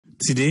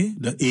Today,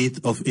 the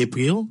 8th of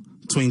April,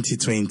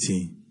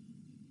 2020.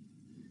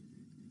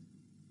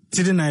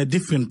 Today, now a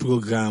different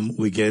program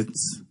we get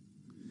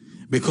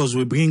because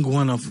we bring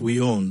one of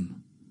we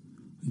own,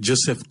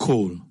 Joseph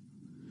Cole,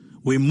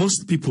 where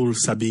most people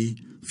sabi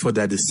for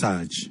Daddy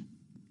Sarge.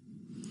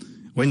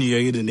 When you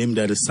hear the name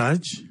Daddy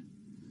Sarge,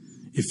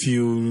 if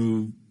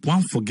you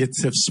want forget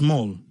self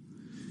small,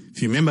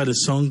 if you remember the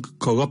song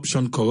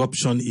Corruption,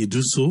 Corruption, He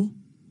Do So,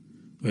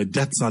 well,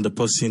 that's not the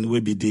person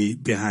will be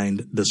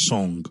behind the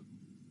song.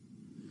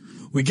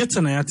 We get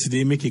an idea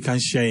today, make you can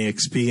share your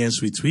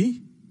experience with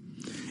we,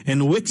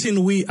 and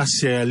waiting we as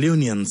Sierra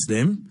Leoneans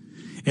them,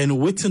 and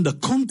waiting the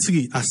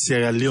country as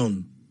Sierra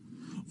Leone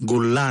go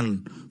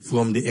learn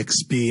from the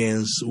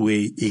experience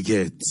we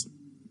get.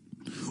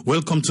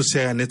 Welcome to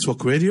Sierra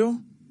Network Radio,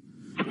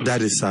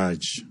 Daddy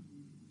Sarge.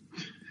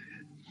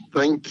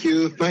 Thank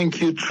you,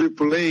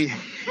 AAA.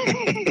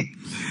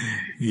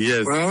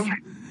 Yes. Well,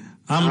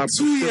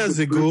 2 years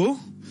ago.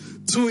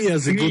 2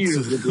 years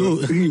ago.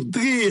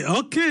 3.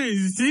 Okay,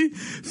 you see,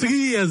 3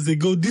 years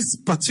ago, this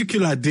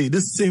particular day,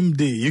 this same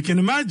day, you can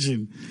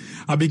imagine,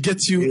 I will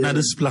get you at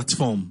this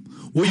platform,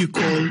 what you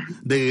call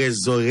the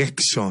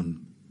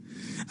resurrection.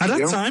 At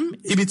that time,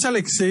 it be tell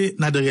like say,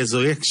 not the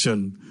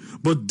resurrection,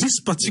 but this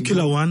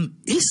particular one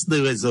is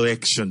the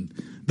resurrection.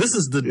 This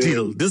is the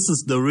deal. This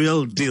is the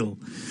real deal.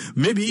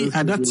 Maybe this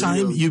at that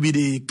time, you be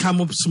the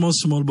come up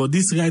small, but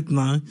this right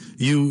now,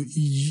 you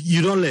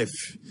don't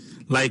left.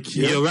 Like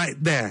you're right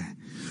there.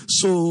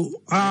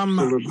 So, I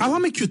want to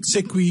make you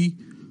take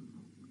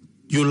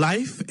your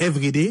life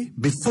every day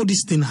before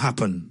this thing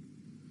happen.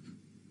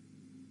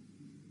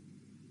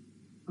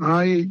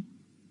 I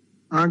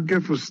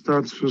get for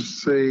start to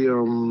say,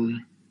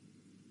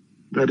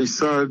 Daddy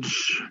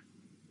Sarge,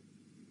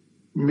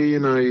 me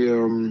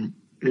and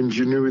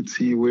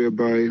ingenuity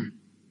whereby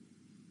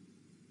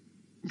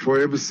for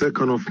every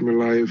second of my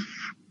life,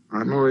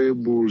 I'm not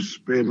able to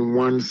spend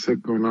 1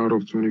 second out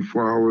of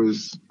 24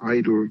 hours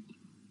idle,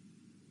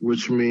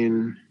 which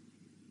means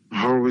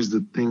I always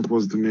think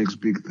what's the next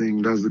big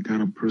thing. That's the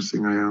kind of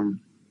person I am.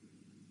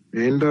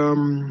 And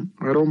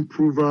I don't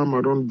prove them,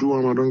 I don't do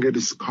them, I don't get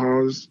the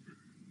scars.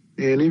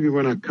 And even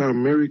when I come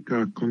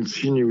America, I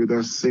continue with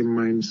that same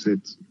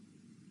mindset.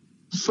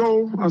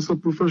 So as a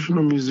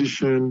professional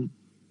musician,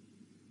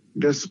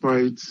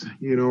 despite,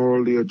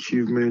 all the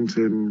achievements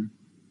and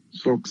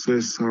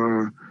success,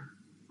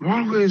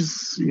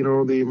 always,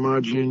 they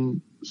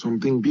imagine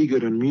something bigger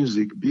than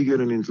music, bigger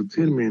than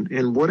entertainment.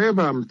 And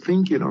whatever I'm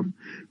thinking of,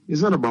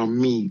 it's not about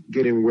me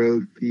getting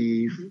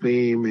wealthy,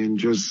 fame, and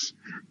just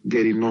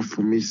get enough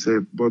for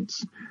myself. But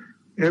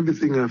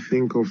everything I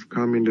think of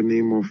come in the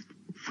name of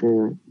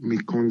for me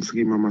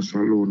country, Mama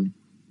Salone,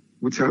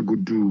 which I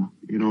could do.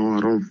 I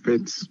don't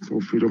fight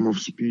for freedom of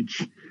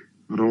speech.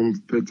 I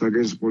don't fight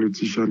against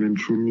politicians and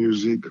through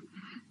music.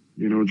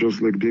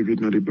 Just like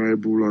David in the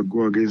Bible, I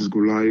go against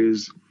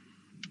Goliath.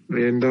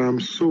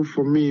 And so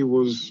for me, it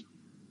was,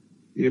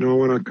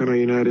 when I come to the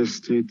United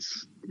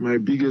States, my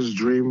biggest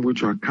dream,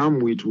 which I come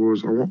with,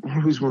 was I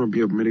always want to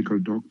be a medical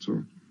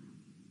doctor.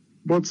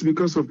 But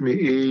because of my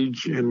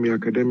age and my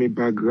academic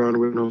background,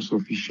 we're not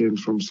sufficient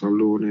from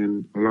Salone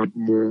and a lot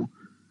more,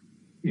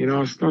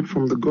 I start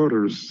from the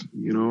gutters,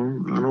 I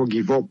don't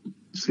give up.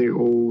 Say,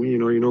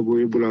 you're not go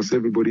able, as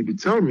everybody be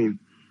tell me.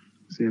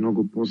 Say, you're not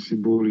go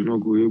possible, you're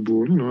not go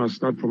able. I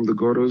start from the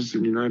gutters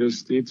in the United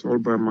States all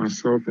by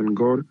myself and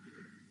God.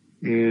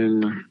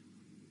 And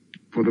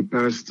for the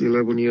past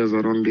 11 years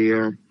around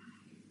there,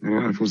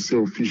 I for say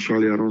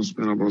officially, I don't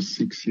spend about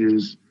 6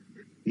 years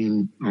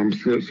in,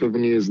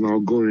 7 years now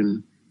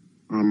going.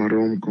 I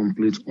don't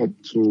complete up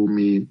to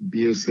my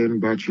BSN,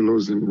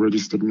 Bachelor's in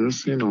Registered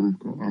Nursing.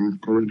 I'm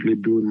currently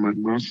doing my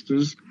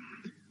master's.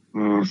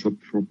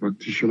 For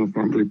practitioner,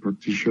 family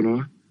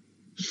practitioner.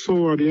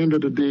 So at the end of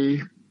the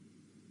day,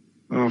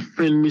 I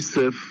find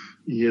myself,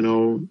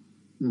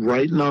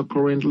 right now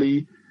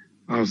currently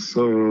as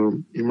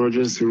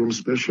emergency room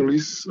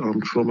specialist,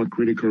 trauma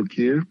critical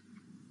care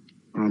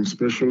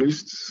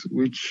specialist,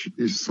 which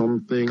is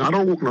something, I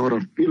don't work now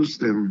that feels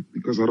them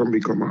because I don't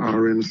become an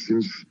RN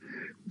since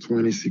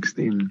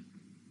 2016.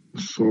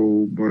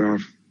 So, but I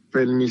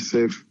find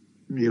myself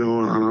and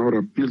I would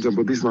have built them,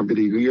 but this might be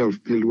the real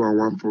field where I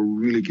want for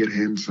really get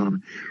hands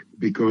on,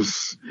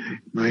 because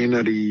now in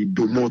the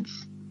domot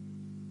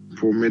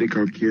for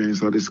medical care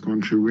inside this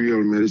country,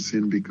 real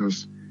medicine,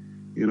 because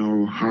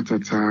heart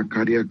attack,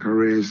 cardiac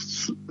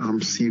arrest,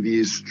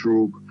 serious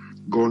stroke,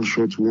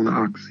 gunshot wound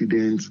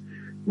accidents,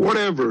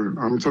 whatever.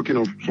 I'm talking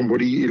of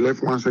somebody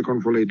left 1 second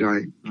before they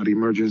die at the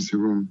emergency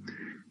room.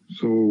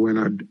 So when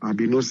I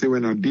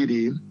did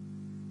it,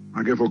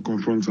 I get to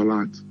confront a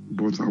lot,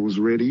 but I was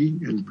ready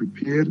and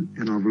prepared,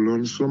 and I've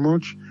learned so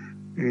much,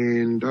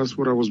 and that's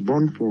what I was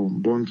born for,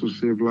 born to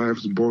save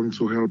lives, born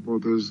to help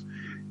others,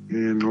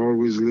 and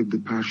always live the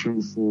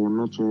passion for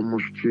not so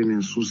much chain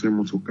and Suse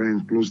Motoka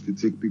and close to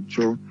take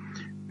picture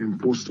and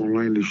post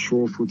online the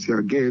show footy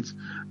I get,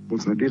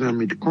 but I did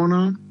am in the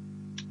corner,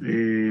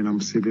 and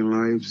I'm saving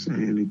lives,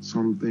 and it's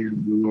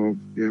something we love,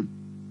 yeah.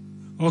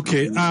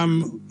 Okay.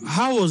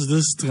 How was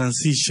this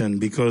transition?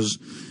 Because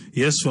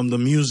yes, from the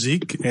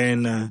music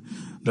and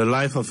the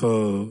life of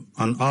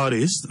an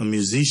artist, a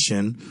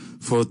musician,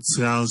 for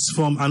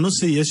transform. I not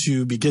say yes,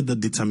 you be get the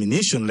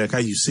determination, like how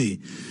you say,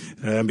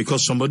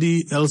 because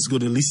somebody else go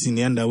to listen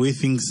and the way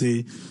things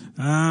say,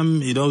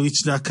 it don't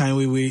reach that kind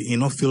of way, you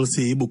know, feel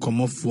say able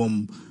come off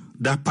from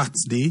that part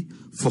day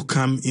for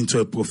come into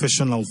a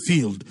professional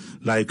field,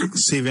 like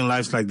saving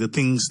lives, like the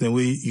things the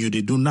way you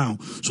they do now.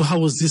 So how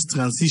was this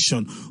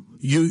transition?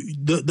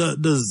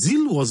 The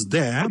zeal was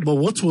there, but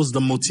what was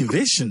the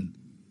motivation?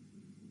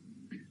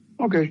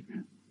 Okay.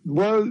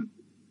 Well,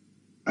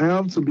 I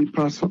have to be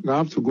personal. I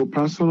have to go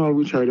personal,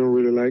 which I don't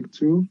really like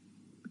to.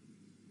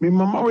 My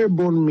mama we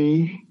born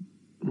me,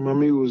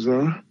 Mami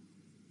Uza.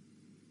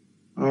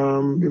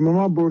 My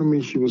mama born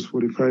me, she was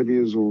 45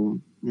 years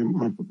old.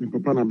 My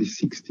papa na be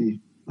 60.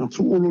 Now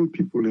two old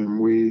people they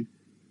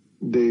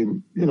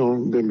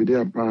be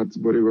there apart,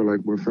 but they were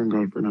like boyfriend,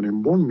 girlfriend, and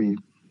them born me.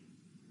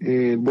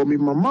 But my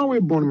mama we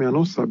born me, I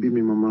not sabi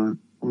my mama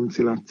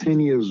until at 10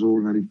 years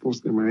old, and the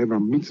first time I ever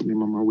meet my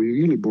mama, we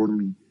really born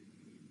me.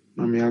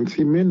 I mean,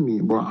 auntie meant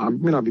me, but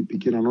I'm gonna be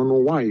picking, I don't know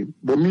why.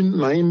 But me,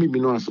 me be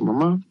no as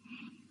mama,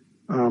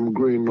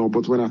 growing up.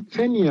 But when at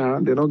 10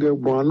 years, they don't get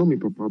one, know me,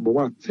 papa. But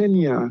what 10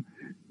 years,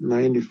 now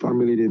in the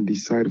family, then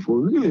decide for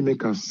really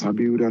make us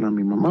sabi that I'm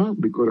my mama,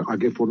 because I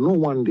get for no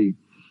one day.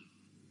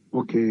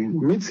 Okay,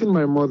 meeting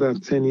my mother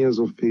at 10 years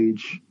of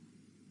age,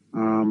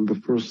 the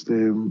first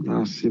time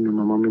I see my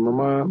mama. My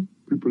mama,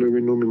 people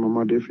even know me,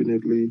 mama,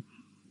 definitely.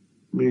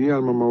 My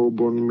real mama who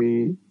born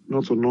me,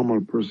 not a normal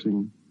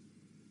person,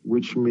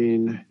 which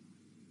mean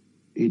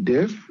a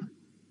deaf,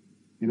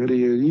 you know, they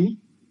hear,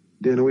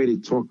 then the way they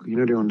talk, you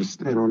know, they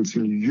understand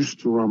until you used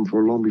to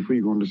for long before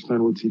you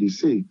understand what they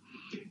say.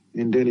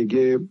 And then they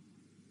get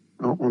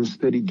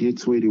unsteady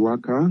gateway the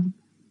waka,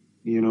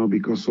 you know,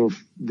 because of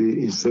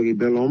the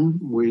cerebellum,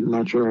 where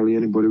naturally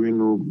anybody we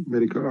know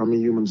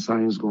human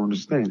science go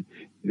understand.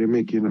 They're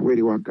making where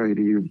the waka,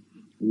 they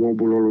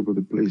wobble all over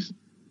the place.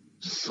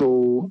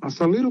 So as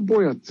a little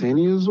boy at 10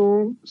 years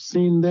old,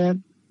 seeing that,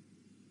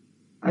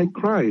 I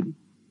cried.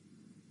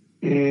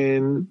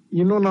 And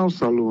you know now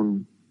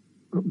Salon,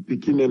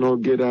 picking and all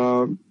get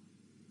out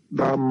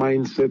that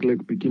mindset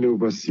like picking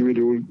over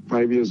serial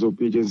 5 years of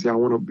age and say, I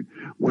want to be,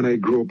 when I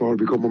grow up, I'll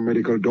become a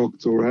medical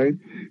doctor, right?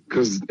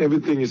 Because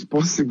everything is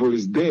possible,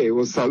 is there.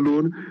 Or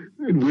Salon,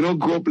 we don't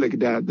grow up like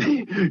that.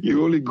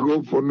 You only grow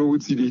up for know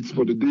what it is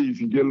for the day. If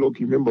you get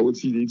lucky, remember what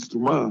it is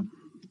tomorrow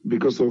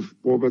because of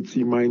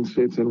poverty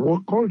mindsets and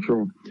work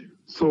culture.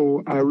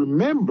 So I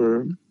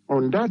remember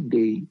on that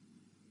day,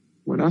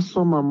 when I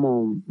saw my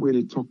mom, where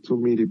they talked to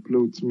me, they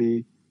played to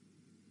me,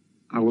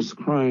 I was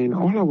crying.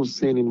 All I was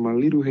saying in my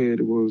little head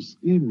was,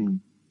 Amy,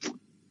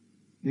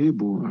 hey,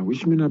 boy, I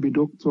wish me not be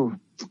doctor.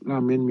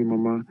 Amen, me,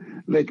 mama.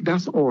 Like,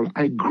 that's all.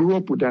 I grew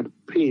up with that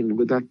pain,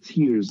 with that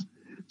tears.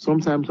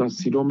 Sometimes I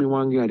sit on me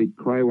one day, I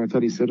cry, what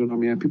they said on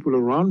me, and people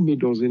around me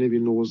doesn't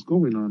even know what's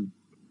going on.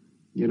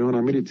 You know, and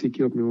I made to take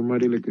care of my mama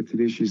like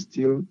today. She's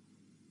still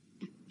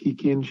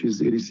kicking.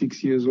 She's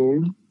 86 years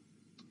old.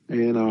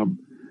 And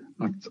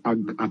I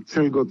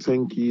tell God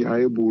thank you,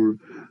 I able.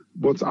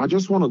 But I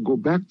just want to go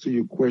back to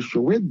your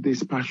question, where did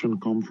this passion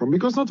come from?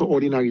 Because it's not an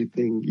ordinary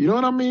thing, you know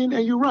what I mean?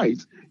 And you're right.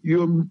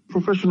 You're a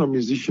professional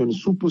musician,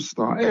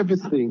 superstar,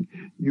 everything.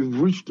 You've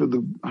reached to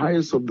the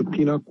highest of the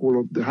pinnacle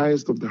of the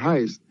highest of the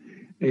highest.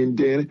 And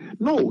then,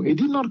 no, it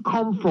did not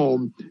come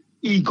from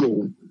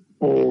ego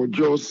or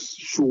just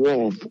show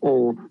off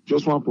or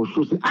just want to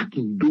show, say, I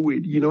can do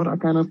it, you know, that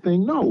kind of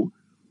thing. No.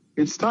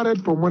 It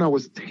started from when I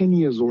was 10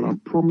 years old. I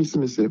promised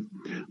myself.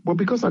 But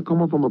because I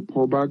come up from a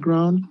poor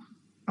background,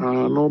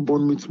 I not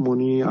born with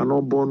money. I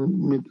not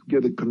born with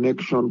get a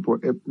connection for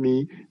help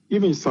me.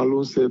 Even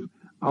Salon said,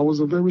 I was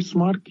a very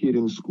smart kid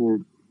in school.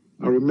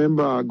 I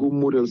remember I go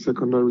model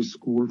secondary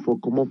school for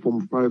come up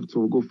from 5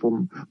 to go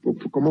from for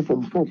come up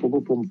from 4 for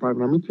go from 5.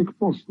 Now me take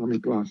first in my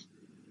class.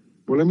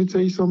 But let me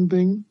tell you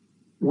something.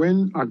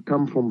 When I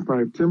come from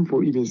 5, 10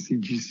 for even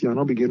CGC, I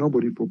not begin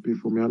nobody for pay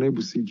for me. I not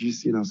able to see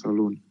GC in a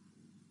salon.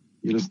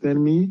 You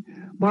understand me?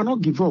 But I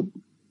don't give up.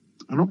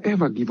 I don't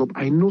ever give up.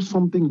 I know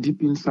something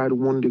deep inside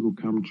one day will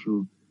come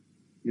true.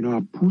 You know,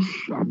 I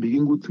push, I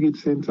begin go trade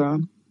center,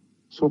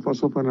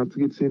 suffer in a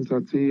trade center,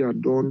 I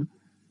done.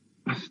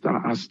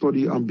 I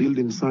study and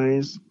building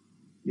science.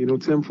 You know,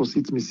 time for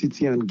sit me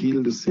city and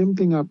guild. The same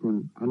thing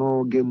happened. I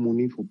don't get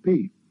money for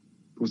pay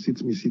for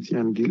sit me city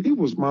and guild. It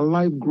was my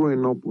life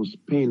growing up was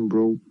pain,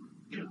 bro.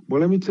 But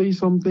let me tell you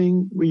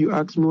something. When you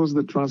asked me what's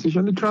the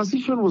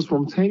transition was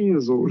from 10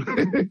 years old.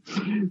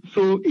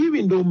 So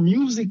even though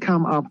music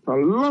came after,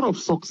 a lot of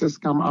success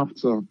came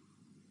after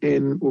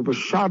and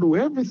overshadow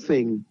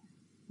everything,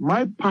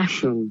 my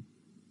passion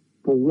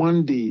for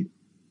one day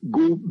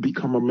go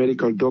become a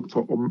medical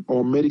doctor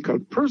or medical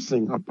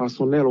person, a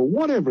personnel or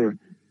whatever,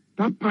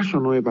 that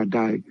passion will ever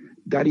die.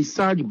 That is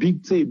such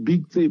big tay,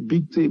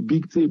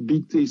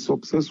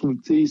 successful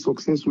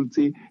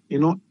tay, you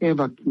know,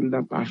 ever kill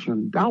that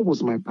passion. That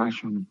was my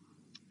passion.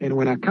 And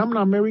when I come to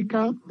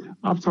America,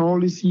 after all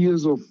these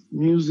years of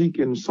music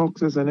and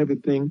success and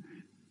everything,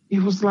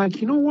 it was like,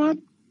 you know what?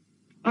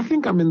 I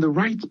think I'm in the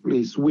right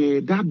place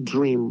where that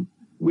dream,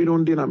 we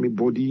don't deny my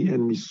body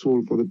and my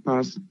soul for the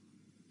past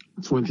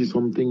 20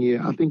 something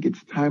years. I think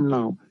it's time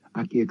now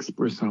I can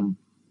express them.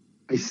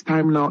 It's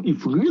time now.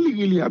 If really,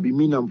 really I be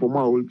mean I'm for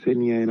my whole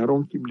 10 years and I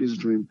don't keep this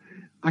dream,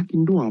 I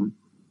can do them.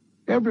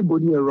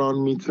 Everybody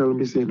around me tell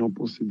me say not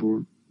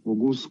possible. Or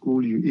go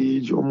school, you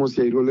age, almost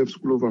you don't left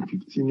school over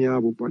 15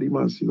 years, but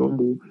Parima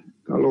Silombo,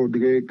 Kalo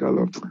Dre,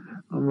 Kalo.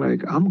 I'm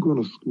like, I'm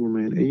going to school,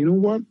 man. And you know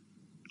what?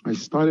 I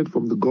started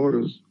from the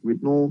gutters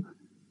with no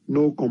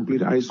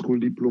complete high school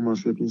diploma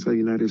set inside the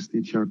United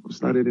States. I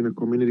started in a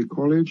community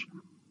college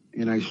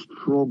and I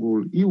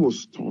struggled. It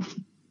was tough,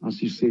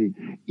 as you say.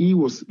 It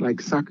was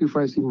like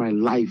sacrificing my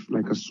life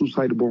like a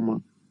suicide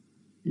bomber.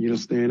 You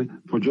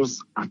understand? For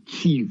just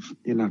achieve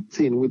and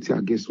attain what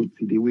I guess what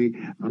the way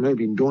I'm not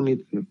even done it.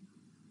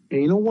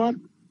 And you know what?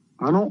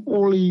 I not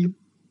only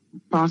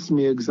pass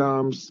my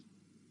exams,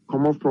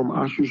 come up from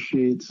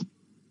associates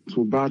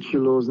to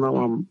bachelor's. Now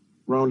I'm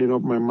rounding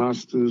up my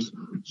master's.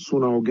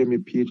 Soon I'll get my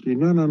PhD.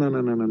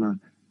 No.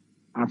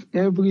 At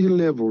every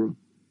level,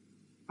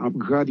 I've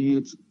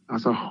graduated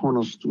as a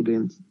honor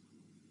student.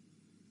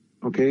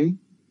 Okay?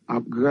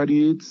 I've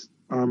graduated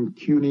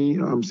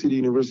CUNY, City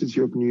University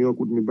of New York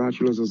with my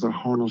bachelor's as a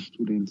honor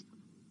student.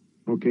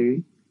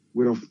 Okay?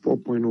 With a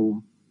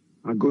 4.0.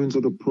 I go into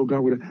the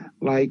program with,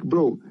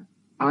 bro,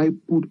 I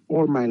put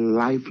all my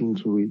life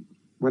into it.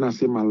 When I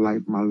say my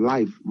life,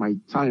 my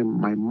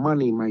time, my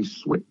money, my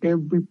sweat,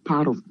 every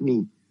part of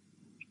me,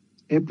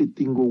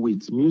 everything go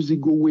with. Music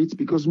go with,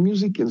 because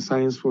music and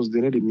science first, they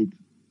need to meet.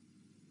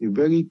 It's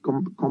very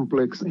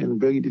complex and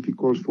very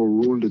difficult for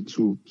roll the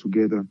two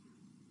together.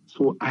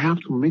 So I have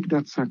to make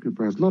that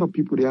sacrifice. A lot of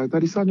people, they are,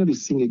 that is not to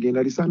sing again.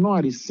 That is not how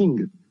to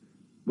sing.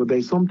 But there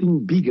is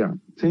something bigger,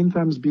 10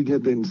 times bigger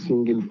than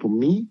singing for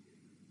me.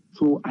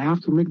 So I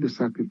have to make the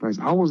sacrifice.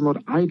 I was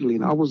not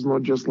idling. I was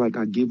not just like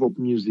I gave up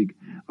music.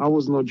 I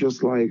was not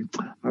just like,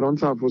 I don't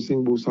have for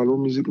sing, but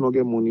salon music, not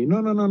get money.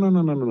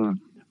 No.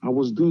 I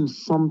was doing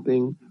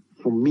something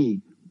for me,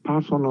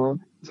 personal,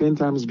 10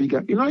 times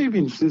bigger. You know,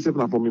 even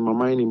not for me, my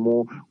mind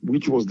anymore,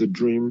 which was the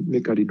dream,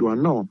 make I do.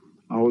 No,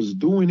 I was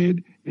doing it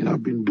and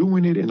I've been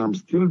doing it and I'm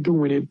still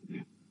doing it.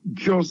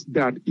 Just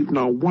that if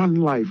now one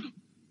life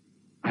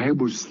I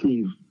able to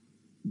save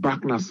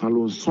back in a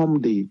salon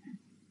someday,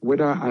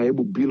 whether I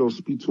able to build a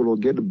hospital or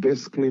get the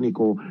best clinic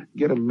or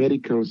get a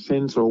medical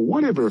center or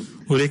whatever.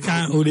 Well, they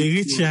can't, they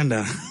reach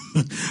yonder.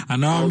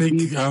 And I'll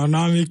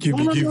make you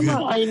give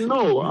No, I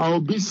know.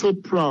 I'll be so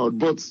proud.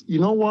 But you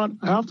know what?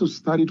 I have to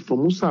start it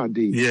from Musa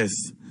Day. Yes.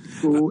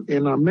 So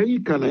an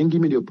American and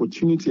give me the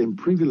opportunity and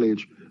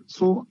privilege.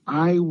 So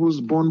I was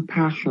born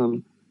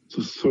passion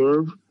to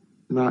serve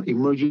in an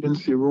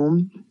emergency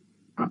room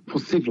for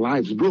save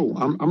lives, bro.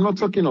 I'm not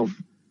talking of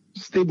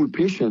stable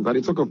patients.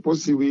 I talk of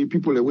possibly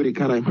people where they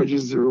kind of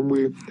emergency room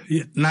where.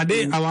 Yeah. Now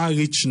they are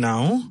rich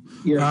now.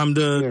 Yeah.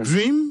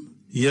 Dream,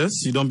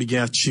 yes, you don't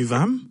begin achieve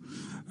them.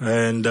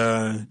 And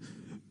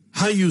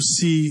how you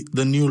see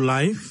the new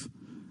life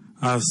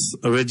as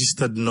a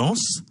registered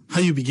nurse, how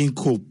you begin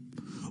cope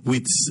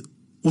with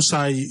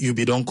usai you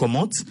be don't come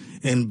out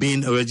and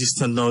being a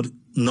registered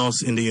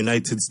nurse in the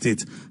United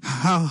States.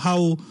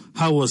 How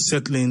was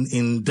settling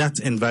in that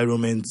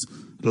environment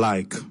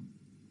like?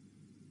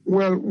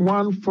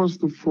 Well,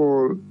 first of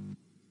all,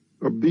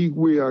 a big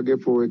way I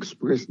get for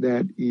express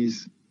that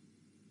is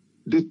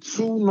the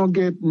two not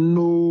get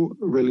no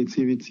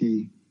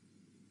relativity.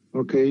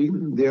 Okay,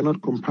 they are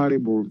not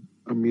compatible.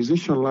 A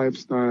musician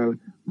lifestyle,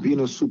 being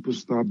a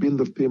superstar, being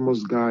the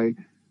famous guy,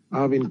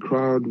 having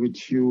crowd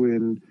with you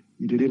and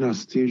you didn't have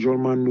stage, all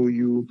man know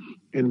you,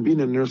 and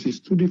being a nurse is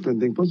two different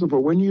things. First of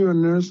all, when you're a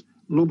nurse,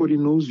 nobody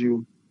knows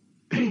you.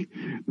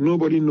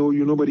 Nobody know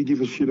you, nobody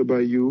give a shit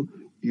about you.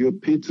 You're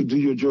paid to do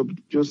your job,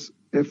 just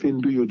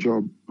effing do your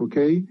job,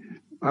 okay?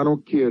 I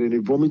don't care. Then they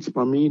vomit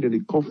for me, then they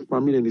cough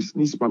for me, then they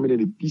sneeze for me, then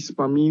they piss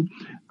for me.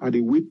 Are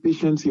they wait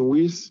patients in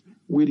ways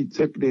where they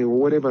take them or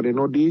whatever they're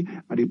not there?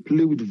 Are they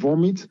play with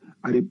vomit?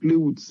 Are they play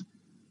with,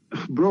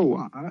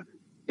 bro,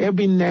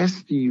 every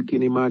nasty you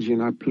can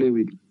imagine I play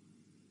with.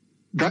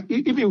 That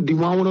even the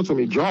one not from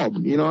a job,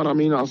 you know what I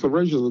mean? As a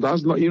register,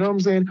 that's not, you know what I'm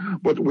saying?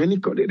 But when they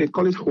call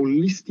it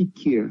holistic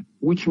care,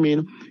 which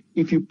means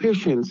if your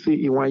patient say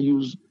you want to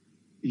use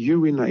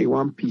urine in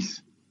one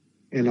piece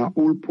and an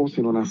old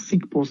person or a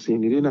sick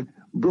person,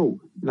 bro,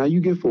 now you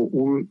get for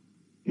all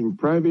in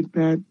private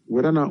pan,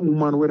 whether a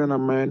woman, whether a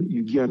man,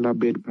 you get on that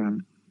bed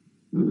pan.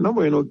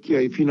 Nobody don't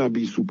care if you not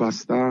be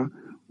superstar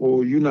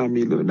or you not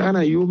me.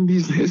 That's your own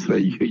business.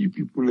 Like you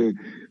people.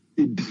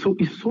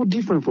 It's so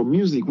different from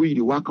music where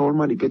you walk all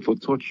man, you get for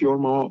touch your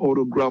man,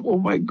 autograph. Oh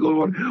my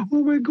God,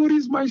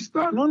 he's my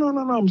star. No,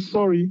 I'm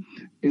sorry.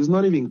 It's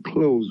not even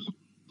close.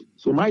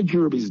 So my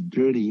job is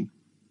dirty.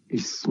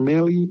 It's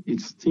smelly,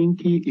 it's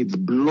stinky, it's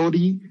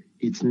bloody,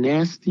 it's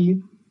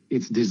nasty,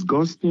 it's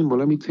disgusting. But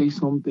let me tell you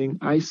something.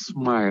 I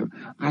smile.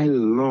 I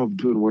love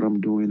doing what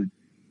I'm doing.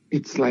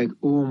 it's like,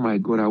 oh my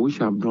God, I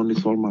wish I've done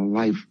this all my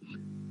life.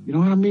 You know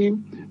what I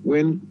mean?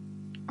 When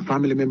a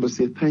family member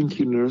say, thank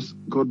you, nurse,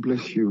 God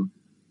bless you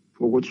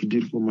for what you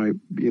did for my,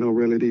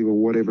 relative or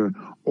whatever.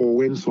 Or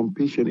when some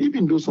patient,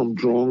 even though some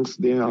drunks,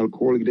 then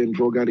alcoholic, then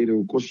drug addict,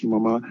 or cost your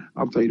mama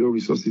after you don't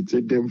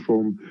resuscitate them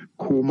from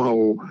coma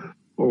or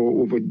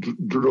over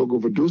drug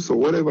overdose or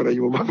whatever that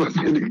your mama was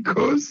going to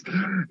cause.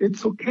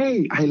 It's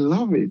okay. I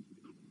love it.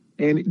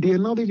 And they're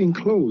not even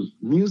close.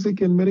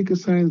 Music and medical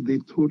science, they're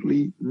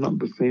totally not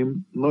the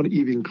same, not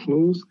even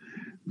close.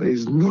 There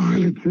is no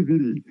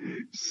relativity.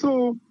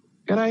 So,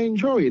 and I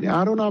enjoy it.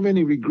 I don't have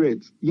any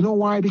regrets. You know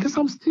why? Because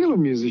I'm still a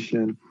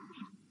musician.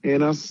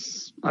 And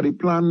as I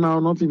plan now,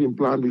 not even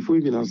plan before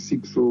even I was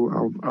 6,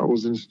 so I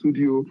was in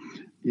studio,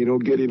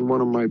 getting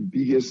one of my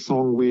biggest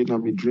song with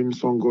my dream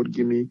song, God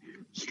Give Me,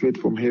 straight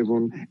from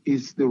heaven.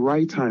 It's the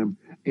right time.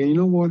 And you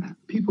know what?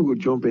 People will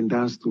jump and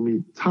dance to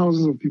me.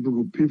 Thousands of people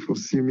will pay for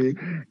see me,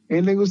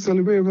 and they go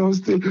celebrate me on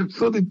stage.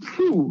 So the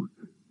true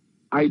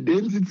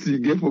identity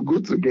get for go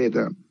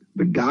together.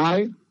 The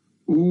guy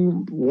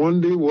who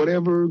one day,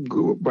 whatever,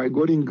 by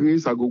God in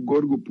grace, God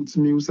go put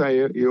me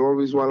inside. He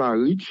always while I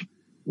reach,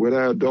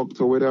 whether a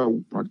doctor, whether a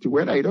practice,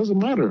 whether it doesn't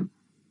matter.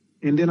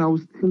 And then I will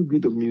still be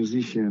the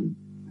musician.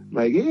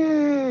 Like,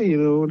 yeah,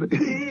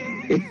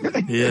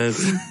 Yes.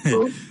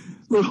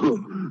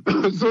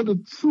 So the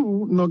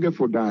two not get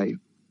for die.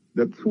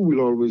 The two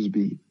will always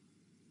be.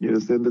 You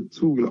understand? The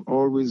two will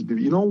always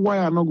be. You know why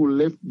I not go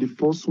left the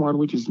first one,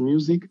 which is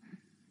music?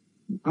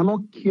 I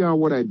don't care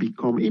what I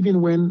become.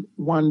 Even when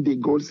one day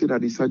God said I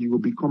decide you will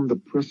become the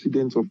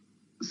president of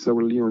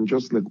Sierra Leone,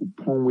 just like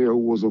Upongwe, who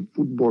was a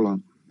footballer,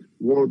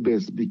 world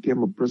best,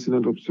 became a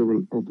president of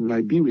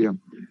Liberia.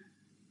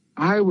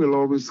 I will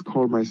always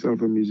call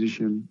myself a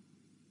musician.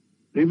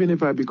 Even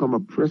if I become a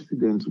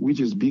president,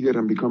 which is bigger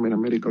than becoming a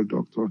medical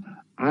doctor,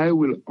 I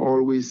will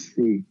always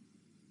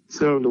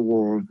tell the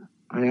world,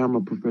 I am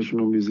a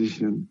professional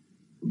musician.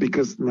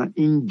 Because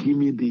Nain give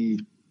me the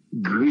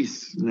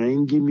grace,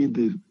 Nain give me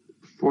the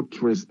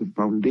fortress, the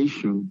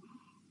foundation,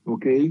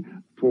 okay,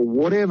 for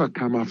whatever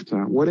come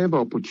after, whatever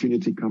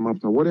opportunity come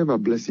after, whatever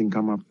blessing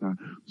come after.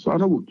 So I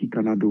don't go kick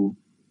and I do.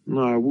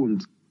 No, I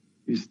won't.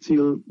 It's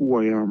still who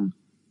I am.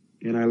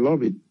 And I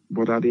love it.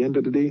 But at the end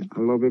of the day,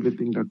 I love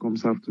everything that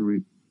comes after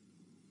it.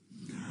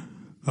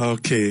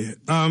 Okay.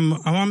 I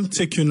want to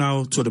take you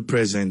now to the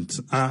present.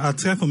 I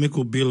try to make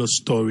you build a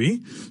story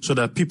so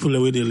that people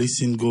the way they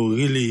listen go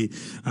really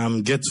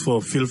get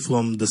for feel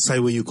from the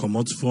side where you come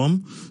out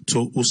from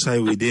to who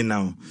side we there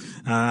now.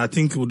 I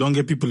think we don't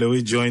get people the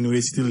way join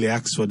we still they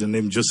ask for the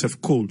name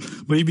Joseph Cole.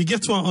 But if you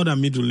get one other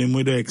middle name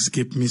where they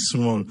escape me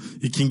small,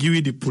 you can give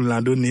you the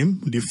Pulando name,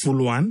 the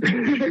full one.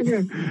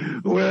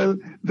 Well,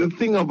 the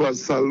thing about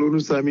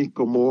Salonu Sami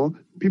Komo,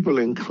 people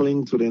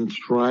cling to the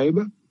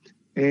tribe.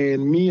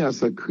 And me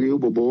as a Creole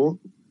bobo,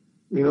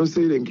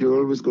 say they can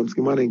always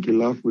continue and can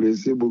laugh with a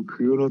say, but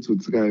Creole not to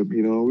tribe,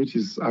 which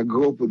is, I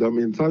grew up with that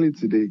mentality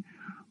today.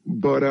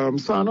 But,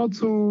 so I not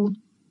to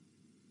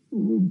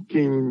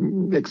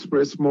can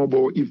express more,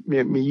 but if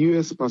my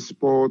US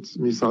passport,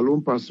 my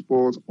Salon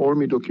passport, all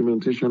my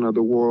documentation of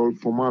the world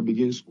from when I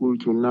begin school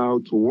to now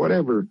to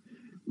whatever,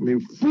 my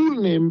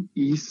full name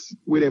is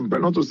with them,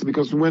 but not just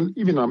because when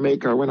even in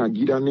America, when I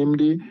get a name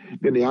day,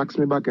 then they ask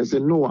me back and say,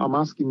 no, I'm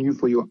asking you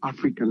for your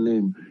African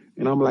name.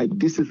 And I'm like,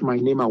 this is my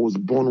name I was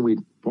born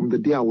with from the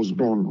day I was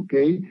born,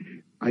 okay?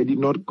 I did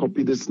not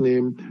copy this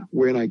name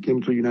when I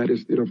came to United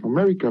States of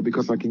America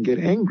because I can get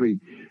angry.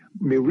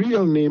 My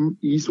real name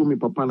is my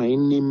papa na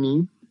name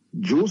me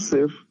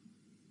Joseph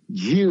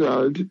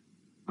Gerald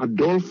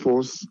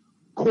Adolphus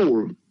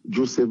Cole,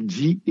 Joseph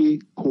G.A.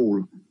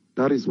 Cole.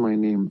 That is my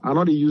name. I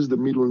know they use the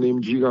middle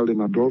name Gerald and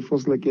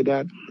Adolphus like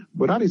that,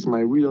 but that is my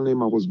real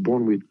name I was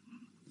born with.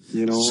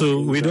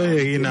 So we don't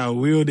hear now.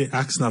 We already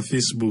ask on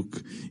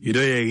Facebook. You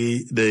don't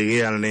hear the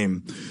real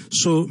name.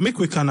 So make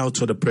we come out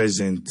to the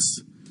present.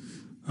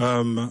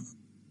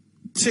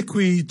 Take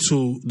we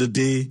to the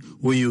day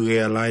where you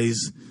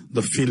realize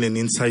the feeling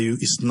inside you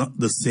is not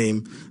the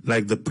same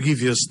like the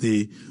previous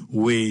day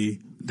where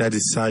that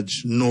is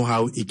Saj know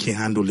how he can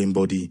handle his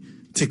body.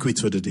 Take we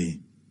to the day.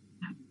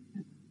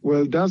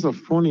 Well, that's a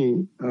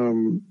funny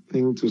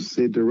thing to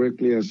say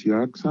directly as you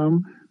ask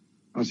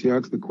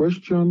the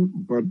question,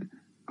 but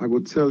I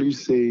would tell you,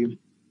 say,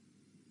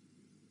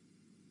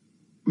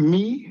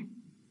 me,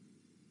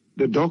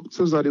 the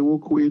doctors that I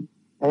work with,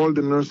 all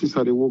the nurses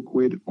that I work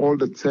with, all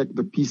the tech,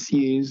 the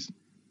PCAs,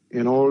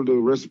 and all the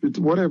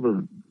respiratory,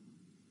 whatever,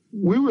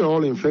 we were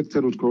all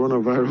infected with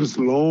coronavirus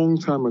long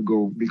time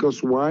ago.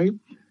 Because why?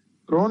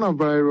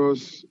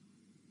 Coronavirus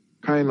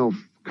kind of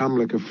come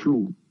like a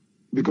flu.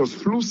 Because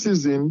flu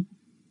season,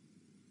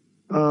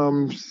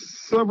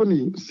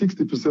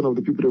 60% of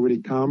the people that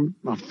already come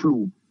are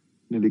flu.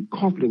 Then they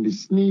cough, then they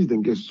sneeze,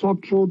 then get sore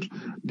throat,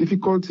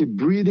 difficulty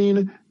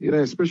breathing,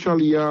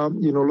 especially, a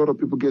lot of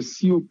people get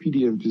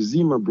COPD,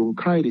 emphysema,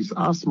 bronchitis,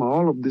 asthma,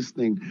 all of this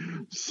thing.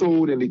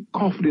 So then they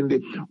cough,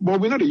 but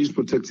we know they use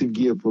protective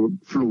gear for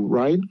flu,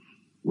 right?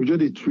 We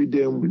just treat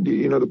them with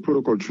the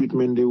protocol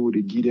treatment they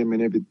would give them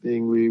and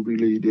everything. We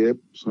really they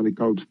so they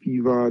called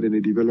fever, then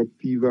they develop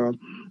fever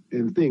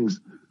and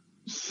things.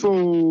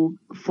 So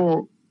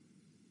for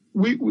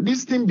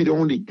this thing be the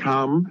only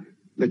calm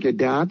like a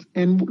that.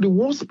 And the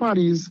worst part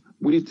is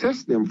we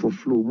test them for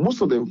flu.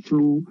 Most of them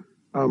flu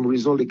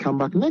result they come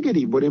back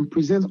negative, but then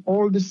present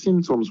all the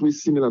symptoms which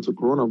similar to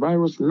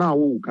coronavirus. Now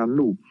we can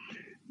know.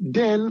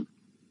 Then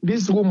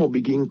this rumor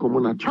begin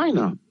coming at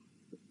China,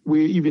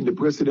 where even the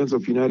presidents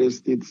of United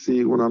States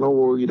say, "When I not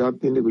worry, that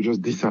thing they will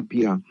just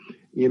disappear."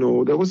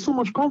 There was so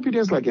much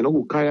confidence, like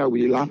Kaya,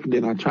 we laugh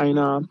then at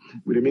China,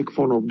 we make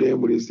fun of them,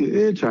 we say,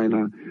 "Hey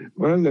China,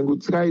 well then go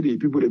try the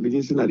people that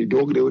begin saying that the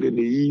dog they wouldn't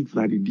eat,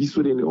 that the this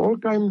wouldn't all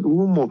kind of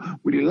rumor,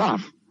 we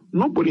laugh.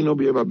 Nobody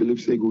be ever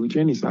believe say go reach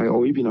any side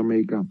or even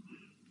America.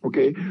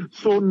 Okay,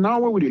 so now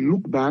when we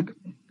look back,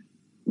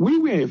 we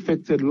were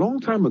infected long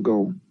time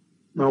ago.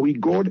 Now we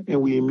got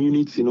and we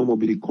immunity no more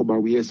be the cover,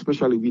 we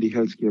especially with the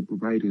healthcare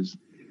providers.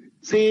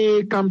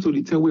 Say come to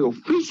the time where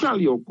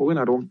officially or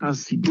corona don't can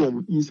see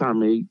them in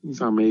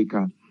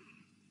America.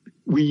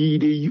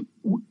 We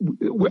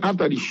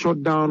after the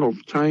shutdown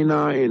of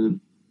China and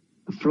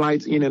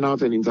flights in and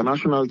out and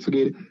international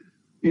trade,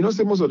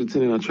 say most of the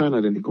thing in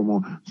China then they come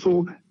on.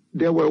 So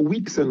there were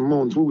weeks and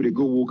months where they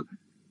go work.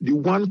 The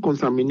one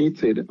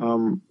contaminated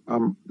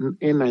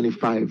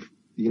N95,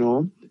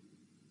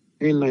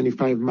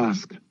 N95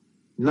 mask.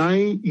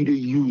 9 you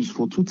use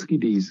for 2-3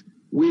 days.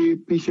 Where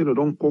patient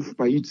don't cough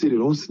by you say they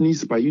don't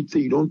sneeze by you say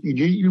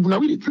you now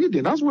really treat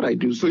them. That's what I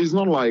do. So it's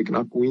not like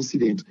a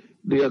coincidence.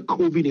 They are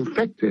COVID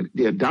infected.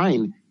 They are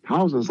dying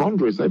thousands,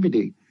 hundreds every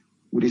day.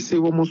 We say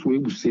almost we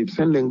will save,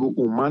 send them go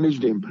or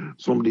manage them.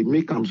 Some they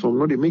make them, some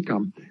not they make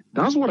them.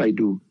 That's what I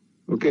do.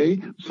 Okay,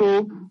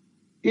 so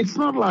it's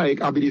not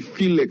like I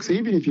feel like say,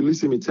 even if you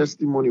listen to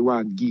testimony what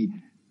I give.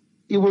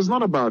 It was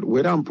not about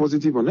whether I'm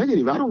positive or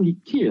negative. I don't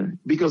care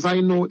because I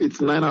know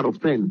it's 9 out of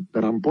 10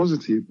 that I'm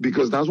positive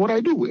because that's what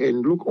I do.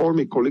 And look, all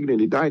my colleagues, and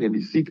they died and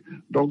they sick,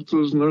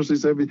 doctors,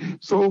 nurses, everything.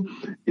 So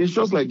it's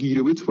just like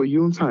you wait for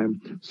your own time.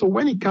 So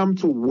when it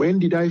comes to when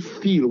did I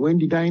feel, when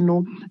did I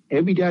know?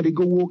 Every day I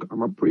go work,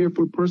 I'm a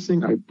prayerful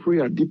person. I pray,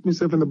 I dip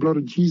myself in the blood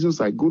of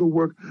Jesus. I go to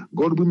work.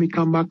 God will me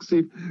come back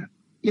safe.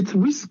 It's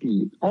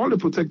risky. All the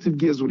protective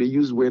gears they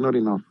use were not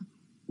enough.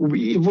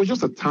 It was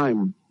just a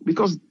time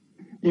because,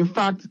 in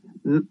fact,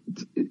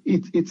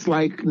 it's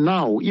like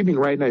now, even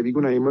right now, if you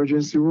go to an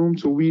emergency room,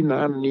 so we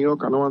now in New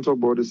York, I don't want to talk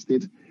about the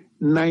States,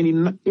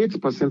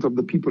 98% of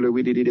the people that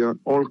we did are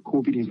all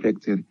COVID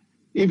infected.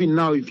 Even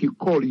now, if you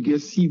call, you get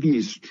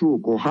CV,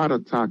 stroke or heart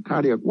attack,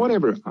 cardiac,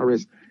 whatever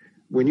arrest.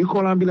 When you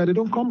call ambulance, they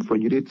don't come for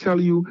you. They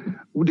tell you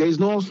there is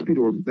no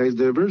hospital, there is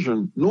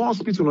diversion. No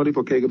hospital, not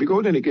for care.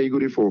 Because then they can go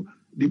there for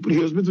the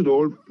hospital, they're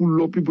all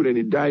full of people and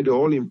they died, they're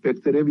all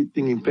infected,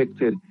 everything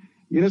infected.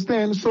 You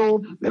understand?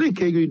 So then they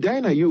can go die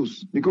in a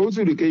use because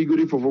they can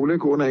go for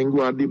and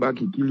go back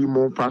kill you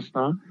more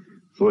faster.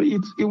 So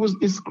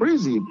it's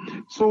crazy.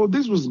 So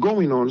this was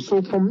going on.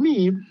 So for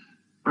me,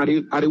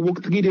 I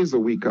work 3 days a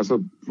week as a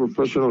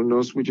professional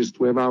nurse, which is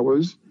 12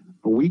 hours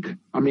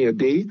a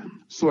day.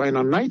 So and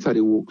at night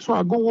I work. So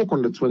I go work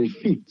on the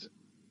 25th.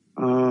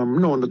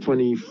 On the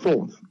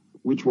 24th,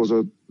 which was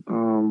a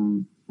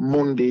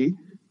Monday,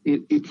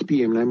 8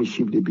 p.m. Let me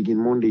shift. They begin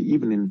Monday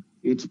evening,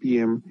 8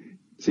 p.m.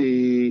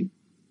 to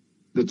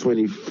the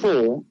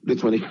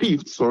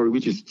 25th,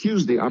 which is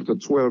Tuesday after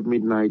 12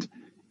 midnight,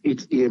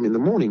 8 a.m. in the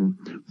morning.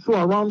 So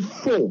around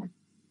 4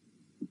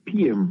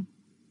 a.m.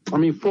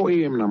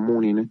 in the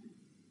morning,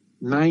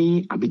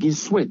 9, I begin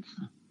sweat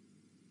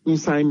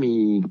inside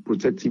me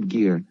protective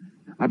gear.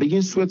 I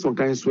begin sweat. Some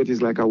kind of sweat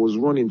is like I was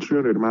running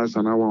 300 miles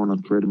an hour on a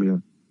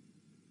treadmill.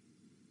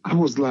 I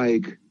was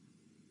like,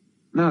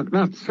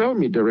 now tell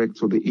me direct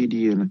to the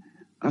ADN.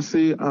 I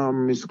say,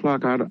 Miss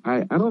Clark,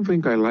 I don't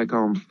think I like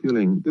how I'm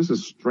feeling. This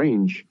is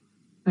strange.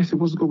 I said,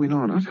 what's going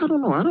on? I said, I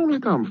don't know. I don't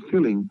like how I'm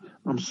feeling.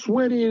 I'm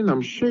sweating,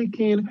 I'm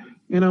shaking,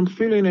 and I'm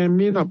feeling and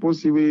me that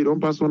possibly don't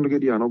pass on to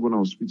get here. I'm not going to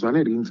hospital. I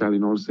need to tell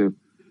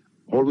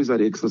always at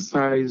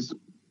exercise.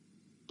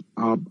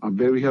 I'm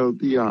very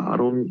healthy. I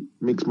don't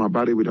mix my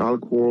body with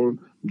alcohol,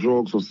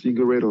 drugs, or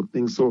cigarette or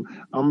things. So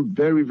I'm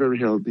very, very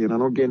healthy, and I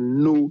don't get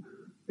no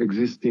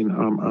existing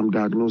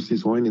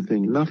diagnosis or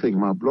anything. Nothing.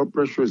 My blood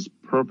pressure is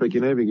perfect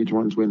in every each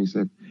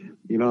 127.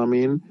 You know what I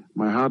mean?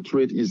 My heart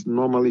rate is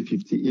normally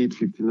 58,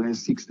 59,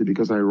 60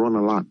 because I run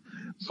a lot.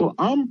 So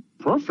I'm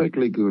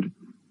perfectly good.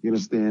 You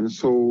understand?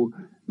 So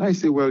I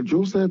say, well,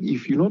 Joseph,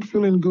 if you're not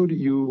feeling good,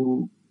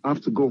 you have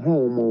to go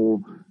home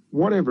or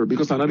whatever,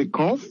 because I know the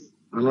cough,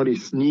 I know the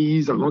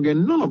sneeze, I don't get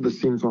none of the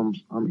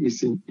symptoms.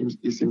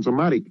 It's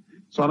symptomatic.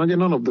 So I don't get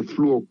none of the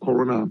flu or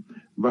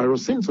coronavirus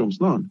symptoms,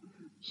 none.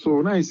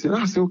 So now I say,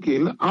 okay,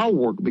 I'll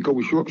work because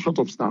we short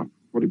of staff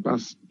for the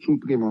past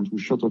 2-3 months. We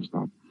short of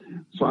staff.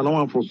 So I don't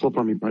want for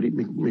suffer my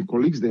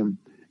colleagues them,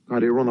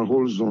 because they run a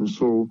whole zone.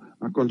 So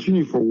I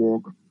continue for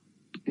work.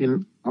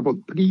 In about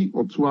 3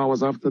 or 2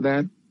 hours after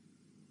that,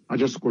 I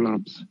just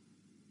collapse.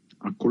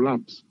 I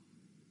collapse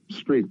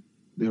straight.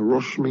 They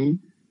rush me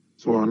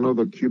to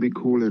another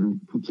cubicle and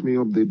put me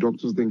up. The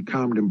doctors then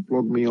come and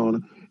plug me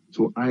on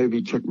to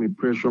IV, check my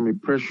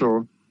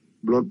pressure,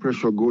 blood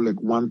pressure go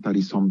like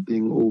 130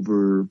 something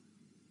over,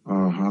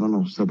 I don't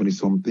know, 70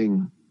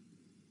 something,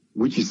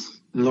 which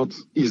is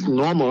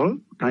normal,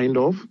 kind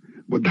of,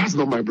 but that's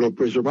not my blood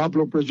pressure. My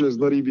blood pressure is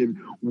not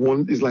even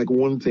it's like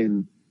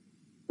 110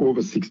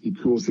 over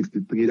 62 or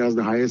 63. That's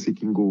the highest it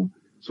can go.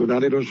 So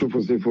that they don't show for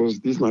us.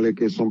 This not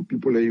like some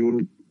people are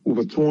even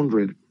over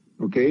 200.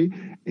 Okay.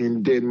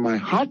 And then my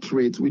heart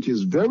rate, which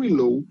is very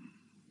low,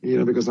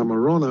 because I'm a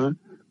runner,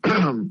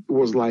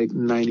 was like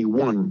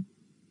 91.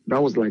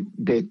 That was like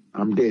dead.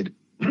 I'm dead.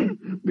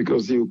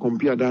 Because you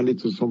compare that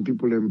to some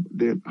people,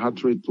 their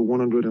heart rate to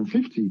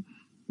 150,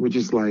 which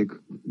is like,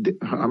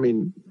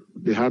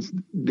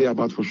 they're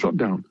about for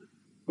shutdown.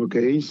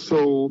 Okay.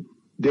 So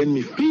then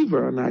my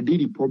fever, and I did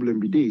the problem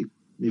be day.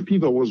 My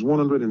fever was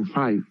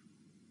 105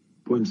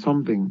 point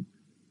something.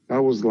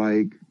 That was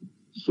like,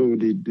 so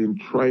they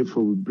try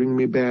to bring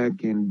me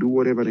back and do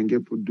whatever they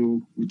get to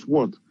do with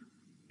what?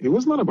 It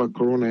was not about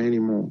corona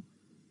anymore.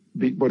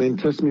 But then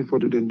test me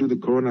then do the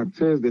corona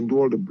test, then do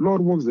all the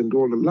blood works, then do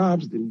all the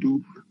labs, then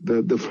do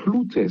the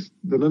flu test.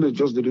 Then not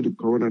just they do the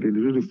corona, they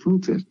do the flu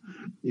test.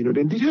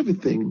 Then did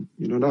everything.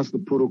 That's the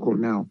protocol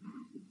now.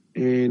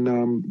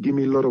 And give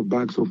me a lot of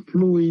bags of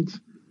fluids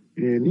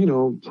and,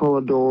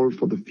 Toradol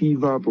for the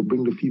fever, for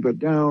bring the fever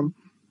down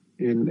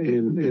and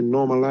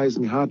normalize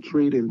my heart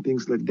rate and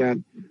things like that.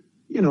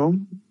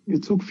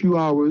 It took a few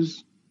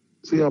hours,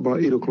 say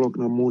about 8 o'clock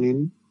in the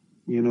morning.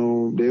 They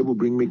able to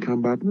bring me,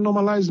 come back,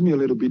 normalize me a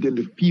little bit, and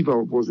the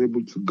fever was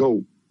able to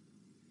go.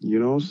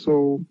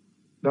 So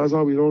that's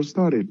how it all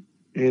started.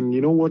 And you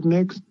know what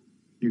next?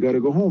 You got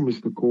to go home,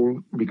 Mr. Cole,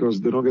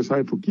 because they don't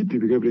decide to keep you.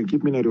 Because they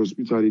keep me at the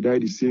hospital, they die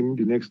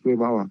the next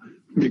 12 hours.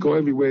 Because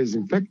everywhere is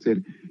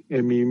infected,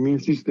 and my immune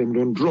system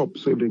don't drop.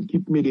 So if they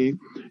keep me there,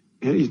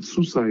 it's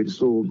suicide.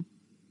 So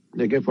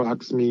they get for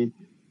ask me,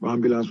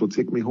 ambulance will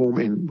take me home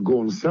and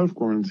go on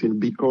self-quarantine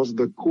because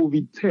the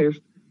COVID test,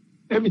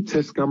 every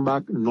test come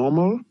back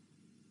normal.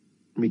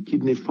 My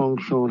kidney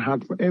function,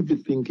 heart,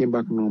 everything came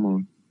back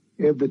normal.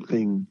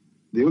 Everything.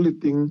 The only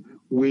thing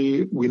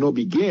we not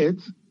be get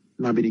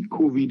now be the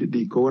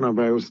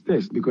coronavirus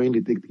test because they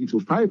take 3 to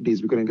 5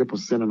 days because they get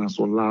send on us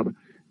on lab.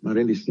 Now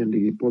then they send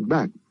the report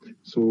back.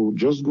 So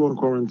just go on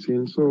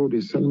quarantine. So they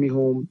sent me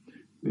home.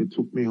 They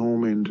took me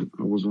home and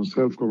I was on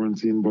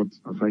self-quarantine. But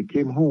as I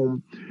came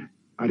home,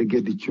 I had to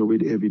get the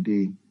COVID every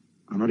day.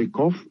 Another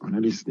cough,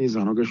 another sneeze,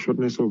 another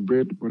shortness of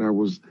breath, but I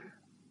was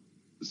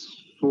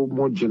so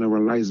much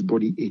generalized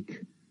body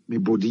ache. My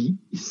body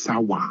is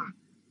sour.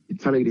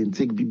 It's like they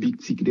take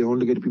big tick. They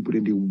only get people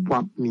and they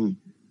whap me.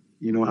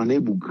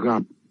 Unable to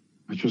grab.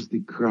 I just they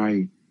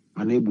cry.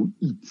 Unable to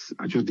eat.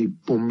 I just they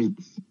vomit.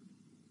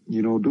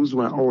 Those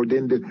were all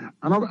then.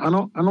 I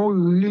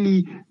don't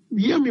really.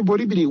 Yeah, my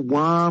body be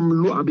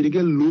warm, low. I be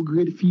get low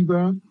grade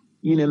fever.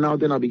 In and out.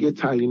 Then I be get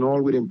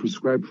Tylenol with them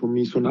prescribed for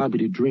me. So now I be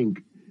the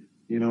drink.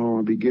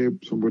 I be get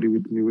somebody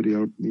with me where they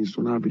help me.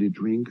 So now I be the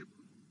drink.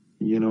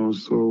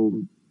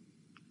 So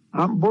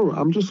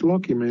I'm just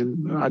lucky,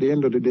 man. At the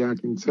end of the day, I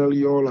can tell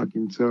you all, I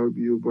can tell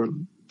you, but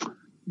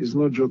it's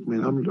no joke,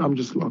 man. I'm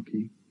just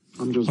lucky.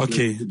 I'm just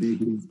okay. To be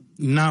here.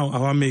 Now,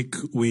 our make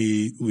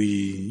we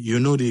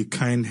the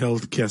kind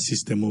healthcare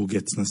system who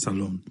gets in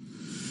salon.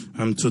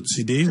 So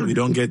today we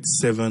don't get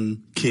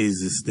 7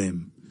 cases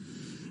them.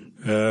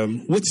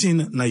 What's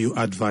in now your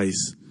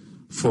advice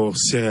for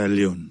Sierra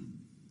Leone?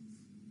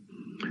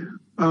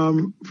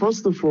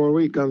 First of all,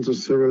 when it comes to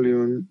Sierra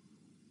Leone,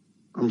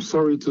 I'm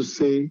sorry to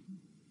say,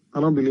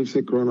 I don't believe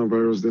say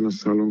coronavirus in a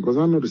salon because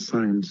I know the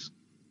science,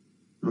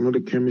 I know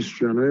the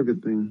chemistry, I know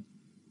everything.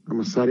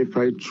 I'm a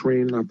certified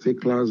trained, I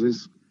take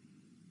classes,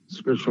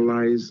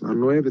 specialize, I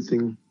know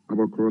everything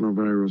about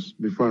coronavirus.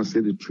 Before I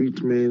say the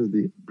treatments,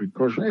 the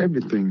precaution,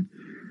 everything.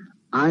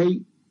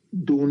 I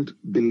don't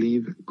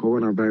believe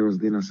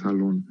coronavirus in a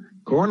salon.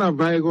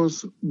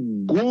 Coronavirus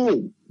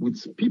go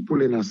with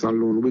people in a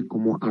salon, we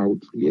come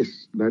out.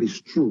 Yes, that is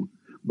true,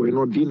 but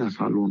not in a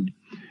salon.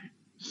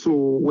 So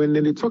when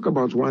they talk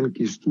about 1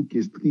 case, 2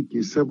 case, 3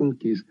 case, 7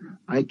 case,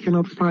 I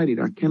cannot fight it.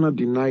 I cannot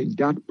deny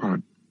that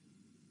part.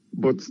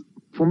 But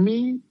for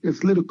me,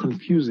 it's a little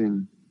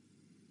confusing.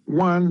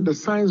 One, the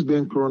science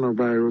behind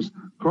coronavirus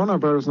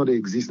not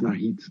exist in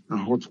heat, in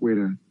hot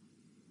weather.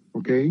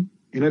 Okay?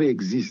 It not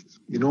exist.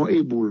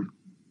 Able,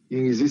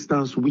 in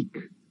resistance weak.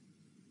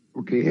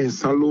 Okay? And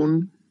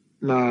salon,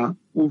 na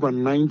over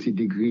 90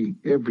 degree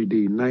every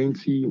day.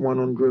 90,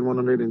 100,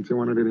 110,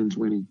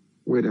 120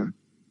 weather.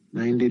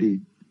 90 days.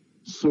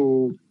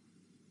 So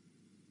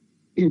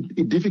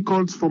it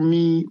difficult for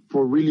me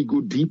for really go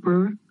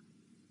deeper.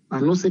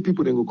 I know say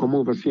people then go come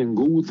over here and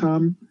go with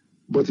them,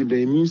 but if the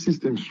immune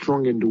system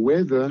strong in the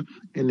weather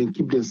and then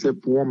keep themselves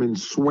warm and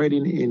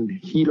sweating and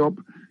heat up,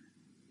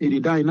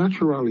 it die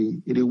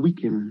naturally, it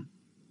weaken.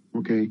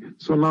 Okay,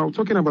 so now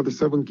talking about the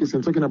 7 cases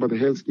and talking about the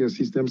healthcare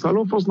system,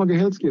 Salon first not a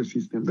healthcare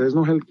system. There is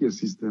no healthcare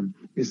system.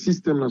 A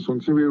system that's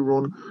something we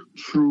run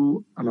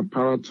through an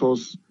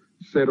apparatus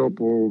setup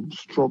or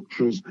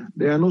structures.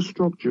 There are no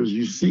structures.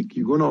 You sick,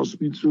 you go to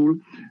hospital,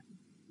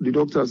 the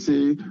doctor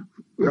say,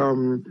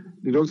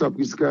 the doctor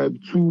prescribe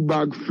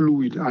 2-bag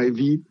fluid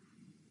IV.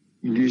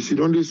 You sit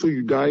on this so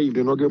you die. If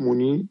they not get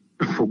money,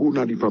 for go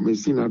na the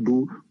pharmacy na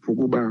do for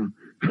go buy.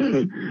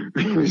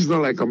 It's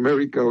not like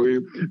America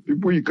where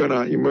people you can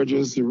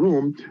emergency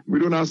room. We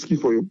don't ask you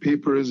for your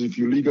papers if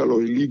you're legal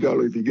or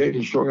illegal or if you get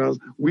insurance.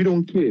 We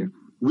don't care.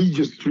 We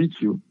just treat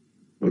you.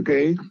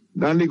 Okay,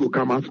 then they go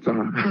come after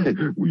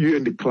you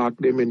and the clerk,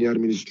 them and the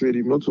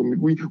administrative. Not so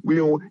we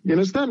don't. You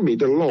understand me?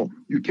 The law.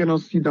 You cannot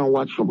sit down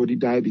watch somebody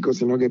die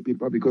because you not get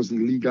paper because it's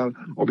illegal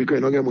or because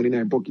you not get money in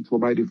your pocket for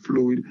buy the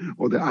fluid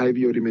or the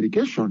IV or the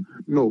medication.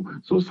 No.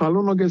 So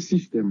salon not get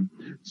system.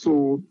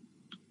 So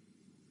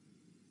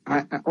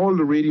all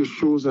the radio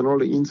shows and all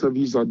the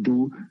interviews I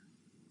do,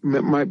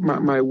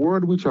 my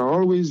word which I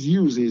always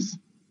use is,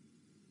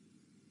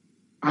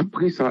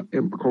 après ça,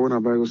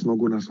 coronavirus no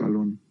go na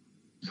salon.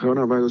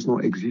 Coronavirus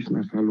not exist in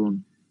a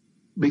salon.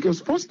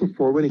 Because first of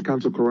all, when it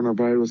comes to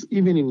coronavirus,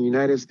 even in the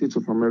United States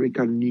of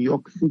America, New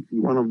York City,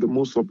 one of the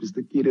most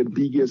sophisticated,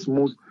 biggest,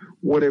 most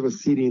whatever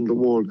city in the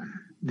world,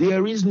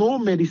 there is no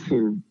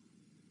medicine.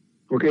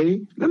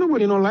 Okay? Then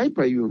nobody not lie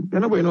by you.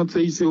 Then nobody not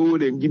say, oh,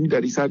 then give me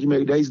that research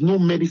medicine. There is no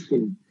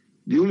medicine.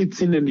 The only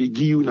thing that they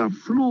give you now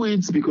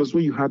fluids, because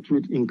when your heart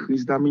rate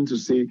increase, that means to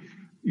say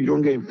you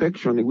don't get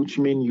infection, which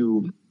means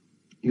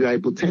you're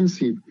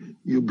hypotensive,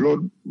 your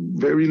blood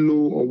very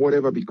low or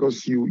whatever,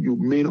 because your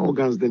main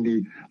organs then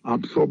they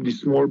absorb the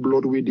small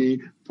blood where they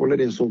for let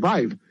them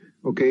survive.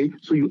 Okay,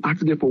 so you have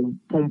to get for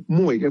pump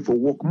more, you get for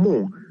walk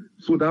more.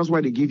 So that's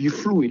why they give you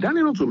fluid. That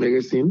is not to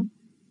medicine.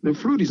 The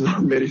fluid is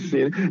not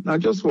medicine. Now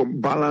just for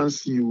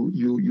balance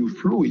you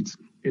fluids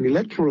and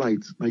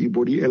electrolytes. Now your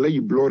body allow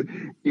your blood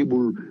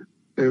able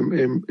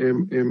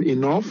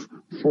enough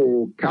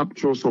for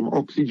capture some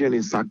oxygen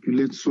and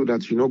circulate so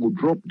that you not go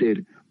drop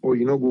dead. Or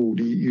go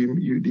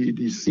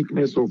the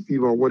sickness or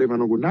fever or whatever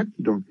no go knock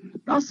you down.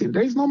 That's it.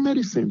 There is no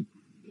medicine.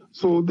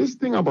 So this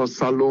thing about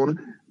salon,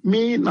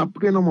 me na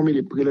pray no more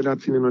me pray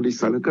that thing in the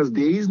salon because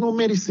there is no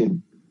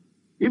medicine.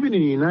 Even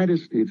in the United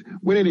States,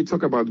 when they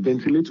talk about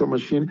ventilator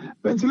machine,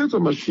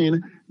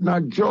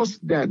 not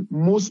just that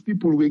most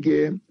people will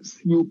get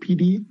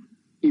COPD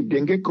if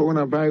they get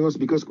coronavirus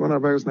because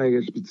coronavirus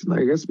is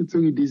a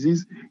respiratory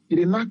disease. It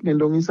they knock them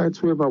down inside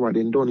 12 hours.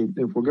 Then done it.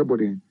 Then forget about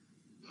it.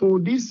 So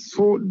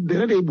they're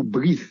not able to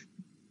breathe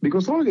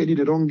because already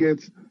they don't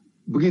get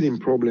breathing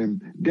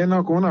problem. Then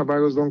now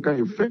coronavirus don't can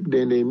infect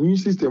them. The immune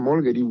system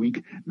already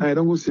weak. Now they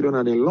don't go sit down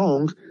at their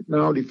lungs.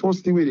 Now the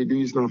first thing they do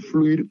is now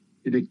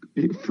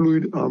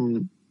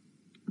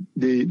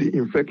the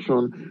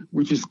infection,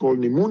 which is called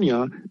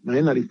pneumonia. Now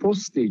in the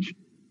first stage,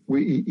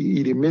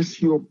 it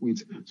mess you up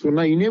with. So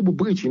now you enable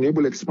breathe, you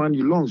enable expand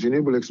your lungs, you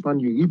enable expand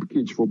your rib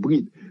cage for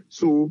breathe.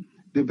 So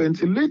the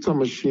ventilator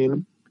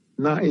machine.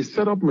 Now, a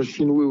setup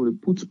machine where we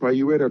put by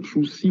you whether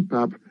through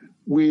CPAP,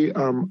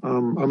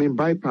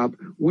 BiPAP,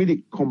 where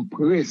they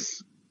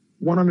compress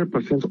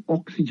 100%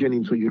 oxygen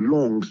into your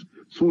lungs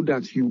so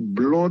that your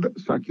blood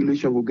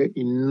circulation will get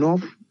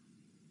enough,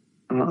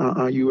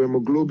 your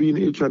hemoglobin,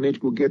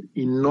 H&H will get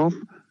enough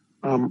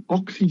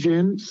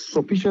oxygen,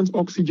 sufficient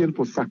oxygen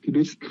for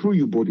circulate through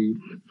your body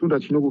so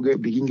that you will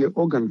begin get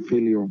organ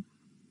failure.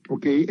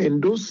 Okay,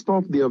 and those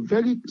stuff, they are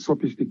very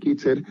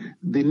sophisticated.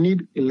 They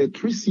need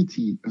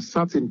electricity, a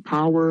certain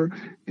power,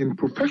 and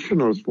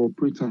professionals for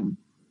pre-term.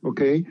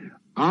 Okay,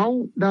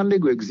 how that they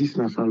go exist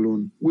in a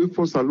salon? We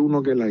for salon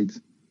not get lights,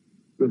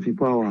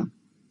 24 hours,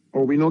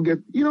 or we not get,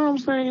 you know what I'm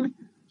saying?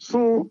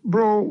 So,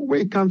 bro,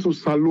 when it comes to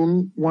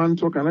salon, one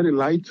talk another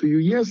lie to you.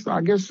 Yes,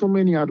 I get so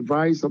many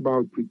advice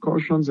about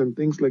precautions and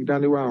things like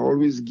that. They will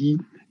always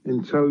give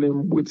and tell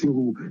them what thing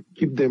will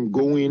keep them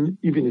going,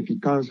 even if you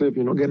can't say if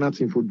you not get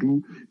nothing for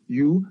do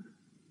you.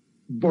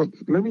 But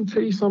let me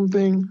tell you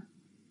something.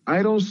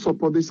 I don't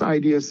support this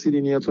idea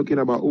sitting here talking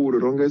about, oh, they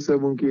don't get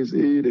 7 cases,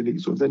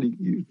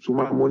 then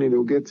tomorrow morning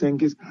they'll get 10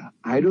 cases.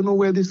 I don't know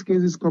where this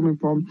case is coming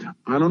from.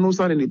 I don't know,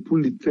 suddenly they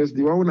pull the test.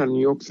 The one in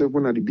New York,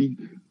 7 at the big,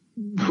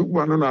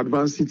 one on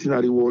advanced city in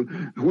the world.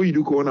 Who you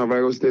do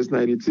coronavirus test now,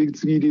 it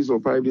takes 3 days or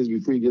 5 days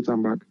before you get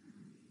them back.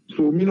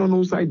 So me no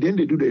know side, then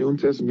they do their own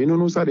test. Me no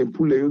know side, they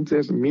pull their own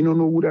test. Me no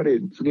know who that they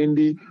train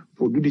they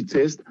for do the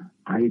test.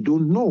 I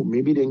don't know.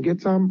 Maybe they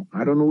get them.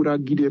 I don't know who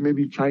that give them.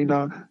 Maybe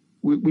China,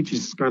 which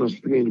is kind of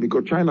strange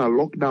because China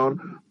locked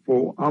down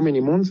for how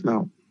many months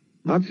now?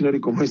 Not in the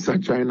commercial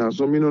China.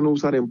 So me no know who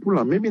side they pull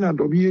them. Maybe not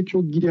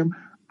WHO give them.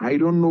 I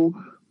don't know.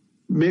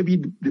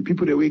 Maybe the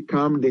people that will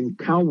come, then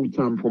come with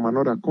them from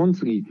another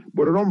country.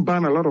 But they don't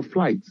ban a lot of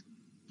flights.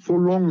 So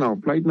long now,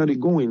 flight not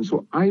going.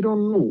 So I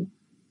don't know.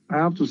 I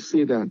have to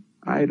say that.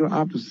 I don't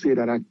have to say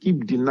that. I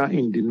keep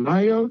in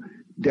denial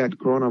that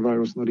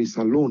coronavirus not is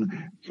alone.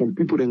 Some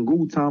people then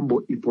go down, but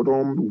if for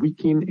them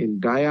weaken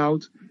and die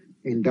out,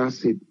 and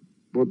that's it.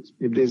 But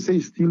if they say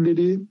it's still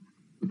there,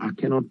 I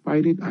cannot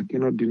fight it. I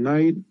cannot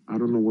deny it. I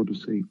don't know what to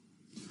say.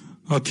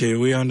 Okay,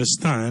 we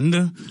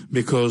understand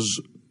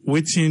because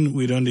waiting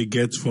we don't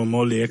get from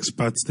all the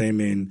experts them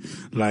in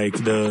like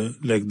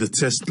the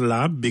test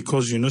lab,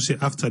 because say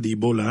after the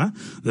Ebola,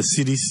 the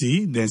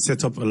CDC then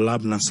set up a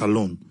lab in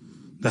Salon.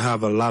 They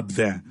have a lab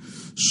there.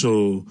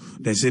 So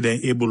they say they're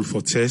able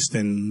for test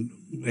and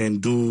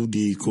do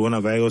the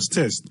coronavirus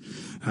test.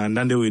 And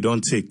then we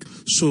don't take.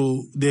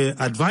 So the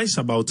advice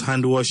about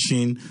hand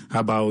washing,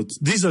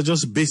 these are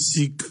just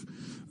basic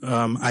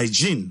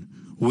hygiene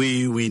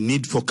we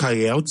need for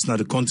carry out. Now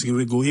the country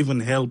we go even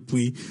help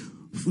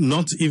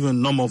not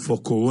even normal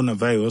for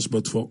coronavirus,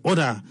 but for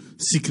other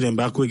sick and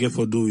back we get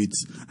for do it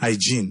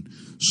hygiene.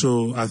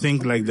 So I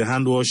think like the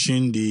hand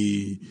washing,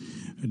 the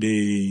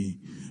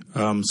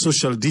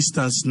social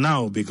distance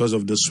now because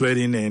of the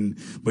sweating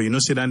but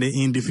say that they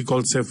in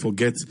difficult self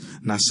forget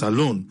na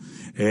salon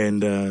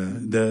and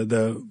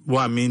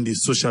what I mean the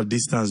social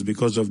distance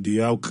because of the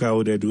how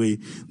crowded way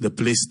the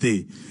place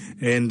stay.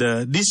 And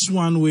this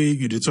one way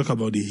you talk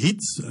about the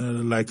heat,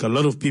 like a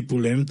lot of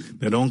people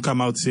they don't come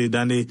out say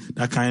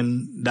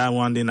that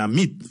one then a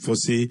myth for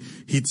say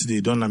heat they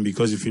don't, and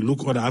because if you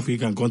look other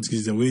African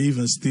countries then we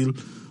even still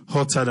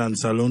hotter than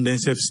Salon, then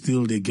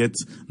still they get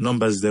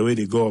numbers the way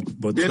they go up.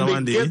 But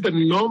then they get the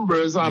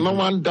numbers. I don't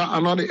want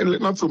that.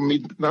 Not to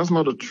meet. That's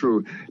not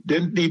true.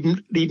 Then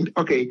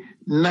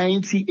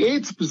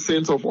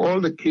 98% of all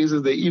the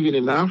cases, they even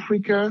in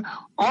Africa,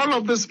 all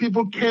of these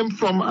people came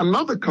from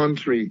another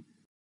country.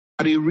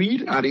 They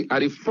read,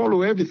 they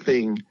follow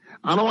everything.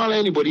 I don't want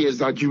anybody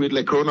exaggerate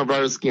like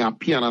coronavirus can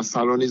appear in a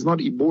Salon. It's not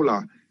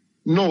Ebola.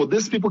 No,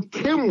 these people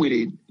came with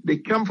it. They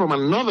come from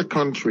another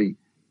country.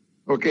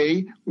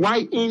 Okay,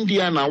 why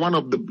India now one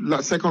of the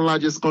second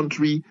largest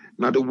country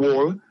now the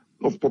world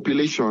of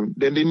population,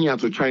 then they near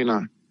to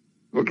China.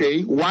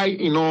 Okay, why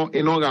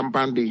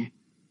Rampandi?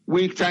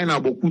 Where China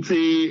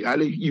bokute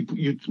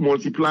you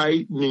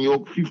multiply New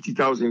York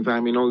 50,000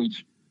 times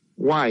each.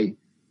 Why?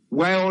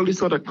 Why all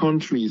these other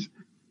countries,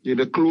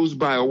 they're close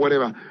by or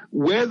whatever?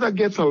 Weather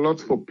gets a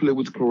lot for play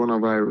with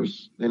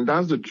coronavirus, and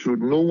that's the truth.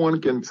 No one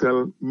can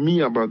tell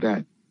me about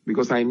that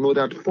because I know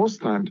that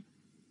firsthand.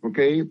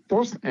 Okay,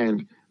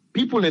 firsthand.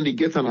 People in the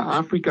get in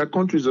Africa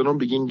countries don't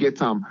begin get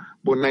them,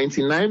 but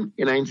 99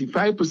 and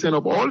 95%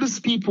 of all these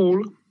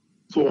people,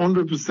 so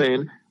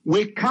 100%,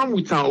 we come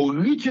with our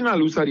original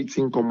Usari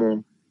thing come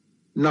on.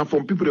 Now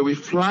from people that we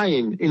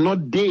flying, and not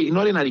in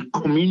the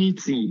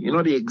community,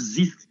 they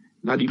exist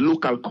in the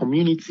local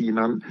community.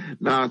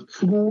 Now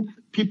through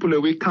people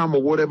that we come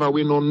or whatever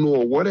we don't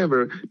know or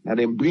whatever, and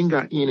then bring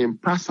her in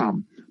and pass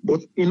them.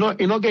 But not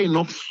get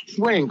enough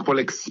strength for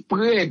like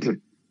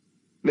spread.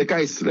 Like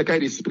I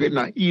spread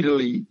now,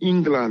 Italy,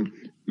 England,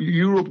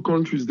 Europe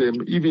countries,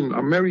 them, even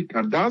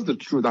America. That's the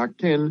truth. I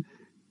cannot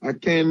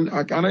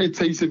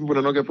tell you say people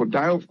that not get for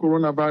die of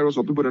coronavirus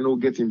or people that not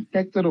get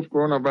infected of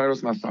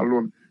coronavirus na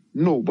Salon.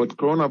 No, but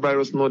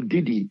coronavirus not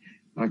diddy.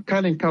 I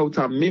can't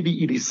encounter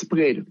maybe it is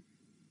spread.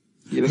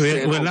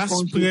 Well,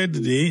 last spread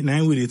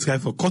now we try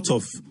for cut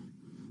off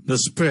the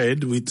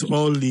spread with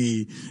all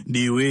the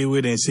way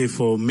where they say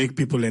for make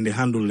people and they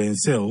handle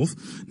themselves.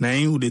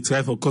 Now they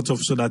try for cut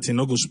off so that it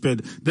not go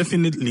spread.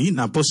 Definitely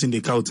now posting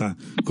the counter.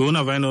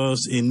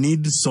 Coronavirus it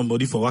needs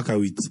somebody for work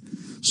with.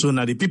 So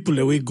now the people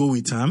away go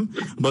with them,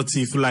 but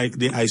if like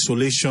the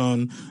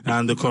isolation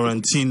and the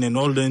quarantine and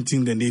all the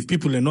things, then if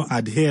people are not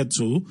adhere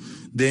to,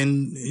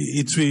 then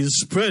it will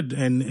spread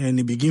and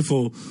it begin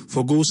for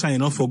go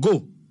sign off for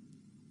go.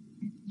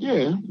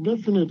 Yeah,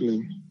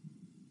 definitely.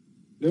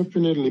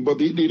 Definitely, but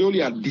the only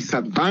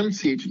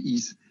disadvantage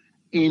is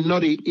in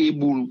not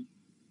able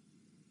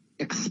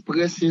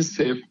express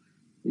himself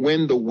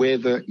when the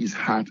weather is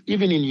hot.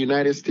 Even in the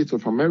United States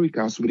of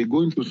America, so when they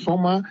go into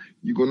summer,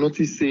 you go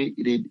notice say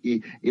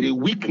it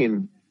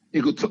weaken.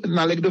 It go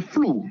now like the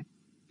flu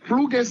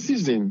gets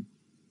season.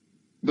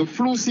 The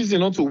flu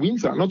season not to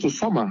winter, not to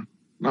summer.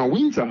 Now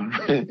winter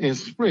and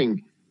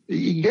spring,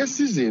 it gets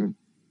season.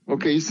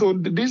 Okay, so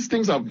these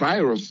things are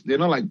virus. They're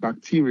not like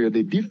bacteria.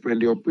 They're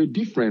different. They operate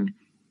different.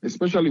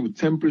 Especially with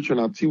temperature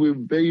and we're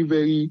very,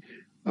 very,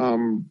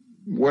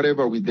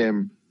 whatever with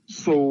them.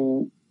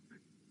 So,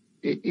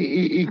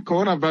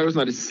 coronavirus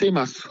not the same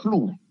as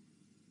flu.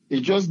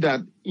 It's just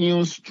that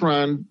ion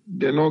strand,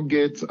 they not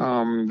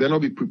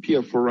be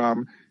prepared for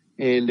and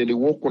then they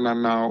work on it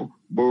now.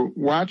 But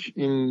watch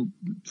in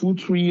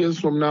 2-3 years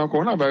from now,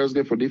 coronavirus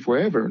get for day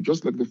forever,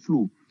 just like the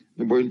flu.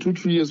 But in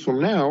 2-3 years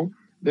from now,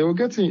 they will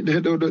get in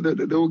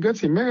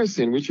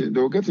medicine, which they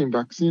will get in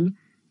vaccine.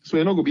 So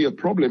it's not gonna be a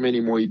problem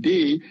anymore a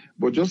day,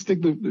 but just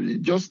take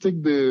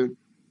the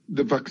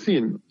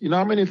vaccine. You know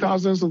how many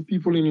thousands of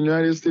people in the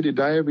United States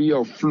die every year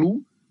of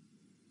flu?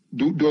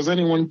 Does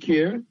anyone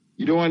care?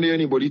 You don't want to hear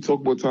anybody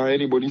talk about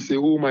anybody say,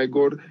 oh my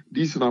God,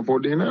 this and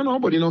for them.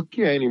 Nobody not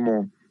care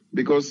anymore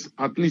because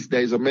at least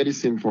there is a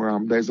medicine for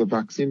them, there is a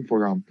vaccine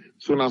for them.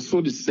 So now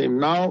so the same.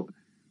 Now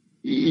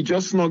it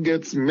just not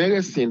gets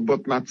medicine,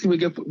 but now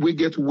we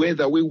get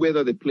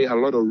weather they play a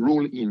lot of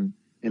role in.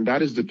 And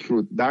that is the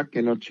truth. That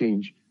cannot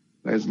change.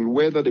 There's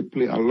weather they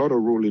play a lot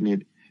of role in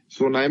it.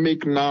 So now I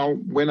make now,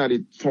 when I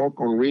talk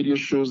on radio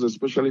shows,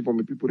 especially for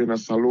the people in a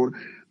salon,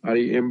 I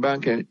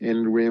embark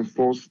and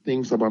reinforce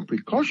things about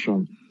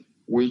precaution,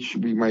 which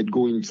we might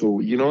go into.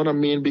 You know what I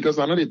mean? Because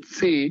I know they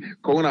say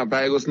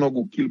coronavirus not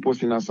go kill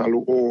person in a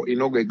salon or it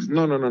not go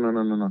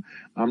no.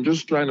 I'm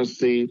just trying to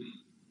say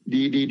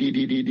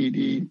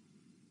the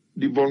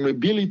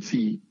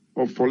vulnerability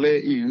of Fole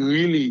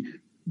really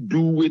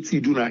do what he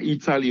do in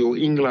Italy or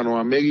England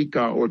or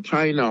America or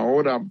China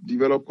or other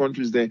developed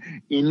countries there,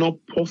 it's not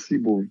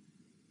possible.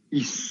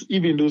 It's,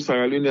 even though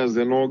Sierra Leoneans,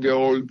 they not get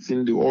all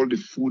the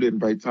food and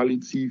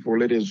vitality for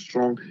letting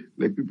strong,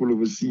 like people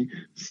overseas,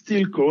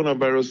 still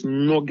coronavirus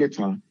not get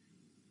her.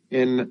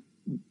 And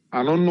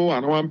I don't know,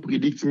 I don't want to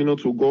predict me not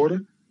to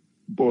God,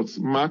 but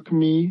mark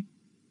me,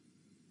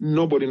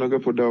 nobody not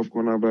get for die of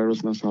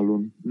coronavirus na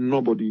salon.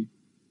 Nobody.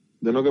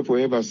 They're not going to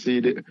forever say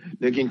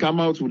they can come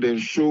out with a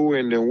show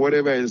and then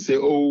whatever and say,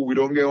 oh, we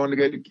don't get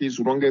 100 kids,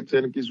 we don't get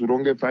 10 kids, we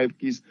don't get 5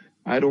 kids.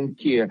 I don't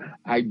care.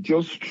 I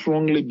just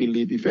strongly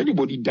believe if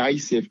anybody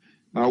dies safe,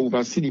 now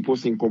oversee the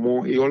person come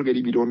on, he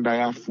already be don't die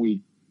halfway.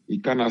 He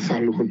cannot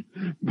alone.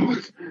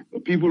 But the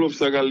people of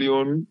Sierra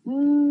Leone,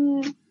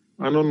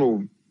 I don't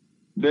know.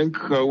 Then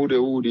crowd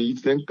they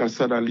eat, then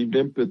cassada live,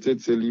 then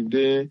petite live,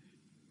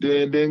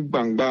 then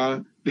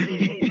bangba.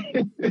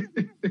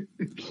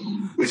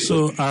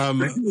 So,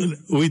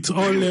 with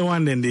all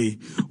Leone and the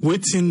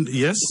waiting,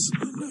 yes,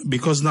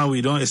 because now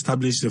we don't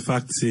establish the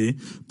fact, say,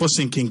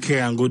 person can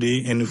care and go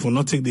there, and if we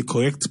not take the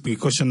correct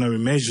precautionary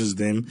measures,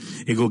 then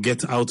it go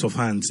get out of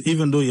hands.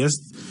 Even though, yes,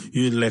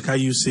 you, like how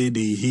you say,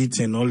 the heat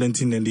and all that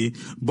thing, and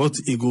but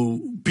it go,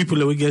 people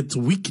will get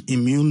weak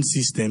immune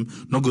system,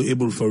 not go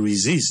able for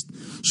resist.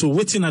 So,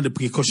 waiting at the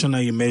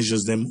precautionary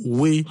measures, them,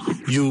 way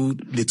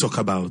they talk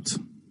about.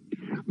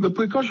 The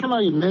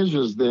precautionary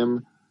measures,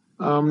 them,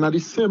 not the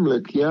same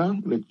like here,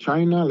 like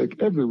China, like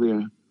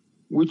everywhere,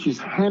 which is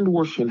hand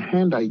washing,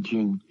 hand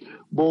hygiene.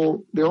 But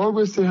they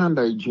always say hand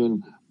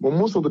hygiene, but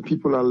most of the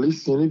people are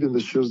listening, even the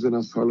shows in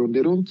a salon,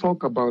 they don't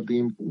talk about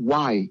the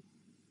why.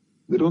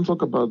 They don't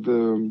talk about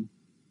the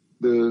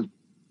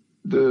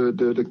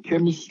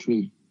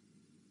chemistry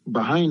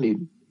behind it.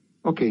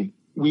 Okay,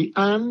 we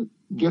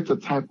get a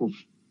type of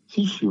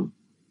tissue,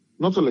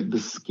 not like the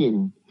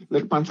skin.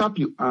 Like pantap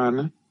you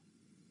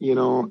you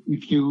know,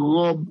 if you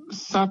rub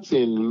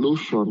certain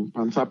lotion,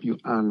 pantap you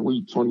where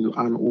you turn your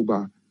hand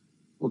over,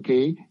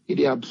 okay,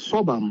 it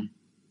absorb them.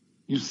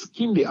 Your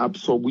skin they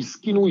absorb. With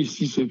skin we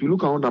see. So if you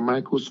look under the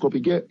microscope, you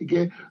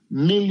get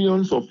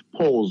millions of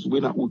pores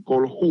where we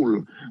call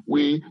hole,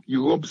 where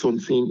you rub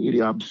something, it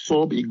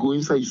absorb, it go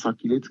inside your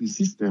circulatory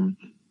system.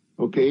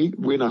 Okay,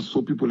 when I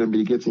saw people and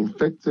they get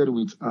infected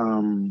with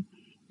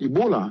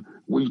Ebola,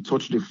 where you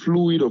touch the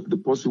fluid of the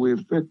person who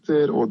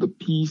infected or the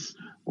piece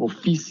or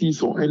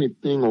feces or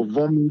anything or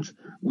vomit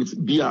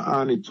with beer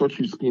and it touch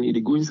your skin,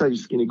 it go inside your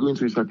skin, it go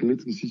into your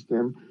circulatory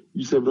system,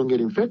 you self don't get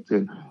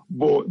infected.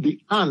 But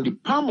the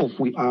palm of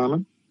we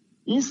hand,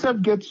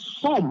 instead get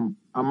some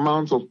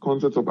amount of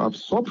content of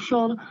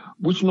absorption,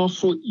 which not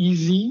so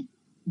easy,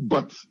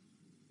 but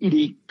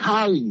it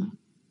carry.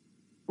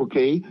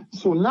 Okay,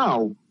 so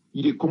now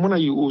you come on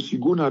you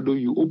go now do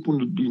you open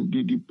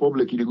the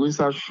public, you go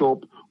inside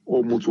shop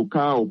or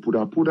motocar or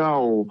puda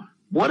or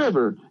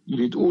whatever, you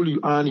did all you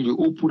earn, you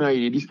open it,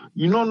 you did this.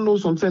 You don't know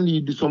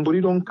sometimes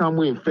somebody don't come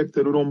with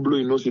infected or don't blow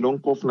your nose, you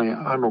don't cough na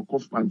your hand or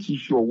cough and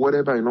tissue or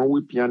whatever, you know,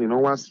 whip yan, you know,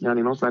 wash yan,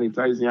 you know,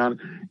 sanitize yan,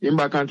 in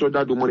back and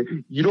that do money.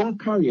 You don't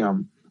carry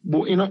them.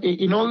 But you know,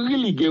 it don't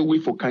really get away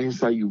for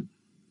cancer you.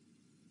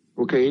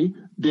 Okay?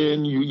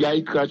 Then you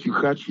scratch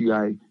your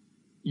eye.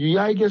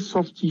 Your eye gets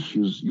soft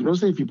tissues. You know,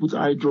 say if you put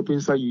eye drop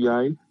inside your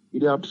eye,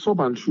 it absorb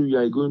and through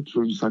your eye going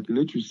through your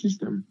circulatory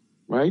system,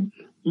 right?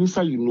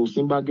 Inside your nose,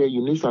 your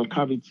nasal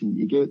cavity,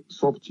 you get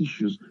soft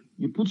tissues.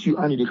 You put your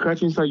hand, they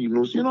scratch inside your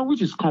nose, you know,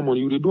 which is common.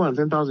 You do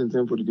 10,000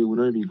 times for the day, we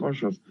don't even be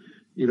conscious,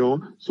 you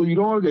know. So you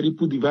don't already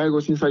put the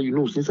virus inside your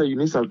nose, inside your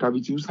nasal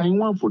cavity, you sign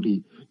one for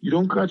day. You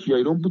don't scratch your eye,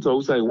 you don't put it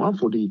outside one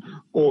for day.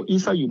 Or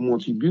inside your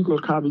mouth, your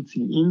buccal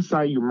cavity,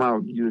 inside your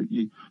mouth,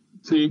 you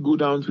say go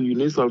down to your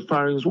nasal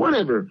pharynx,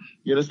 whatever.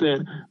 You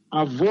understand?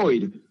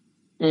 Avoid.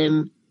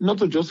 And not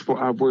just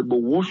for avoid,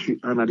 but wash your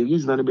hand. And the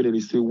reason anybody they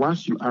say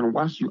wash you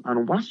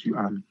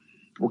hand.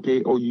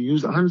 Okay? Or you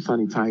use hand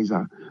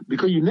sanitizer.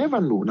 Because you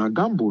never know. Now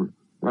gamble,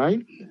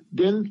 right?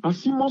 Then I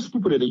see most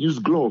people that they use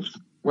gloves.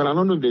 Well, I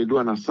don't know if they do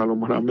in a salon,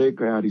 but in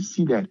America, I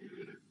see that.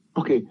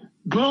 Okay,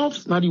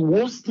 gloves, now the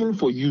worst thing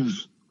for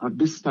use at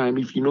this time,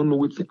 if you don't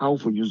know how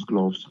to use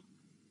gloves.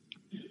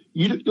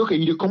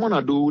 You come on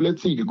and do,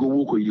 let's say you go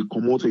walk or you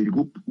come out or you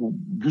go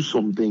do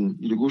something,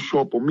 you go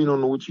shop or me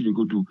don't know what you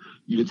go do.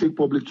 You take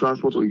public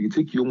transport or you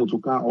take your motor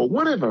car or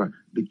whatever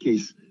the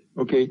case.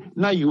 Okay,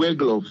 now you wear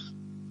gloves.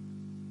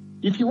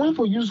 If you want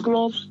to use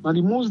gloves, now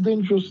the most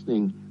dangerous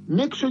thing,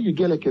 make sure you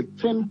get like a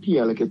 10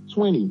 pair, like a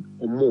 20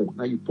 or more.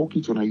 Now you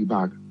pocket or now you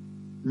bag.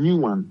 New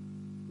one.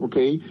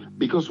 Okay?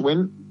 Because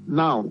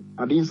now,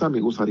 at the inside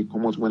me also they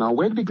come out. When I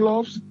wear the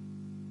gloves,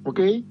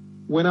 okay?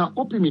 When I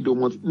open me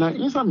domot, now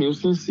inside me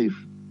also safe.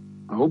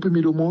 I open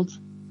me domot,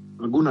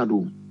 I'm gonna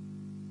do.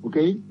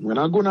 Okay? When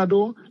I go na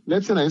door,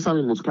 let's say I inside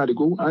my motor car, they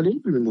go, and they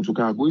put my motor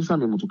car, go inside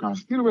my motor car,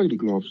 still wear the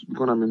gloves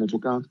because I'm in motor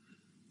car.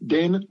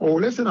 Then,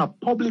 or let's say na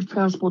public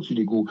transport you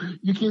they go,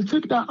 you can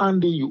take that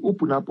and then you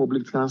open up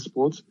public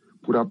transport,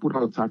 put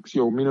out taxi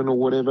or minimum or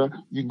whatever,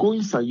 you go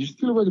inside, you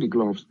still wear the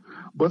gloves.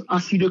 But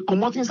as you they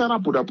come out inside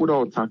and put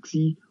out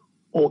taxi,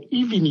 or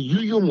even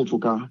your motor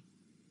car,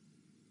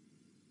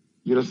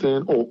 you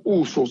understand? Or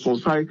also some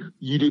side,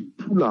 you they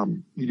pull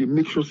them, you they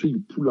make sure say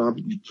you pull them,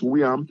 you throw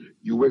them,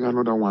 you wear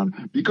another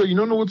one. Because you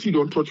don't know what you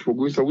don't touch for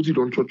going inside, what you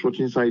don't touch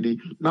inside it.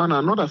 Now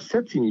another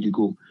setting you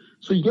go.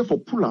 So you get for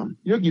pull them.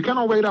 You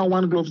cannot wear that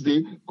one gloves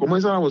day, come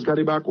inside was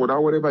carry back or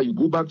that whatever, you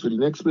go back to the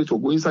next place or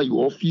go inside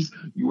your office,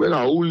 you wear a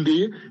whole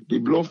day, the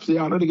glove say,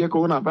 I know they get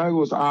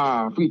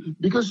coronavirus, free.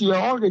 Because you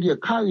are already a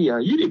carrier,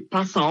 you they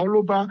pass all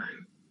over,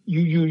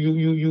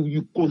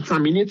 you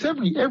contaminate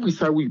every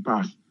side where you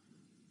pass.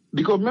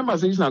 Because remember,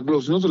 saying it's not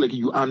gloves, it's not so like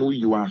you and who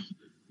you are.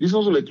 It's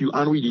also like you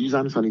and we use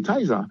hand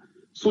sanitizer.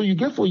 So you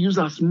get for use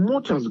as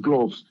much as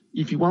gloves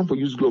if you want to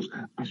use gloves.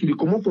 As you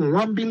come up from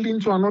one building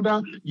to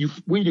another,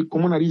 when you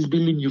come on at this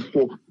building, you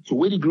fall. So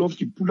wear the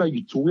gloves, you pull out,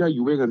 you to where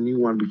you wear a new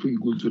one before you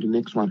go to the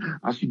next one.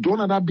 As you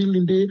done at that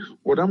building there,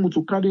 or that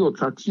motorcar or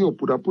taxi or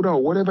puda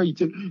or whatever you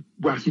take,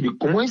 but as you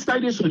come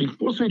inside there, so the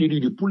first way they do,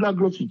 you pull out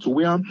gloves, you to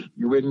wear them,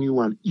 you wear a new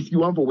one. If you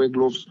want to wear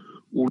gloves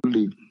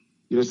only.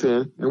 You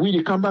understand? And when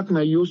you come back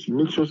now, you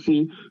make sure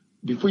say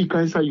before you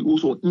can inside you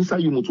also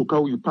inside your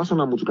motorcar, you pass on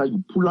a motorcar,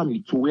 you pull them,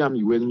 you wear them,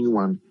 you wear new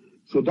one.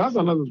 So that's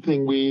another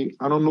thing where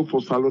I don't know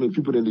for salon if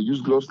people then they use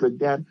gloves like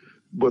that,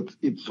 but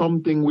it's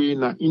something where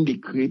now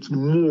indicates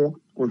more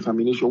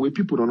contamination where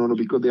people don't know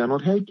because they are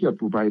not healthcare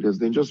providers.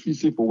 Then just feel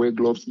safe or wear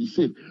gloves is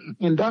safe.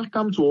 And that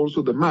comes to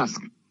also the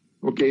mask.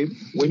 Okay,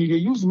 when you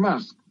use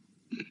mask,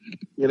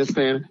 you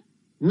understand?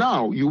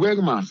 Now you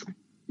wear mask.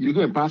 You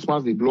go and pass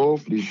the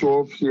glove, the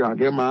shove, see, I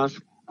get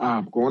mask.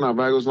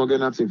 Coronavirus not get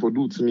nothing for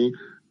do to me.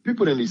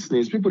 People in the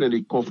sneeze, people in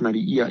the cough, na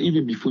the ear,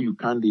 even before you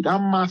can do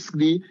that mask,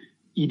 it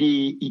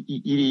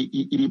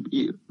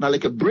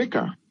like a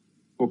breaker.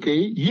 Okay,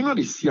 you know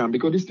they see them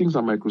because these things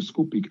are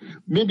microscopic.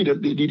 Maybe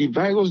the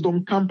virus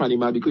don't camp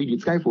anymore because you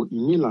try for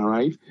inhaler,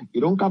 right?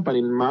 It don't camp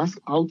in mask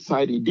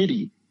outside. It did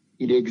it.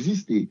 It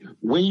existed.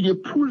 When you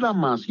pull that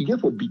mask, you get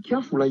for be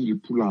careful how you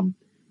pull them.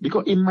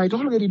 Because it might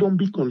already don't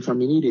be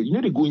contaminated. You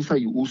know, they go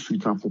inside your old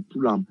suite and for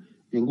pull them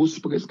and go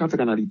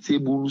scatter on the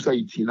table, say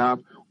it in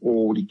up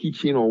or the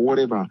kitchen or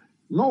whatever.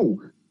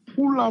 No,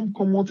 pull them,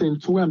 come out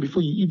and throw them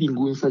before you even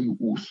go inside your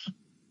house.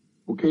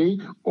 Okay?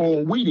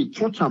 Or when they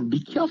touch them, be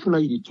careful how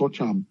you touch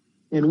them.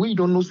 And when you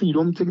don't know, say you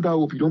don't take that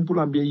off, you don't pull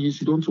them, you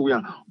don't throw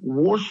them.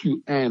 Wash your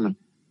hand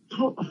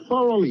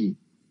thoroughly.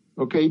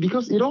 Okay,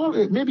 because it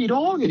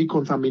already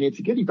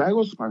contaminated. Get the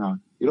virus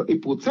param.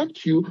 It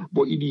protects you,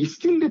 but it is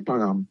still the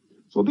param.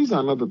 So this is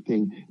another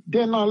thing.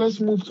 Then now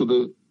let's move to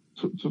the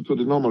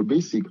normal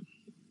basic.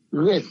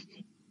 Rest.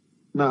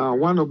 Now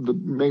one of the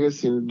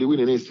medicine they will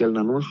in sell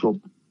na non-shop.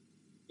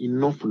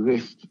 Enough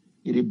rest.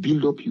 It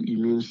build up your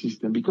immune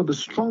system because the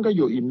stronger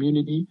your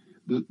immunity,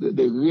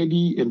 the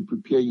ready and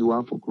prepare you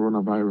are for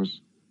coronavirus.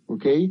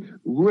 Okay?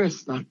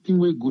 Rest, that thing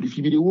way good. If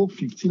you work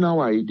 15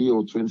 hours a day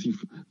or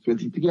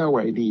 23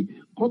 hours a day,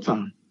 cut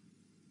down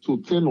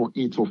to 10 or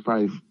 8 or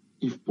 5,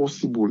 if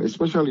possible,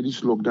 especially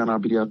this lockdown. I'll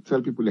be there,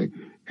 tell people like,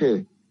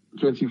 hey,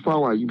 24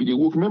 hours, you be the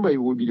work. Remember,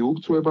 you will be the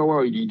work 12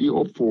 hours a day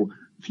up for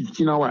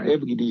 15 hours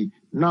every day.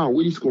 Now,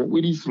 with this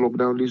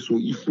lockdown, so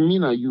if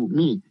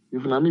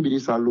if not me be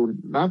this alone,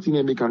 that thing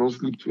I cannot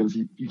sleep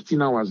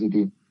 15 hours a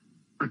day.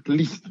 At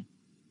least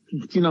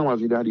 15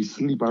 hours a day, I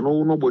sleep. I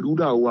know nobody would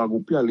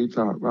go pay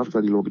later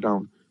after the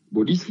lockdown.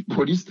 But these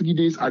 3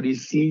 days, I dey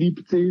sleep.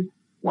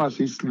 What I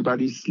say sleep, I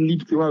dey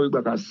sleep. I wake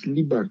back, I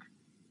sleep back.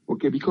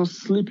 Okay, because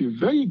sleep is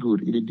very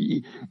good.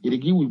 It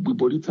give we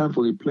body time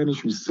for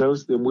replenish with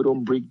cells. Then we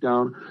don't break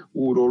down,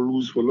 we don't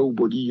lose for low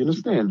body. You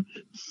understand?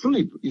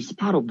 Sleep is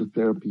part of the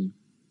therapy.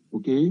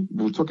 Okay,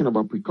 we're talking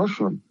about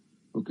precaution.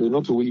 Okay,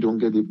 not so we don't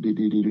get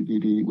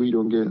we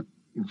don't get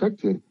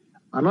infected.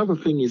 Another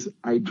thing is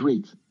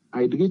hydrate.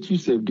 Hydrate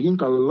yourself.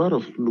 Drink a lot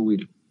of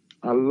fluid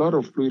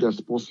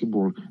as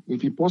possible.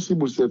 If it's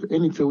possible,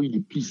 anytime we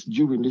piss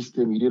during this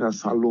time, you did a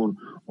salon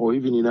or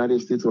even in the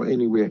United States or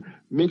anywhere,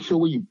 make sure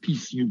when you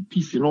piss,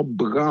 you're not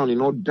brown, you're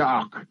not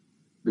dark.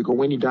 Because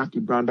when you dark,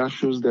 you brown, that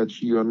shows that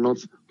you are not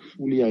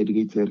fully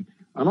hydrated.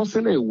 I'm not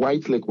saying like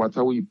white like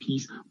water when you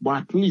piss,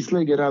 but at least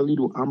like get a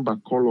little amber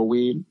color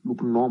way,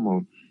 look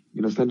normal.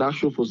 You understand? That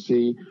show for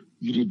say,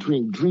 you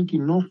drink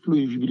enough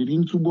fluid. If you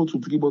drink 2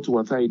 bottles, 3 bottles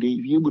water a day,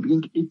 if you're able to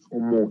drink 8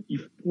 or more,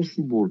 if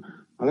possible.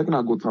 I like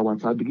to go to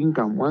water, drink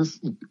them once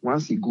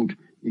it good,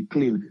 it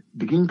clean,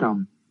 drink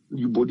them,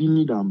 your body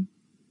need them.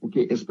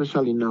 Okay,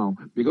 especially now.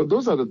 Because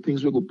those are the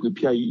things we go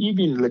prepare you.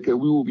 Even like we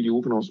will be the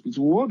open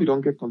hospital, we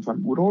don't get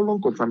contaminated. We're all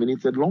long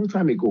contaminated long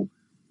time ago.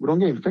 We don't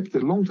get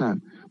infected long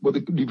time.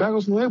 But the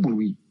virus no able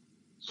we.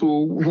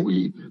 So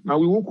we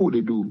work what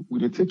they do.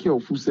 We take care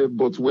of food safe,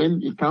 but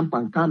when it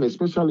come,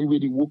 especially when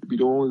the work be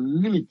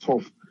done really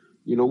tough,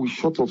 we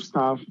short of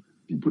staff,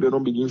 people that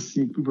don't begin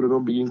sick, people that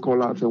don't begin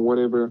call out and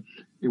whatever.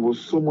 It was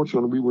so much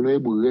on we were not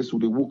able to rest, so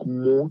they work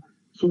more.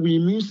 So the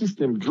immune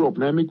system drop.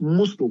 Now I make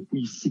most of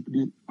we sick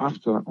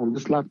after on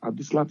this at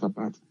this latter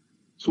part.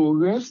 So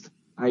rest,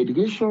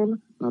 hydration,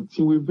 that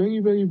we're very,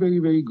 very, very,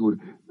 very good.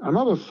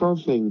 Another third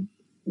thing,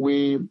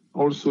 we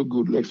also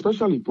good, like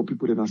especially for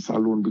people in a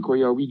salon, because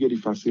yeah, we get the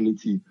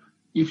facility.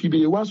 If you be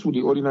the ones with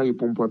the ordinary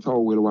pump water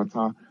or well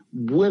water,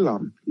 boil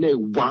them, like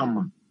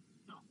warm.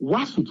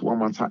 Wash with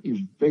warm water is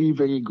very,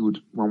 very good.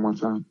 Warm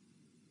water.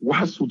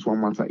 Wash with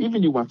warm water.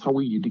 Even the water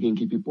where you didn't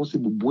keep it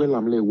possible, boil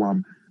them, like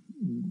warm.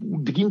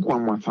 Drink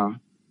warm water.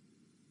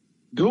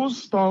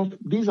 Those stuff,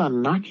 these are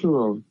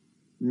natural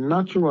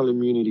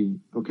immunity,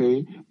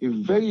 okay?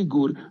 It's very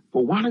good.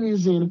 For one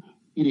reason,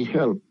 it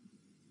help.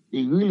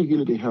 It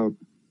really help.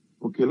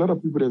 Okay, a lot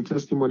of people in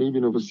testimony,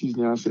 even overseas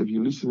now, say, if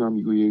you listen to them,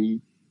 you go hear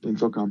then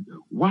talk them.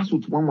 Wash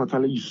with warm water,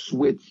 let you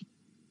sweat.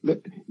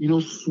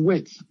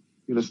 Sweat.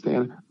 You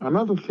understand?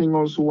 Another thing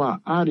also I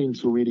add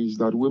into it is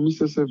that when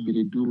Mr. SFB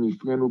they do, my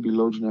friend will be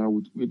lodged now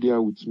with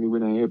there with me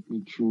when I help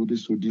me through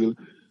this ordeal.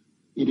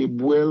 It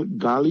boil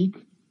garlic,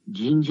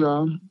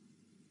 ginger,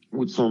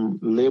 with some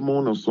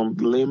lemon or some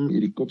lime,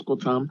 it cut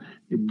them,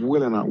 it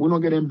boil and we not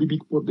get them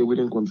big pot the way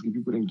then country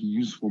people then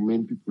use for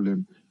men people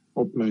them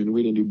upline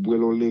where then they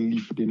boil all the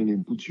leaf then and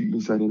then put you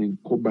inside and then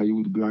cover you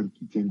with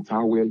blanket and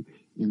towel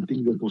and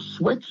things that will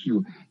sweat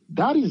you.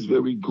 That is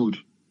very good.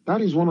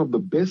 That is one of the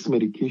best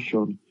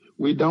medication.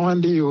 We down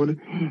one day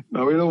on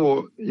now we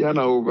know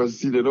now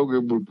overseas they're not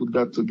going to put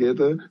that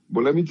together.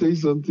 But let me tell you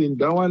something,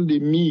 that one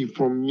day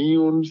from me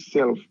own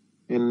self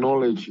and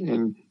knowledge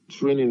and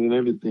training and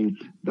everything,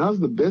 that's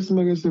the best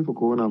medicine for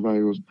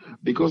coronavirus.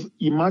 Because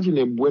imagine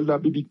them boil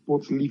that big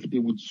pot leaf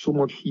there with so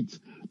much heat,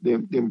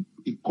 then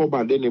it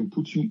cover, then they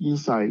put you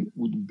inside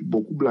with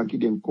boku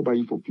blanket, then cover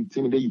you for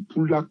 15 minutes, then you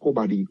pull that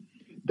cover there,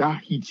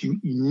 that heat you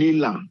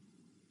inhale,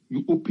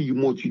 you open your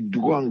mouth, you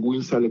draw and go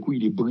inside like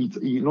you breathe.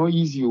 It's not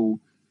easy.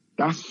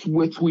 That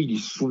sweat where you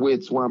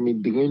sweat, I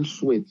mean drain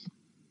sweat.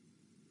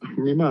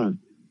 Man,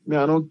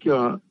 I don't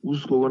care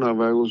who's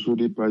coronavirus so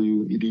they by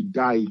you, it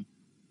die.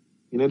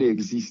 They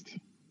exist,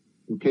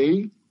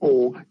 okay?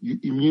 Or your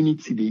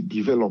immunity they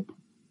develop,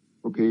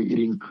 okay? It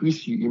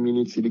increase your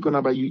immunity. Because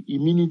about your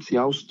immunity,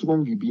 how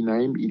strong you be now,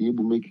 it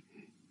able make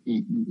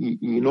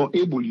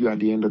able you at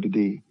the end of the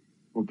day,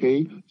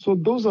 okay? So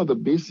those are the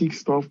basic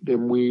stuff that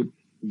we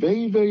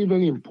very, very,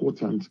 very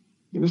important.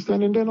 You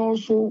understand? And then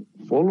also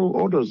follow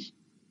orders.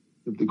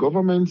 If the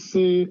government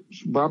say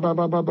ba ba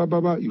ba ba ba ba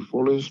ba, you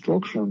follow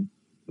instruction.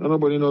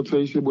 Nobody not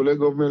tell you say, but let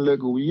government let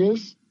go.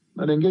 Yes.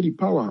 And then get the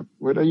power,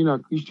 whether you're a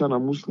Christian or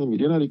Muslim,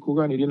 you're not the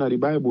Quran, you're not the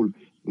Bible.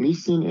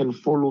 Listen and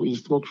follow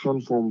instruction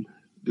from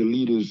the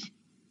leaders.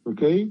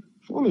 Okay?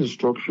 Follow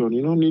instruction.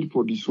 You don't need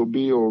for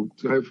disobey or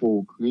try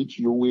for create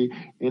your way.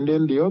 And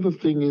then the other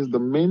thing is the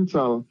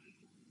mental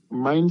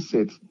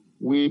mindset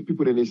where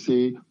people that they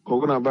say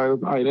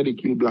coronavirus, I know they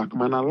kill black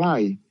man, a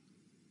lie.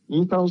 In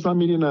 1,000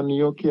 million in New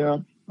York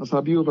here, as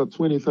I be over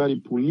 20, 30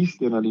 police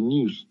them at the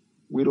news.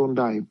 We don't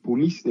die.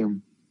 Police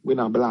them when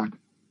are black.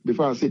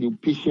 Before I say the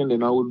patient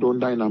and I don't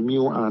die in a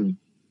meal and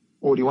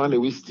or the one that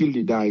we still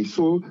die.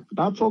 So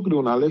that talk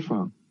on a left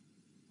hand.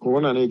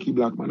 Corona and kill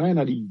black man.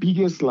 That's the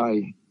biggest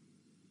lie.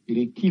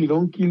 It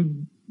don't kill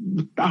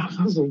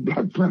thousands of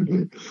black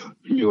men.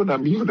 You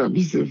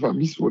me safe and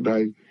miss for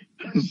die.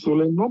 So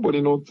like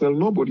nobody not tell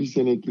nobody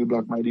saying they kill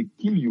black man. They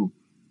kill you.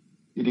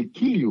 They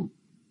kill you.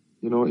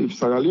 If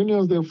Sierra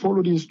Leoneans then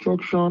follow the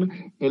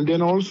instruction and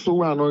then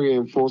also I know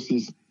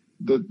reinforces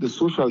the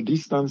social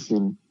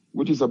distancing,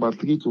 which is about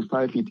 3 to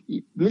 5 feet.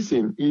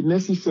 Listen, it's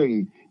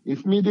necessary.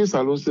 If me this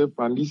alone self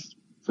and this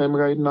time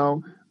right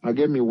now, I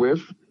get me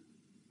wave.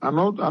 I'm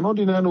not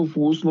denying of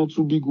who's not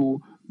too big,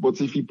 but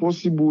if it's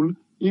possible,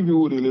 if you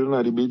would learn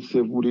at the bed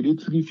self, would they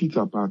 3 feet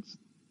apart?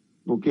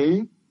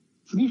 Okay?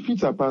 3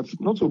 feet apart,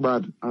 not so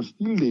bad. And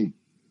still there.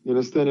 You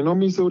understand? You know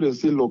me so they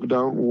say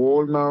lockdown,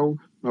 wall now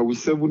we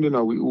 7 days,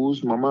 now we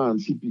use mama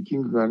and see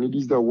picking granny,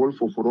 this the wall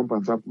for them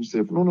and tap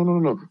self.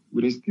 No.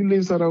 We still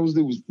inside house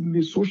there, we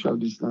still social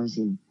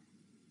distancing.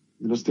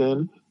 You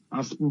understand?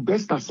 As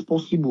best as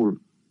possible.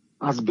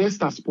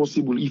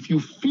 If you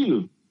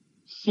feel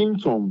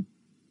symptom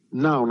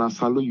now,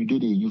 you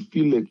did it, you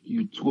feel like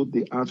you throat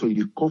the out or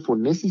you cough or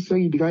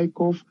necessary dry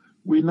cough,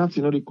 we not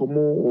they come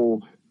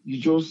or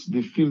you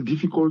they feel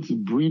difficulty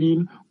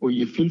breathing or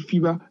you feel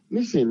fever.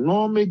 Listen,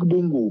 no make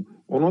bongo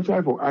or not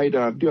try for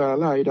either. Do a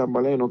lot either,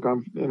 but no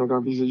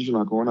can physician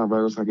or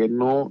coronavirus again.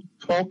 No,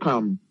 talk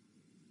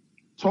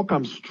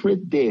them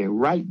straight there,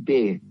 right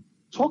there.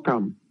 Talk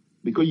them.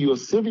 Because you're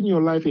saving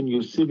your life and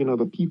you're saving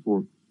other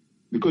people.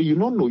 Because you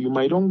don't know, you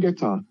might don't get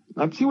her.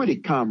 Until where they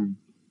come.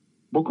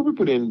 But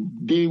people then,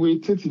 they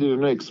waited till they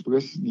don't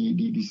express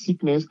the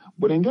sickness,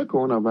 but then get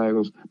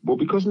coronavirus. But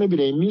because maybe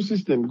the immune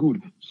system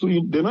good, so they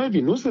don't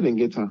even know so they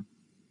get her.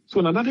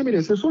 So now that time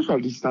they say social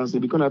distancing,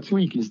 because until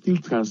you can still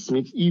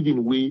transmit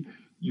even way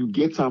you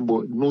get her,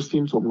 but no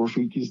symptom, no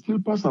sure, you can still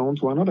pass her on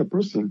to another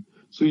person.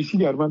 So you see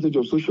the advantage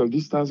of social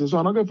distancing. So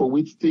I'm not going for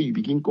wait till you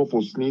begin cough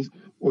or sneeze,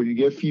 or you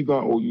get fever,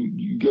 or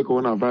you get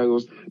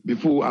coronavirus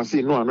before I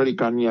say, no, I'm not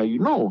can hear you.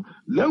 No,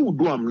 let us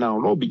do them now.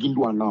 Let's begin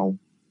do them now.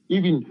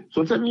 Even,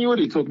 so tell me what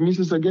they talk,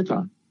 Mrs.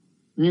 Ageta.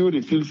 Me what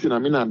they feel, saying, I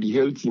mean, I'm the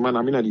healthy man,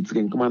 I mean, I'm the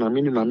drink man, I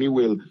mean, I'm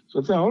well.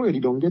 So I already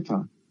don't get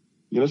her.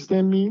 You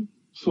understand me?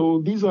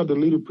 So these are the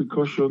little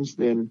precautions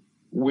then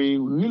we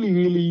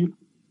really,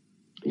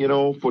 you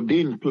know, for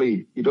day in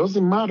play. It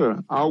doesn't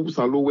matter how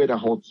low weather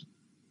hot.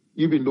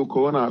 Even though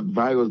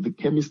coronavirus, the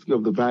chemistry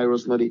of the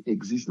virus not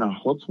exists in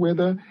hot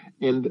weather.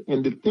 And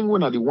the thing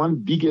when are the one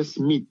biggest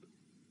myth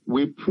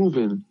we're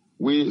proven,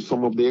 where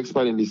some of the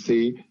experts and they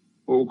say,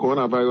 oh,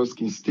 coronavirus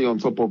can stay on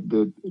top of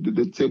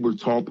the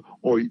tabletop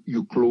or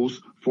you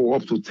close for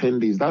up to 10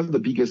 days. That's the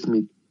biggest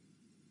myth.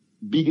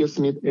 Biggest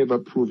myth ever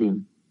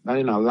proven. That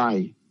ain't a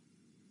lie.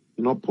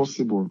 It's not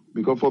possible.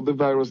 Because for the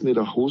virus need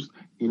a host,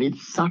 it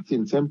needs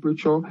certain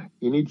temperature,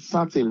 it needs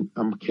certain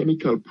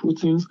chemical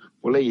proteins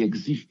for let it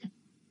exist.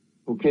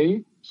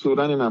 Okay? So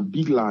that ain't a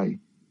big lie.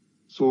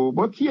 So,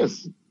 but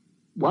yes,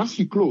 once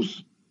you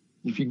close,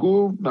 if you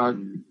go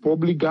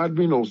public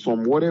gathering or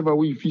some whatever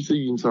way, if you say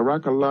you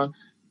interact a lot,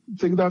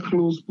 take that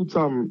clothes, put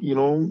some, you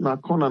know, na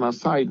corner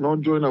aside,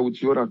 not join her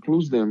with your other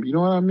clothes them. You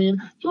know what I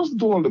mean? Just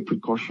do all the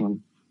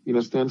precaution. You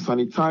understand?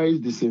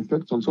 Sanitize,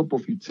 disinfect on top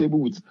of your table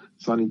with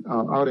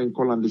out and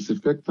call and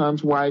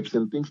disinfectant wipes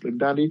and things like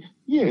that.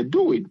 Yeah,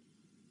 do it.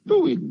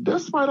 Do it.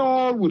 Despite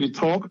all with the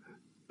talk,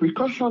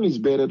 precaution is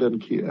better than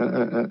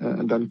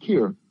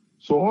cure.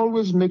 So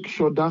always make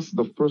sure that's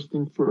the first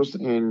thing first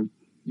and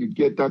you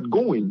get that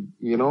going,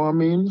 you know what I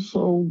mean?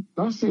 So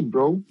that's it,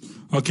 bro.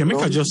 Okay, make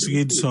I just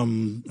read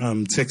some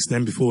text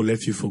then before we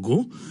let you for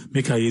go.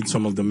 Make I read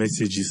some of the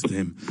messages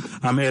then.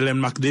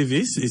 Ellen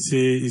McDavis,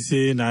 he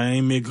say,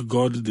 I make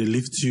God they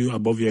lift you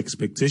above your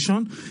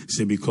expectation. He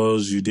say,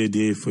 because you did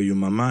there for your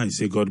mama. He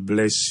say, God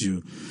bless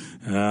you.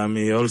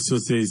 He also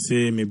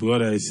say, my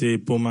brother, he say,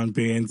 poor man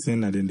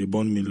parenting, and then they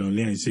born me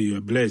lonely. I say, you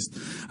are blessed.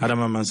 Adam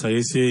Amansare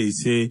he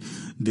say,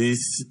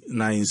 this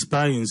na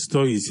inspiring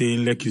story. He say,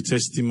 like your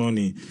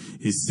testimony.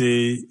 He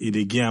say,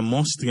 it give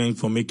more strength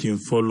for making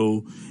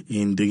follow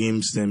in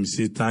dreams. Them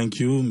say, thank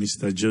you,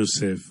 Mr.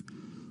 Joseph.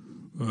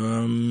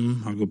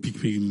 I go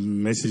pick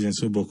message and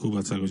so boku,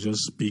 but I go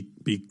just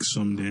pick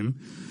some them.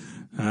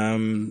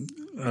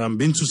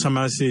 Bintu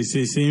Sama say,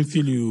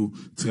 feel you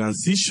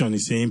transition,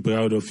 he's saying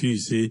proud of you, he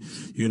say,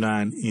 you're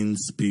an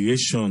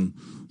inspiration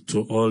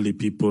to all the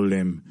people,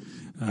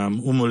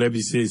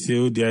 Umolebi say,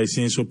 oh, they are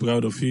saying so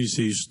proud of you, he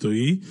say, your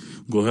story,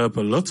 go help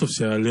a lot of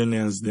Sierra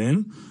Leoneans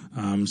then,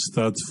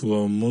 start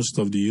for most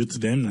of the youth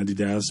then, at the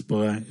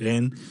diaspora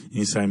and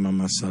inside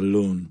Mama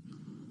Salon.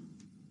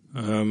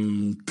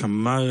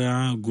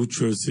 Kamara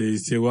Gucho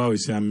say, wow,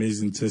 it's an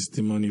amazing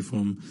testimony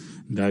from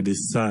Daddy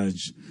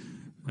Saj.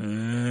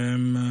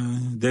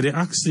 They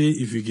ask say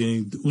if you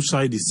can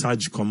outside the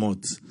Saj come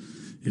out.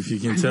 If you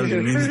can tell the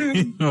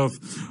meaning of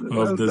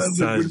the Saj. That's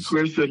a good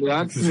question. You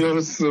asked me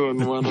also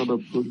on one other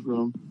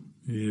program.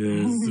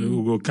 Yes,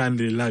 Ugo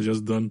Kandela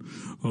just done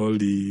all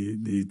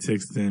the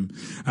text them.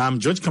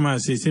 George Kamara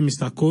say,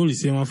 Mr. Cole, he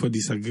say one for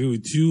disagree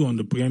with you on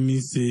the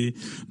premise, say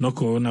no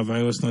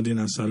coronavirus, not in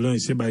a salon. He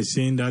say by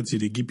saying that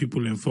they give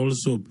people in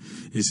false hope.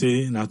 He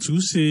say now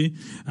to say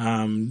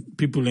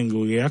people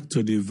go react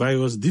to the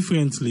virus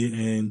differently,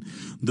 and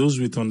those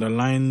with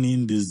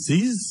underlying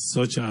disease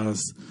such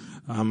as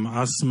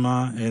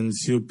asthma and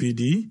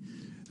COPD.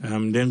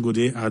 Then go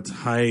there at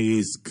high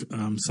risk.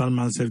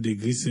 Salman self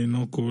degree say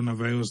no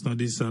coronavirus, not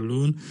this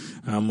alone.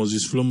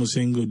 Moses Flomo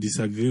saying go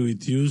disagree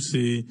with you,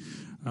 say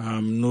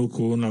no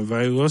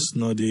coronavirus,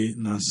 not the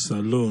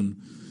alone.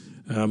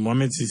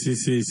 Mohammed say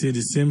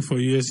the same for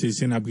US,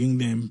 say I bring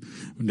them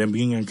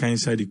bring and kind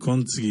inside the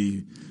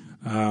country.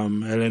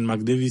 Ellen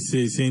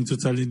McDavis saying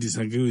totally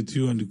disagree with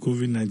you on the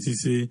COVID-19,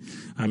 say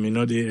I may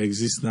not they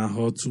exist now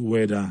hot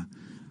weather.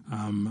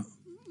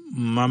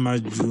 Mama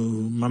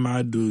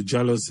Do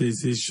Jalo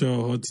say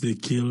sure hot they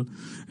kill,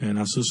 and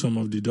I saw some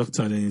of the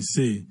doctor then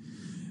say,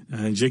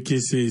 and JK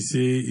say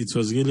it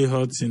was really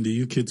hot in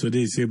the UK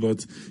today, say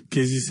but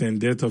cases and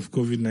death of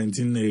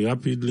COVID-19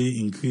 rapidly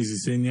increased. He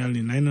say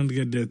nearly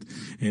 900 deaths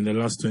in the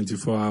last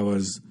 24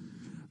 hours.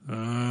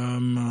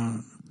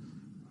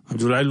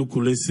 Abdullah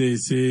Lukule say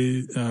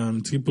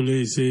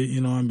Tripoli say,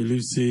 I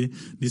believe say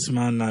this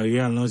man na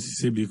real noise, he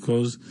say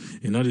because,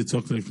 they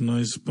talk like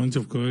noise. Point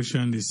of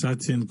correction, the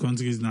certain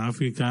countries in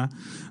Africa,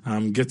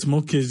 get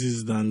more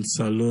cases than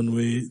Salon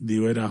where the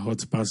weather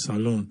hot past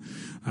Salon.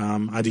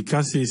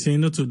 Adika say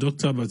not to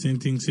doctor, but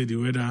anything say the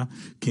weather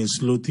can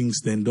slow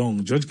things then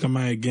down. George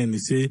Kamai again, he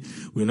say,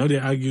 we know they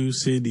argue,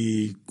 say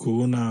the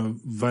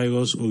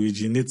coronavirus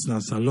originates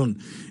in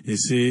Salon. He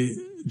say,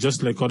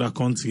 just like other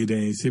countries,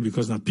 then he say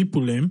because now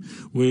people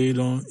where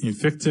don't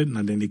infected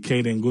and then they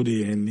carry and go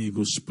there and it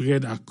go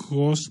spread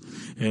across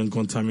and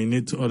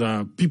contaminate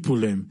other people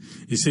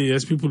He say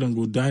yes, people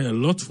go die a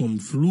lot from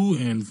flu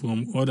and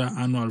from other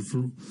annual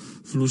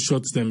flu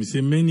shots He say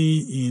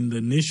many in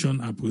the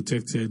nation are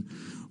protected,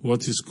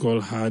 what is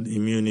called herd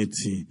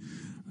immunity.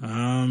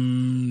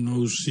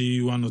 We'll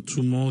see one or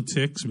two more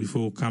texts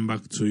before we come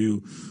back to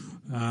you.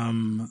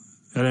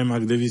 Ellen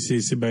McDavid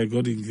says, by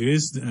God's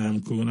grace,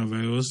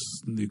 coronavirus,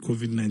 the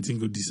COVID-19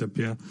 could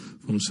disappear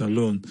from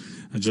Salone.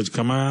 George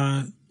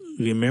Kamara,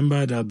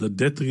 remember that the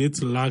death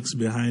rate lags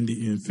behind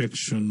the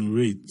infection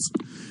rate.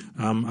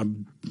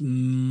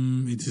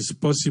 It is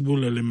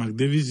possible, Ellen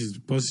McDavid, is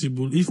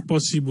possible. If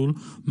possible,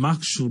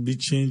 masks should be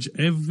changed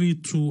every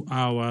 2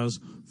 hours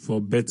for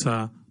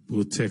better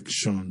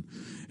protection.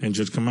 And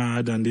George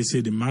Kamara, and they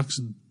say the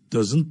mask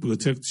doesn't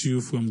protect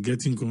you from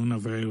getting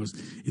coronavirus.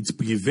 It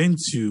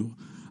prevents you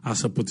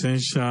as a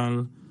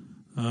potential,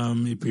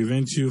 it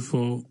prevents you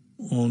from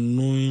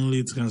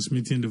unknowingly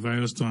transmitting the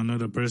virus to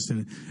another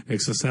person.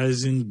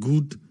 Exercising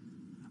good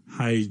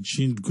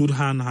hygiene, good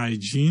hand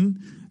hygiene,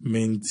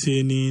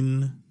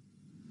 maintaining,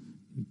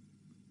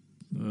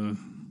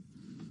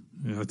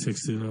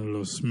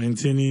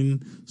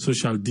 maintaining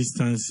social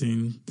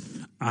distancing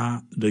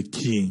are the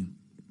key.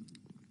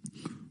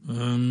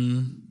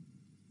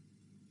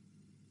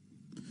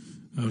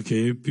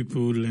 Okay,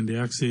 people and they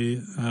ask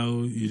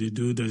how you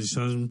do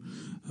that.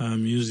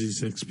 Use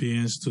his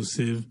experience to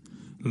save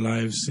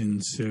lives in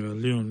Sierra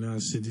Leone. I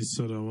see this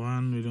other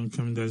one. We don't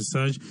come in that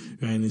search.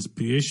 You are an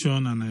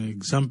inspiration and an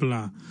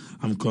exemplar.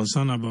 I'm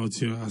concerned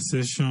about your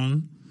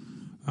assertion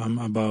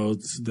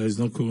about there is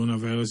no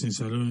coronavirus in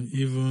Sierra Leone,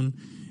 even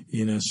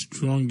in a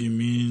strong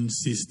immune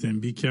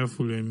system. Be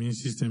careful, your immune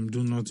system.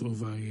 Do not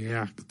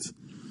overreact.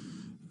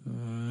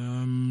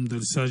 The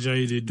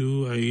surgery they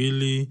do, I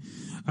really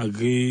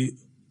agree.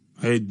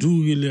 I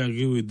do really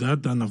agree with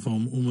that. And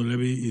from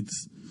Umulebi, it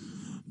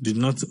did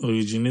not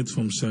originate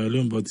from Sierra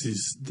Leone, but it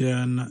is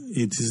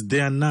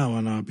there now,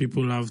 and our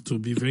people have to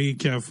be very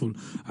careful.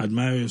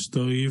 Admire your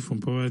story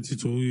from poverty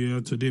to who you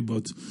are today,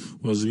 but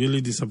was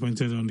really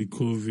disappointed on the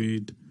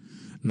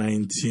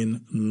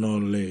COVID-19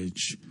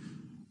 knowledge.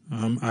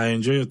 I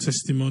enjoy your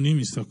testimony,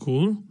 Mr.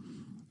 Cole.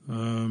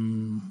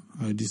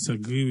 I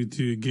disagree with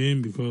you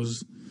again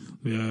because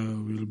there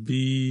will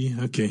be,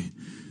 okay,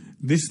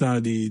 these are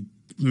the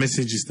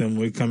messages that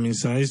will come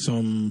inside,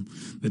 some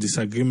the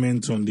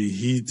disagreement on the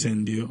heat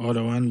and the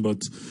other one, but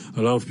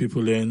a lot of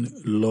people then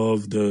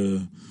love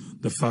the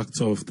fact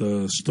of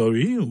the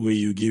story where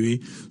you give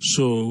it.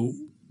 So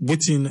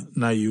waiting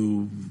now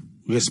you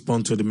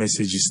respond to the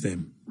messages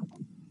then.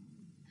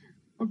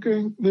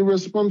 Okay, they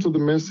respond to the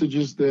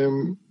messages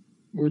them,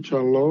 which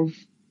I love,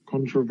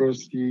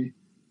 controversy,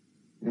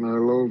 and I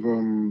love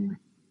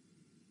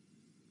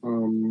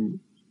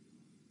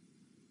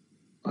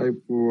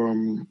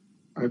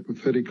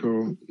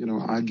hypothetical,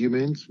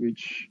 arguments,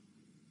 which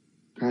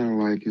kind of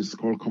like is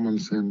called common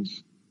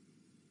sense.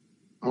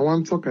 I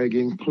want to talk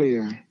again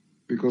clear,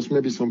 because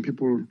maybe some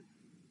people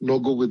not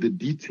go with the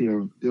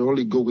detail. They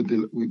only go with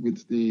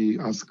the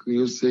as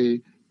Creole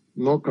say,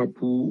 no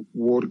kapu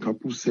word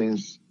kapu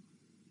sense.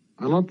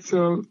 I not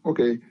tell,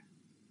 okay,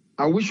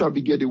 I wish I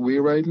be get away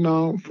right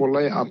now for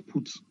like I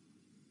put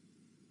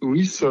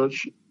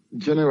research,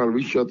 general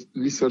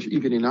research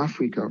even in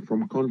Africa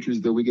from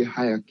countries that we get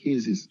higher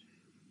cases.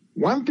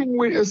 One thing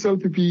where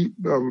SLPP,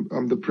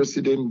 the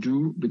president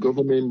do, the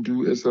government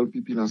do,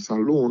 SLPP in a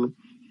Salone,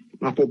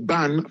 now for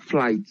ban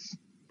flights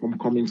from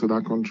coming to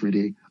that country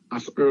there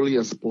as early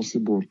as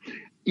possible.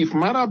 If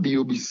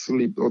Marabi be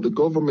sleep or the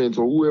government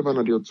or whoever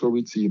na the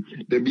authority,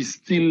 they be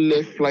still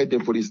left flight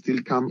them for they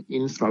still come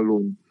in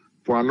Salone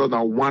for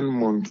another 1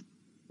 month.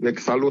 Like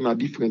Salone a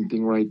different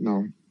thing right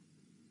now.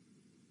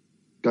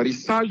 That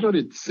is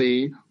surgery that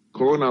say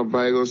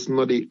coronavirus,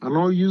 I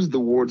don't use the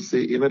word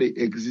say, they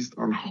exist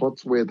on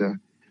hot weather.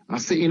 I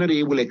say,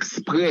 they will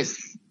express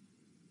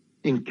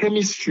in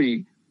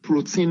chemistry,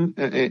 protein,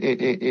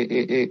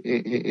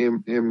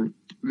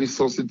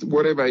 resources,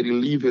 whatever it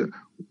live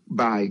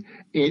by.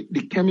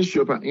 The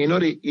chemistry of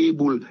they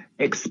able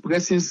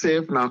express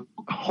itself now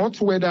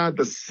hot weather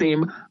the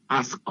same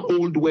as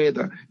cold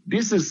weather.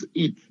 This is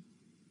it.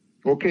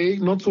 Okay?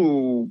 Not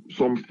to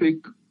some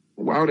fake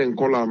how they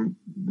call them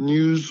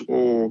news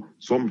or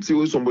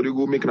somebody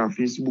go make on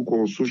Facebook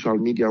or social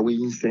media we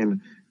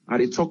insane. And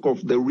they talk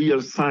of the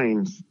real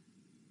science.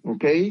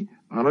 Okay?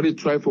 I know they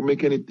try for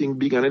make anything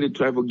big, and they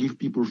try for give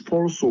people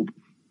false hope.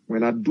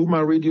 When I do my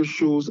radio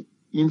shows,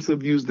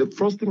 interviews, the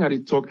first thing I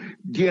talk,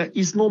 there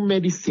is no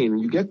medicine.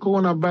 You get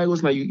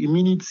coronavirus, now you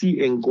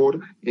immunity and God,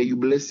 and you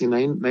blessing,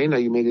 now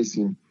you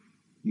medicine.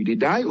 You they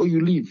die or you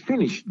live.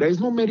 Finish. There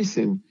is no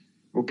medicine.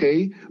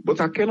 Okay?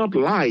 But I cannot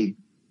lie.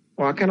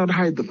 Or I cannot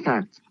hide the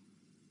fact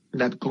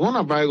that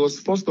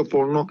coronavirus, first of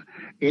all,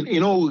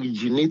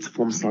 originates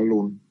from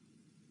Salone.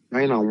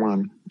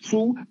 9-1.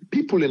 2,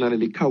 people in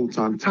the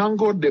Kautan, thank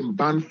God them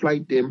ban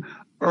flight them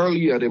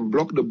earlier, them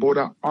block the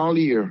border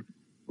earlier.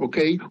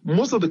 Okay?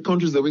 Most of the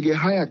countries that we get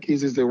higher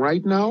cases than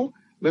right now,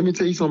 let me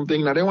tell you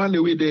something. Now, they want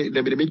the way they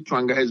make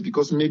tranga is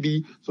because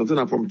maybe something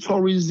are from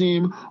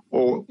tourism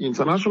or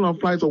international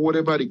flights or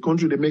whatever, the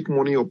country they make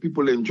money or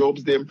people in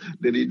jobs them,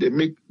 they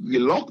make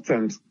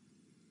reluctant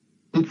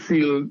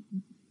until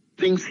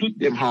things hit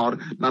them hard.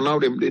 Now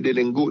they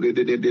then go,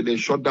 they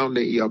shut down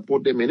the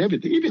airport them and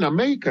everything. Even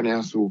American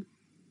also.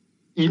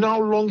 You know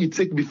how long it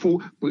take before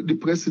the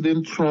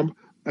President Trump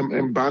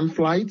banned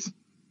flights?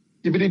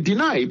 If they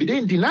deny, if they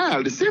in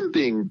denial, the same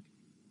thing.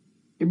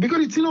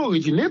 Because it's not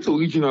originates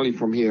originally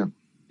from here.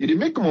 If they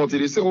make them out,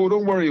 they say, oh,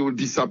 don't worry, it will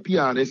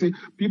disappear. And they say,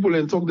 people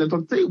then talk,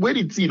 say, where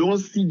the tea don't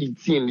see the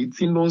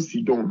thing don't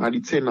see down, and the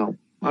 10 now.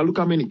 And look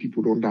how many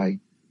people don't die.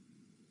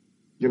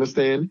 You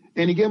understand?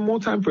 And you get more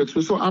time for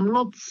expression. So I'm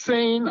not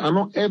saying, I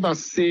don't ever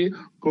say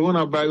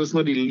coronavirus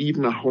not they live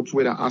in a hot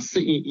weather. I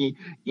say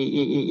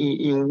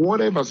in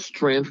whatever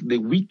strength they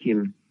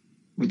weaken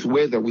with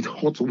weather, with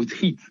hot, with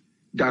heat,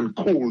 than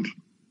cold.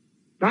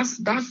 That's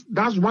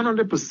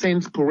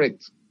 100%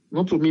 correct.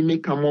 Not to me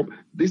make come up.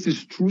 This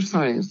is true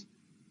science.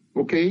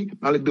 Okay?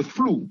 Now, like the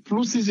flu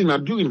season are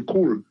during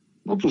cold,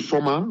 not to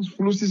summer.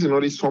 Flu season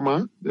not in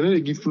summer. Then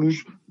they give flu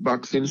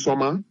vaccine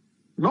summer.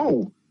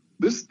 No.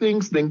 These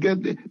things then get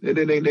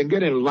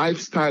a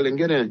lifestyle and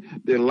get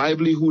their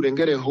livelihood and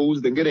get a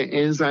host and get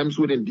enzymes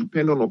where they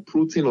depend on a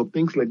protein or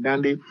things like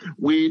that.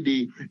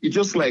 It's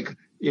just like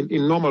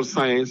in normal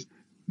science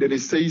that they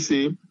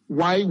say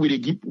why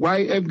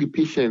every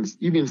patient,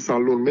 even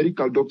salon,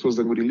 medical doctors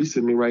are going to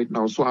listen to me right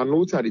now. So I know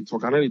what they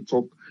talk. I know they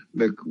talk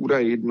like what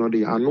I did not.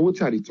 I know what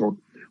they talk.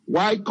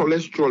 Why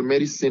cholesterol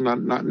medicine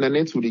and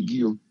net will they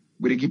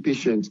give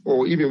patients,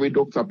 or even when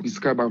doctor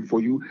prescribe them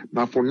for you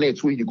now for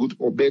net where you go to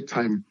or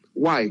bedtime.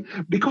 Why?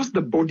 Because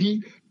the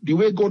body, the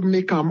way God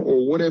make them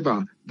or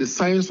whatever, the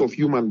science of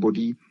human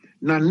body,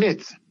 now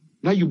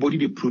your body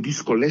they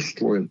produce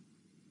cholesterol.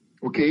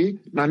 Okay?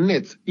 Now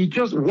net. It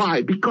just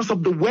why? Because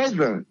of the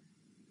weather.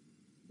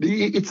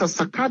 It's a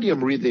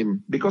circadian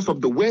rhythm because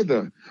of the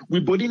weather.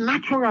 We body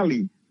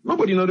naturally.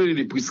 Nobody not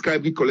really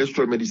prescribe the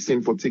cholesterol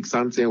medicine for take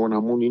something on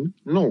a morning.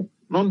 No.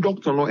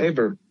 Non-doctor, no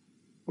ever.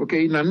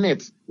 Okay? Now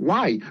net.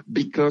 Why?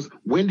 Because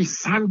when the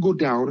sun go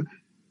down,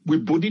 we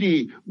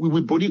body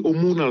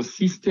hormonal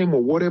system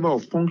or whatever or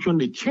function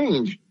they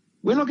change.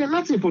 We're not getting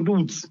nothing for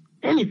dudes.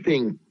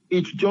 Anything.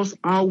 It's just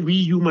how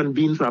we human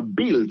beings are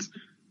built.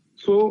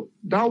 So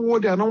that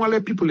word I don't want to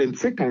let people in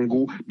take and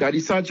go that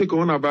is such a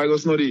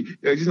coronavirus not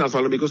exist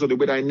as because of the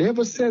weather. I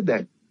never said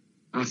that.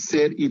 I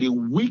said it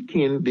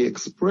weaken the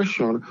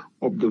expression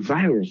of the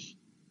virus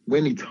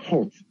when it's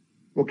hot.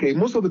 Okay,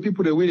 most of the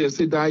people that wait and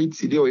say died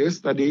today or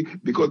yesterday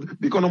because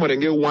nobody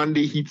get one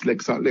day heat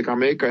like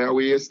America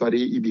where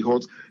yesterday it be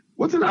hot.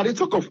 What's in they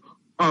talk of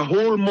a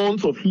whole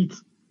month of heat.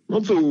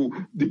 Not so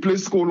the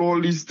place cold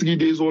all these 3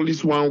 days, all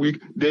this 1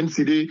 week, then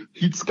today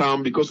heat's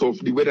calm because of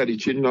the weather they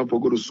change now for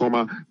go to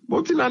summer.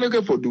 What in they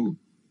get for do?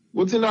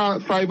 What's in a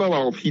 5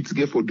 hour of heat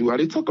get for do? And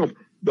they talk of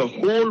the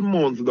whole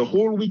month, the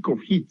whole week of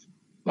heat.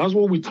 That's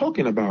what we're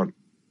talking about.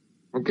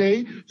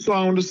 Okay, so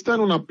I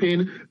understand on a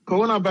pain,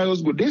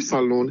 coronavirus go this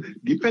alone,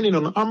 depending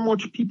on how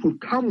much people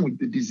come with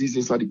the disease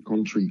inside the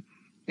country.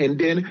 And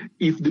then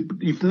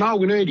if now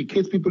we don't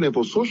educate people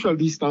for social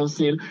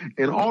distancing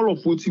and all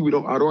of what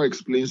I don't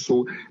explain,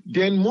 so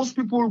then most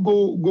people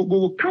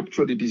go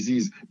capture the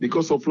disease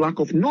because of lack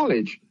of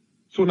knowledge.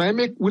 So now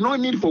we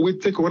don't need for we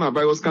take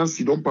coronavirus can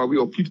sit down per way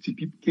of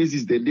 50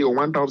 cases a day or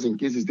 1,000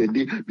 cases a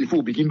day before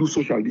we begin do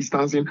social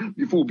distancing,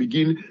 before we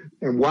begin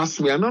and wash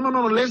swear. No,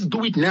 let's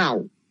do it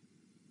now.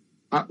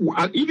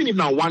 Even if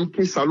now one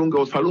case salon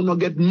not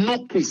get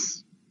no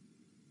case.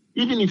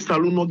 Even if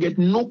salon not get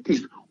no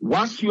case,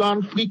 wash your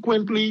hand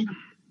frequently,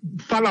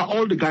 follow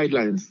all the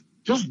guidelines.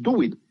 Just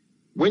do it.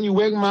 When you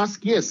wear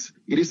mask, yes,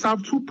 it is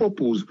have two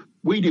purposes.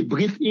 Where they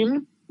breathe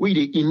in, where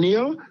they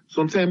inhale,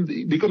 sometimes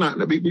they're gonna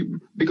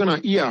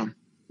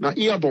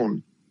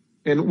earbone.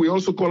 And we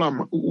also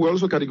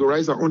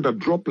categorize them under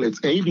droplets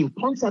and even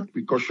contact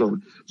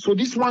precaution. So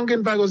this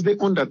Wangen virus, they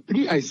under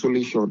 3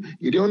 isolation.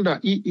 It under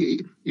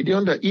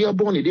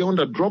earbone, it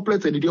under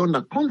droplets, and it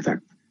under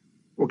contact.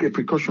 Okay,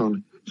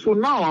 precaution. So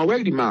now I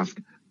wear the mask.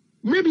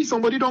 Maybe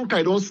somebody don't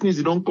sneeze,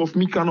 they don't cough,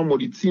 me cannot more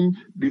the thing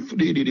they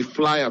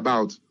fly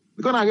about.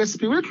 Because I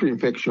respiratory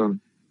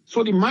infection.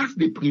 So the mask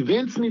they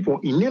prevent me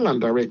from inhaling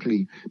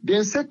directly.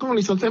 Then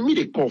secondly, sometimes me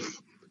they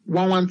cough.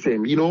 One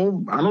time, I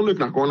don't know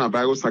if I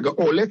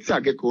coronavirus, let's say I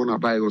get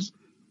coronavirus.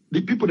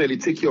 The people that they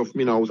take care of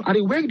me now, are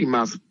they wearing the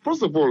mask?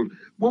 First of all,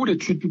 what would they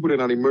treat people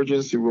in an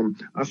emergency room?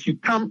 As you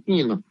come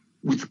in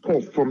with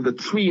cough from the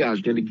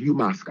triage, then they give you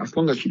mask, as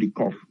long as you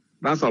cough.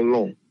 That's a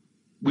law.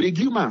 But they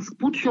give you mask,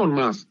 put you on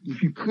mask.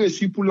 If you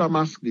press, you pull a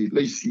mask,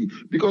 let's see.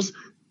 Because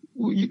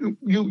you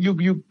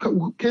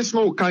case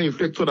no can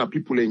infect other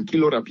people and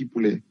kill other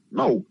people.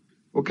 No.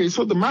 Okay,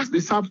 so the mask, they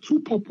serve two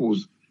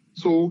purposes.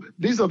 So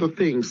these are the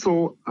things.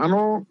 So I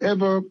don't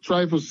ever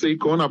try to say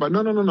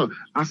coronavirus. No.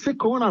 I say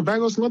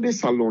coronavirus not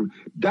this alone.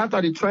 That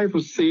I try to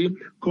say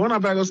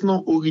coronavirus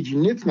not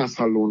originates in a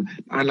salon.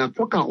 And I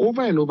talk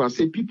over and over.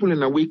 Say people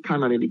in a way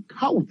can and they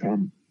count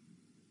them.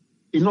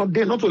 It's not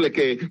there, not like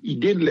a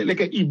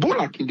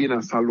Ebola can in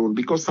a salon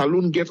because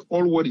salon gets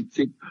all what it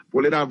takes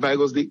for let that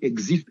virus they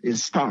exist and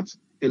start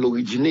and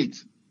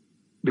originate.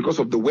 Because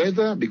of the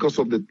weather, because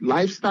of the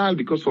lifestyle,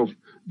 because of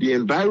the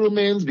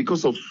environment,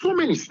 because of so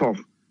many stuff.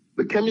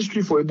 The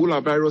chemistry for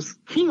Ebola virus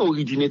can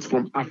originate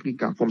from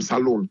Africa, from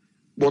Salon.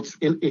 But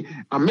in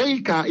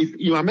America, if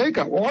in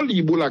America, all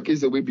the Ebola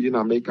cases will be in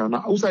America.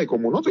 Now, outside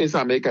common, not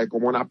inside America,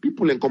 common. Now,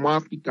 people in common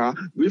Africa,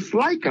 we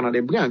fly Canada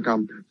and bring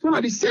come. So now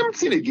the same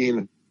thing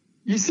again.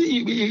 You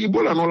see,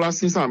 Ebola no last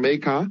since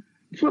America.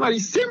 So now the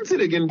same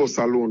thing again, but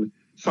Salon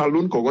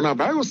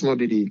coronavirus not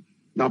the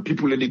now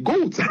people in the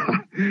goat.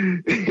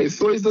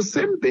 So it's the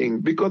same thing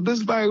because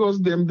this virus,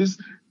 these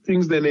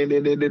things, they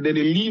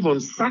live on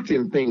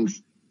certain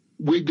things.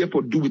 We get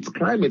to do with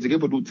climate, we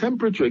get to do with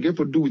temperature, we get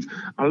to do with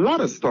a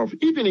lot of stuff.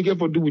 Even they get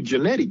to do with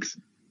genetics.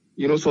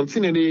 You know,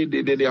 something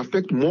they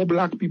affect more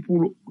black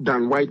people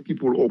than white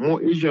people or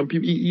more Asian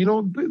people. You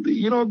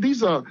know,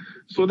 these are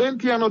so then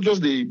they are not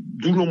just they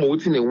do no more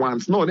thing they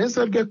want. No, they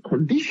say get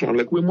condition.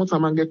 Like we most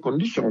man get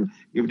condition.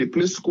 If they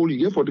play school, you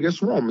get for the get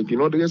swarm. If you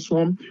know they get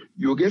swarm,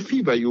 you get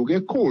fever, you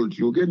get cold,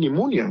 you get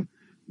pneumonia,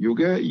 you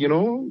get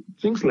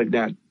things like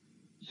that.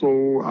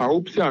 So I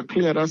hope they are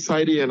clear that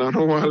side here, and I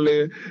don't want to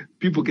let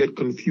people get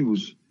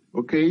confused.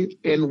 Okay.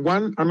 And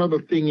another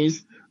thing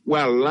is,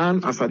 well,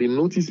 learn as I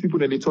notice people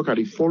that they talk,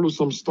 they follow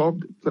some stuff.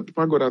 Thank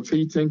God I tell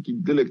you, thank you,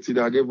 Delected,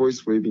 I get voice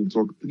for even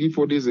talk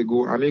 3-4 days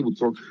ago, and they would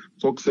talk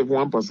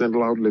 71%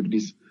 loud like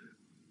this.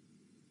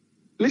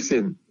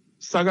 Listen,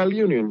 Sierra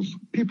Leoneans,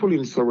 people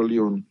in Sierra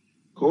Leone,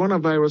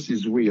 coronavirus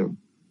is real.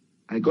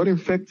 I got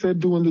infected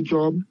doing the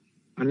job.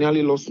 I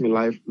nearly lost my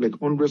life, like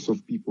hundreds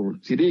of people.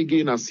 Today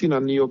again, I've seen a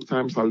New York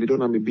Times, I laid on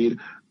my bed.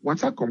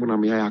 What's that coming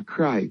on me? I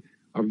cry.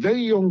 A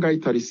very young guy,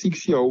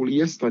 36-year-old,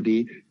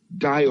 yesterday,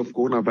 die of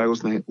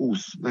coronavirus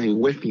na in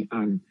Wefi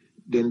and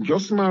then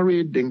just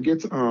married, then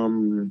get a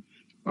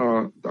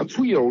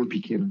 2-year-old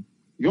picking,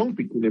 young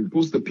picking, and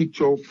post the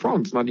picture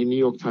front, not the New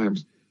York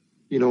Times.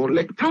 You know,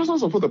 like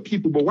thousands of other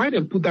people, but why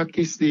they put that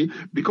case there?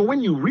 Because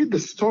when you read the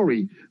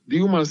story,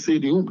 the woman say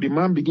the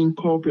man begin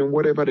cough and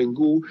whatever, then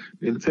go,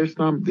 then test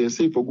them, then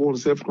say for go on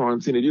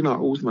self-quarantine, they didn't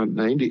house, na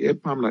in the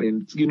EPAM,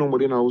 then get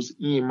nobody in house,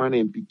 man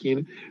and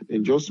picking,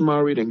 then just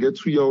married and get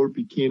 2-year-old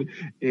picking,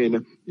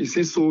 and he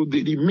says, so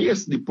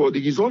the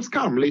results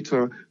come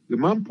later, the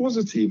man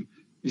positive.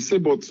 He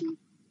said, but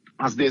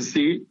as they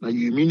say,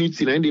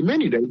 immunity, and the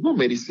many, there is no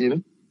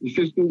medicine. He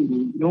says, so,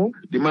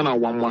 the man a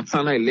one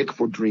watana elect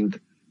for drink.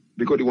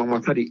 Because they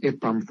want to the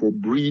EPAM for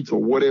breathe or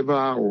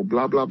whatever or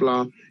blah blah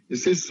blah. It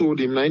says so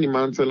the 9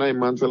 mantle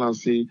and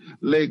say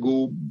let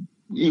go.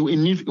 You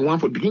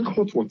want for drink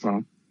hot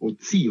water or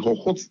tea or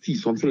hot tea,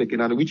 something like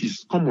that, which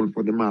is common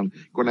for the man.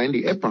 Because in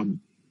the EPAM,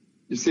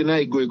 you say now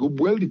you go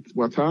boil the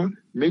water,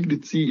 make the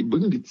tea,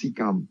 bring the tea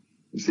come.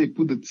 You say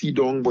put the tea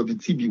down, but the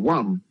tea be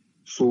warm.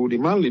 So the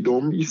man lay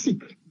down, he's sick.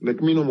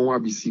 Like me no more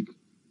be sick.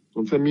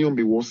 Sometimes me don't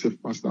be worse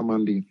if Pastor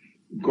Monday.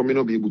 Because me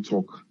not be able to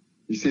talk.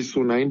 He says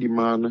so now in the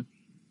man.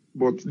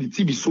 But the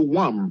tea be so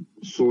warm,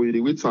 so they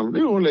wait some,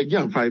 like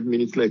 5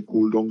 minutes, like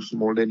cool down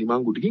small, then the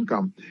man go drink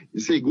come. He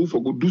say go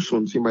do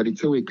something, by the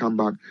time he come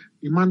back,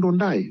 the man don't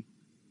die.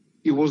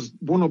 It was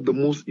one of the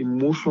most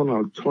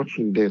emotional,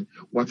 touching death.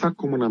 What's that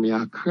coming on me?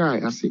 I cry.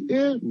 I say,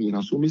 me,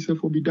 I saw myself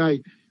for be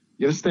die.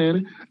 You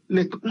understand?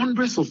 Like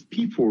hundreds of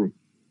people.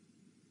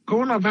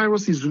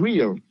 Coronavirus is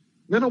real.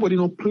 Nobody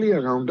no play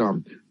around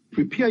them.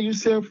 Prepare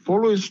yourself,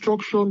 follow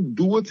instruction,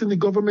 do what in the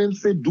government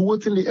say, do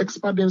what in the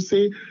expert then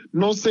say,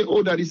 not say,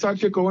 oh, that is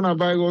actually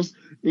coronavirus,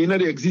 they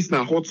exist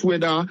in hot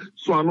weather,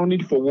 so I don't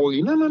need for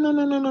worry. No.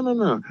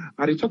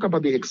 And they talk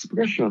about the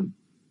expression.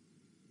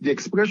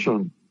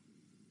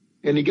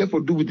 And they get for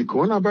do with the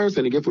coronavirus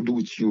and they get for do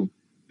with you.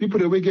 People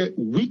that will get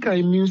weaker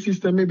immune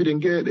system, maybe they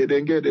get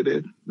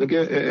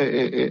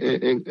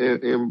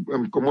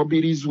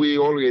comorbidities way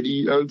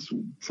already, health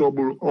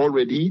trouble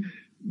already,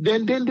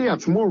 then they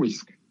at more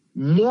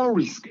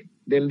risk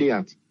than they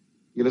are.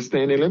 You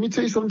understand? And let me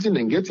tell you something,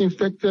 then get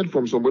infected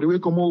from somebody will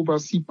come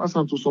overseas, pass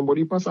on to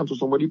somebody,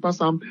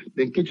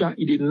 then catch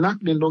it did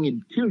knock them down, it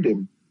kill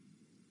them.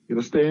 You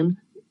understand?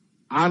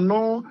 I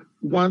know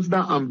once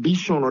that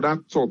ambition or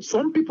that thought,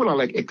 some people are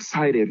like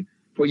excited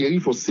for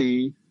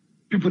say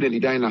people that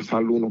die in a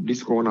salon of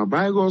this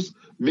coronavirus.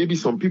 Maybe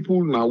some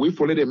people now wait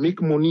for let them make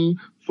money,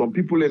 some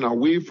people now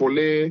wait for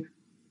let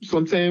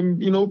sometimes,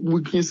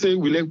 we can say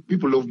we let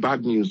people love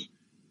bad news.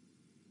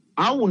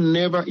 I will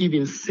never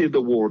even say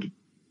the word.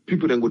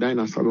 People then go die in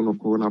a salon of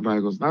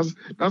coronavirus.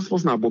 That's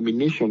first an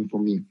abomination for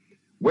me.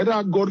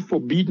 Whether God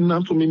forbid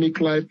not to mimic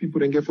life,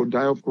 people then get for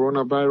die of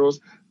coronavirus,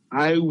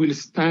 I will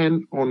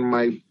stand on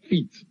my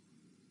feet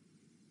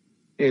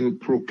and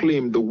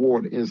proclaim the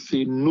word and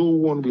say no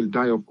one will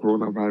die of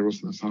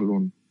coronavirus in a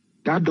salon.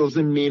 That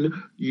doesn't mean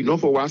you know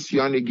for was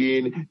you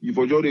again, you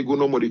for sure they go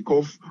no more the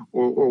cough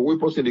or we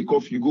person the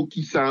cough, you go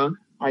kiss her.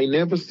 I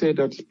never said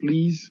that,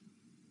 please.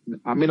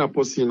 I'm a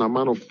person, a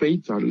man of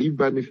faith. I live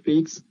by my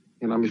faith,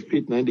 and I'm a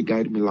faith now they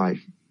guide my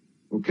life.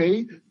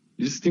 Okay?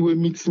 This thing will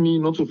mix me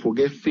not to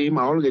forget fame.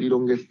 I already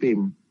don't get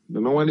fame.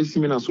 They don't want to see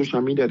me on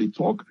social media, they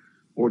talk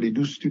or they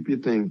do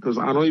stupid things because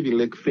I don't even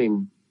like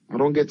fame. I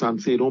don't get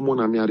and say, don't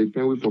want me, I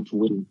depend with for to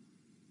win.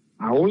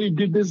 I only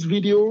did this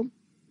video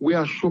where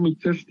I show me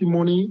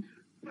testimony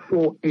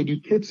for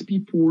educate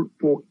people,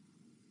 for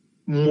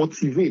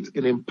motivate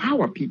and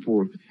empower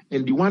people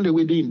And the one that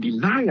were in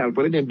denial,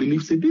 but then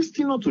believe, say, this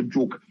thing not a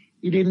joke.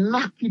 It ain't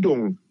knock it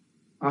down.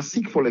 I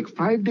sick for like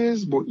 5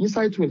 days, but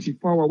inside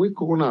 24 hours, where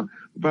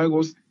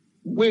coronavirus,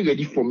 where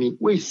ready for me,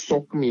 where it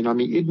suck me, and I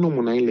mean, it no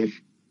more left.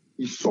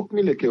 It suck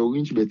me like a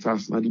orange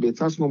betas, now the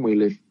betas no more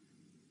left.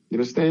 You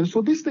understand?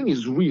 So this thing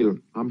is real.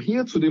 I'm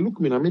here today, look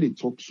me, I made it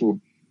talk so.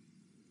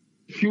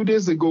 A few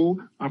days ago,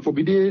 I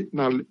forbid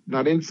now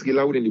then scale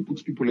out and they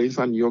put people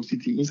inside New York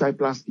City, inside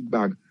plastic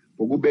bag,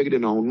 but go back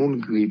then unknown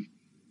grave.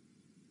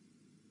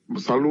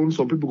 Salon,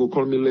 some people go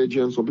call me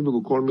legend, some people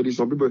go call me this,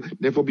 some people,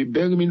 therefore be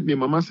bury me. My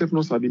mama self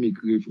no sabi me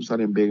grave, who said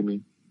them bury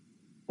me.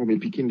 Or me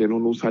picking, they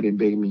don't know how they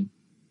bury me.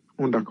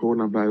 On the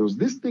coronavirus.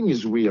 This thing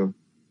is real.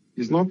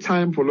 It's not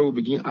time for us to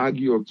begin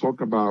argue or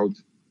talk about,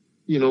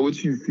 you know,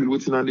 what you feel,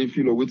 what's in they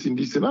feel, or what's in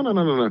this.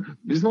 No.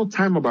 There's no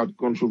time about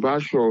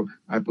controversial,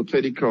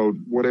 hypothetical,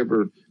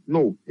 whatever.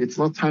 No, it's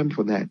not time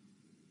for that.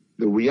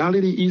 The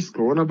reality is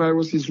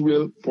coronavirus is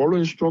real. Follow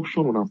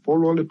instruction, when I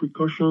follow all the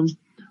precautions.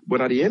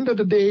 But at the end of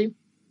the day,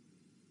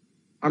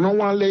 I don't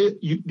want to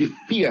let you, the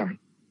fear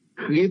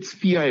creates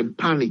fear and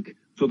panic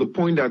to the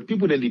point that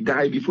people then they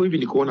die before even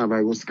the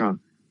coronavirus can.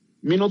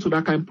 Me not to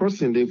that kind of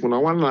person. They for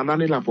one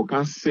another for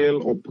can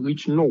sell or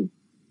preach. No.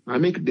 I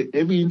make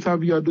every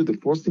interview I do, the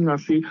first thing I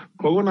say,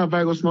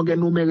 coronavirus not get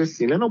no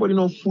medicine. Let nobody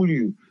not fool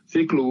you.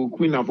 Say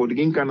chloroquine for the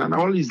game and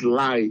all is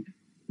lie.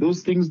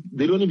 Those things,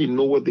 they don't even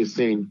know what they're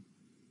saying.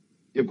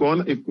 If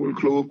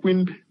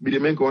chloroquine be the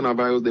main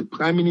coronavirus, the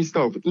Prime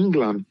Minister of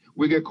England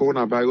will get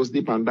coronavirus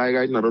deep and die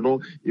right now. I don't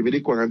know if they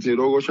quarantine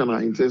or Russian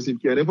or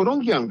intensive care. If we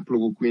don't get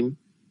chloroquine,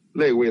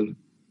 like well.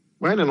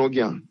 Why not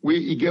get?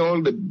 We get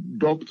all the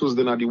doctors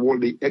then at the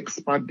world, the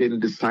experts, then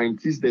the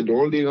scientists, then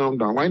all the around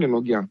down. Why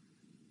not get?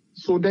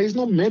 So there is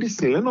no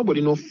medicine. Let nobody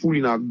know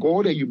fooling our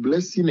God and you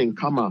blessing and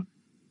karma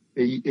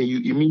and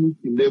you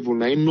immunity level.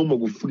 Now no more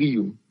go free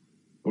you.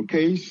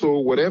 Okay, so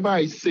whatever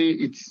I say,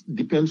 it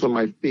depends on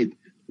my faith.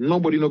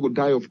 Nobody no go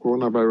die of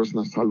coronavirus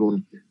na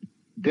salon.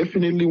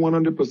 Definitely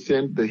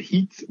 100% the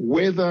heat,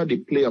 weather, they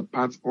play a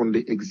part on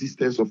the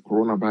existence of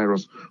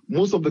coronavirus.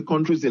 Most of the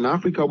countries in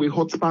Africa, we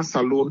hotspots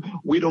alone,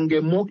 we don't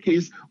get more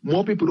case,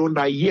 more people don't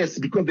die. Yes,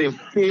 because they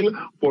fail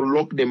for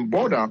lock them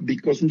border,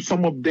 because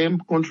some of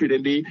them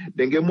country,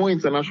 they get more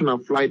international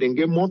flight, they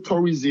get more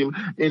tourism,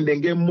 and they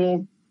get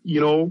more, you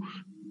know,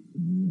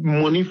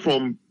 money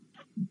from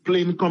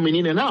plane coming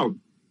in and out.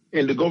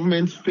 And the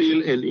governments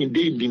fail and in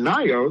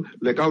denial,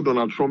 like how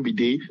Donald Trump be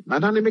day,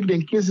 and then they make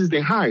them cases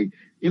they high.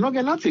 You know,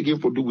 get nothing again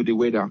for do with the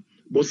weather.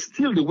 But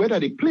still the weather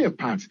they play a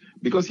part.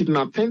 Because if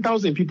now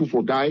 10,000 people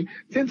for die,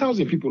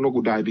 10,000 people not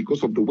go die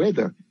because of the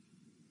weather.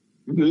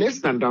 Less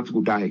than that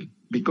go die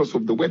because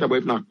of the weather. But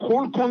if now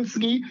cold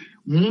country,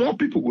 more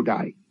people will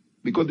die.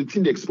 Because the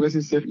thing they express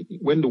itself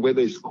when the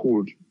weather is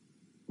cold.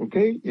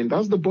 Okay? And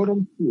that's the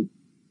bottom line.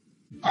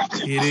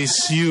 It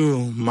is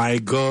you, my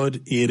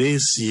God, it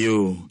is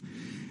you.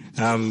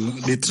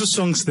 The two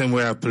songs them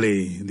where I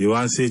play, the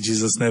one say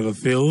Jesus never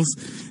fails,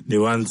 the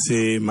one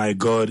say my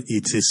God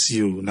it is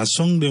you. Now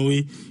song them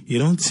you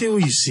don't say where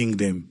you sing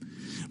them,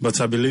 but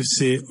I believe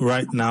say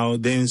right now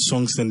them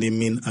songs and they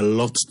mean a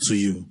lot to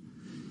you.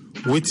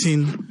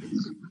 Waiting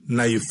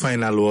now your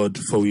final word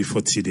for we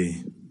for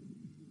today.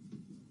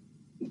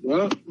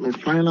 Well, my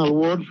final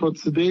word for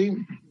today.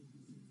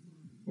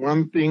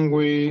 One thing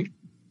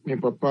my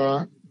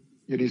papa,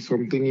 it is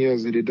something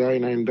years he die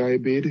in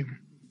diabetes.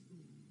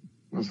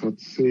 As I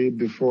said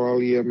before,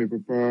 all year, my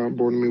papa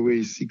born me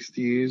way 60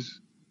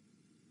 years.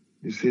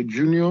 He said,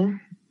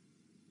 Junior,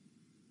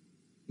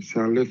 he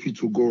said, I left you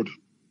to God.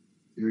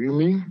 You hear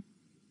me?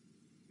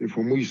 If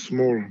I'm way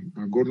small,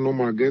 I God know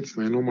my gets,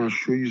 and I know my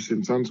show you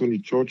St. Anthony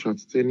Church at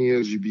 10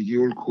 years, you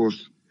begin old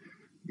cross.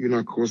 You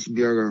know, cross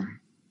bearer.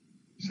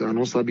 He said, I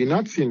know sabi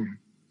nothing.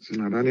 He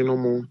said, I don't no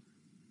more.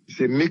 He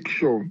said, make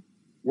sure,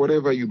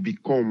 whatever you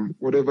become,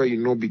 whatever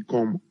you not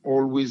become,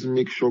 always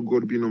make sure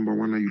God be number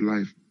one in your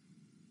life.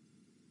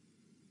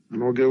 I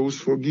no get who's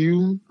forgive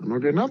you. I no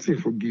get nothing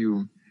forgive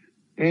you.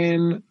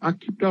 And I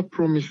keep that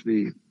promise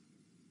there.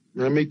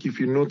 I make, if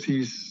you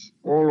notice,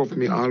 all of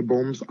my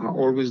albums, I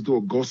always do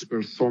a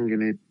gospel song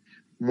in it.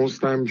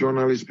 Most time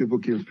journalists, people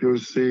can feel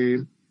say,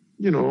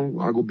 you know,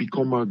 I go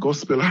become a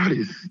gospel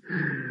artist.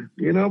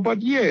 You know,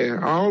 but yeah,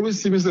 I always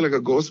see myself like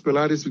a gospel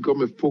artist because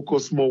my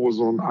focus more was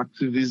on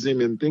activism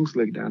and things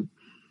like that.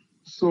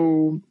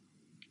 So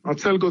I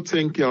tell God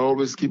thank you. I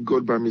always keep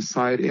God by my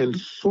side. And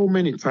so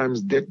many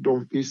times death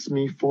don't face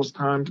me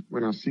firsthand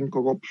when I see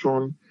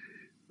corruption.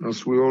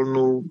 As we all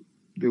know,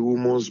 the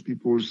rumors,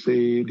 people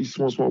say, this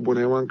small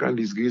boy, one can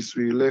disgrace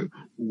we. Let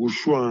go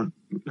show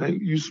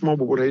you small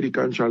boy, they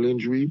can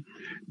challenge we.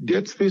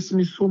 Death faced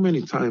me so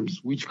many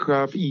times.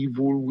 Witchcraft,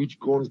 evil, witch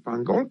guns,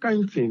 punk, all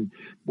kind of things.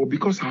 But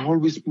because I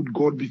always put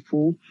God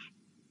before,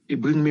 it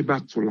bring me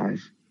back to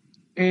life.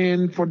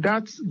 And for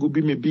that, would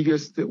be my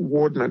biggest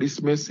word now,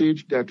 this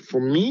message that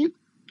for me,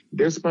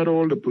 despite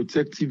all the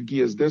protective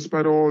gears,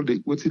 despite all the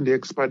what's in the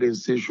expert and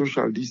say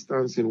social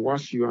distancing,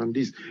 wash you and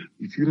this,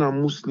 if you're not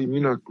Muslim,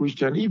 you're not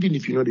Christian, even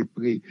if you know they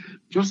pray,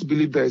 just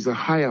believe there is a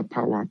higher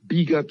power,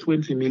 bigger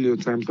 20 million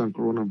times than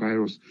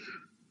coronavirus.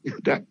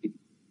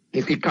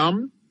 If he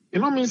come, it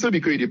not mean say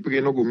because they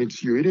pray not go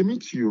meet you, it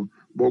meet you.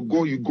 But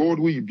God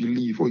where you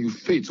believe, or you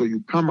faith, or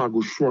you come, I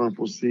go show and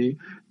for say,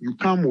 you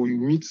come or you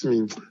meet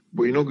me,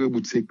 but you're not going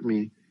to take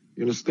me.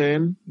 You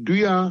understand? Do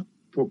ya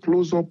for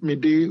close up my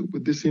day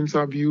with this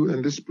interview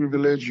and this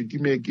privilege you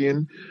give me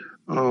again,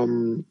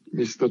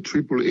 Mr.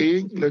 Triple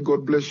A. Let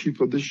God bless you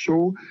for this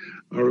show.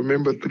 I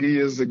remember 3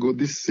 years ago,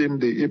 this same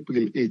day, April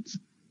 8th,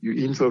 you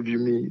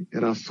interviewed me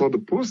and I saw the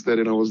poster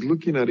and I was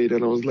looking at it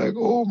and I was like,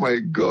 oh my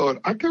God,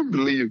 I can't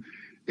believe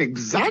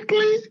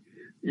exactly,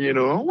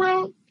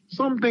 well,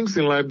 some things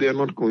in life, they are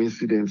not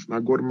coincidence. Now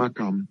God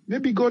makam.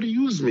 Maybe God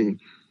used me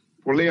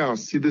for let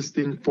us see this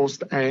thing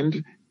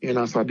firsthand. And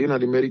as I did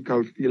at the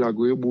medical field, I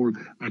go able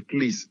at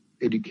least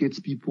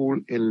educate people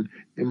and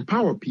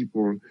empower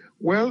people.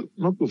 Well,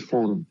 not for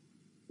fun.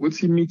 What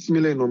he meets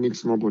me, no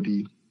meets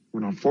nobody.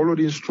 When I follow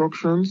the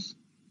instructions,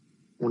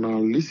 when I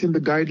listen to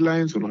the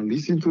guidelines, when I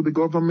listen to the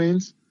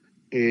government,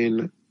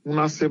 and when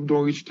I say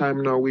don't reach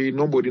time now,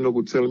 nobody no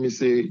go tell me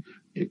say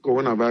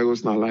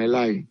coronavirus na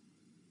lie.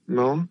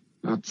 No,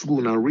 not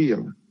true, not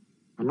real.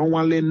 I don't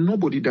want to let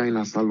nobody die in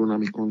a salon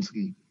in my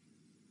country.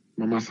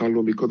 Mama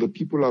Salon, because the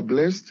people are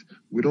blessed,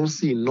 we don't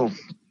see enough.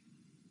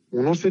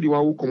 We don't say the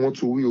one who come out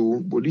to we,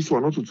 but this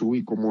one not to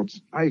we come out.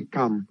 I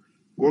come.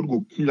 God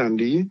go kill and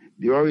the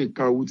one we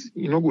count,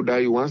 go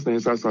die once na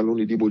inside salon,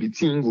 but the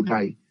thing go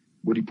die.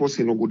 But the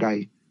person no go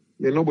die.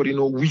 Then nobody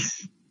no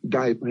wish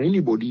die by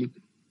anybody.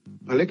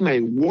 And like my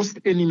worst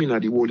enemy in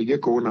the world, they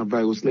get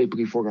coronavirus, like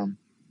pray for them.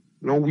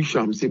 No wish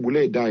them, say,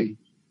 bule die.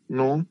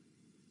 No.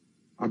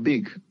 I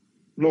beg.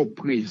 Lord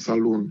pray,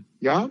 salon.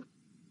 Yeah?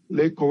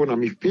 Let corona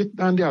me faith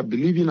down there, I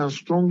believe in and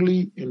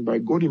strongly, and by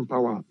God in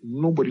power,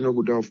 nobody no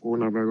go die of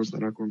coronavirus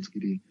that I can't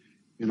today.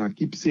 And I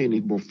keep saying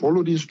it, but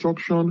follow the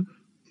instruction,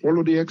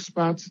 follow the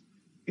experts,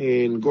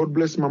 and God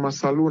bless Mama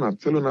Salon. I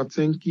tell her,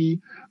 thank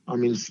you.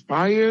 I'm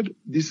inspired.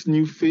 This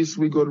new face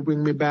we got to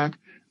bring me back.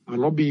 I'll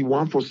not be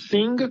one for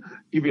sing,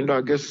 even though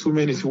I guess so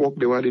many work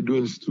the way they do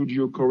in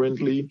studio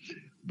currently.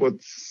 But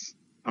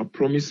I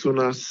promise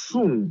Sona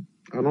soon.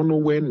 I don't know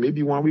when,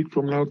 maybe 1 week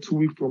from now, 2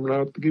 weeks from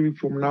now, 3 weeks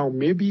from now,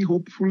 maybe,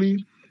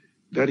 hopefully,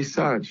 that is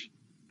Sarge,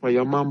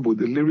 Payamambo,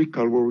 the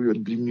lyrical warrior,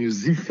 the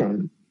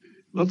musician,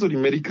 not the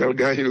medical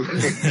guy who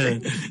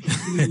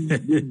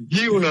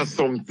give us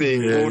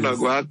something, yes.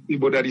 Go ask me,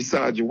 but that is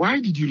Sarge,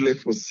 why did you left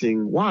for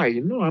sing? Why?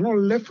 No, I'm not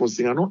left for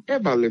sing. I don't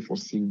ever left for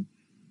sing.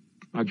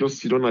 I just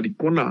sit down at the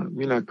corner,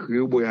 me and a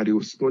career boy, I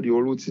study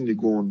all the things they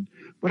go on.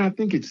 But I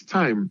think it's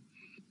time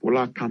for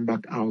I come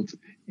back out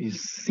and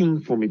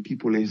sing for me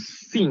people and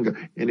sing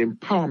and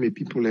empower me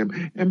people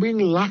and bring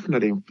laughter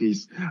at them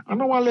face. I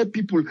don't want to let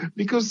people,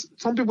 because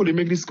some people, they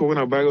make this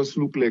coronavirus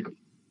look like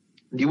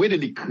the way that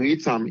they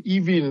create them,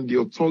 even the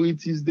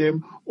authorities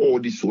them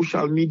or the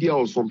social media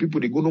or some people,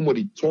 they go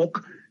nobody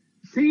talk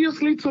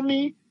seriously to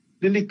me.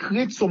 Then they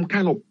create some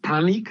kind of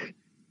panic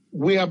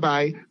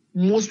whereby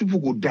most people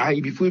go die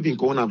before even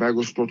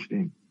coronavirus touch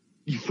them.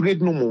 They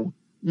afraid no more.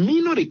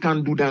 Me no, they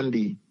can't do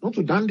dandy. Not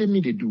to dandy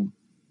me, they do.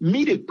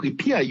 Me, they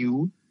prepare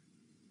you,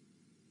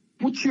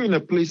 put you in a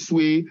place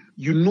where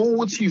you know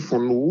what you for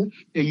know,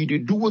 and you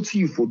do what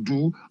you for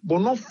do, but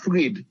not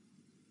afraid.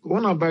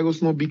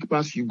 Coronavirus not big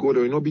pass you God,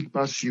 or not big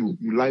pass you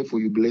life or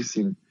you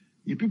blessing.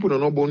 You people are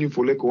not born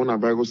for like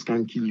coronavirus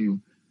can kill you.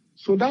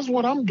 So that's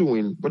what I'm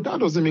doing. But that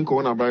doesn't mean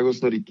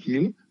coronavirus not a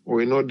kill,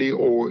 or not they,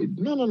 or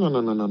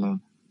no.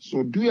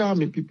 So do you have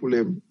me people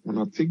when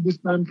I take this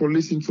time for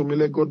listening to me,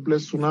 let God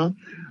bless you now.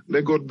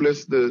 Let God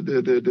bless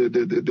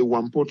the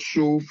One Pot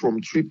Show from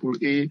Triple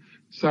A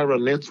Sarah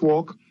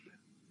Network.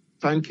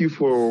 Thank you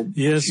for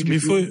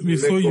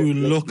before you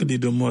lock the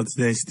domot,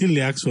 they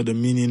still ask for the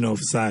meaning of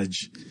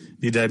Saj.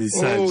 That is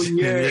Saj. Oh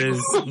yeah.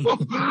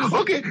 Yes.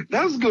 Okay,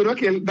 that's good.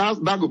 Okay,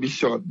 that will be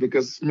short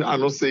because I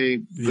know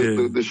say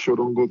the show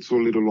don't go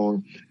too little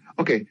long.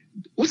 Okay,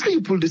 what's how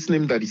you pull this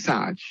name that is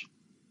Saj?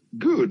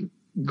 Good.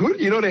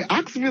 They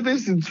asked me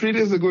this 3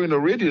 days ago in a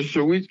radio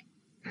show, which,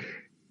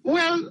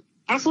 well,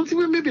 as something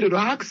where maybe they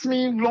asked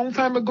me a long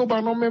time ago, but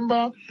I don't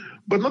remember,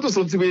 but not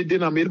something where they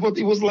didn't made, but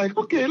it was like,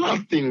 okay,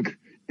 let's think.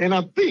 And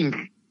I think,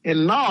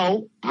 and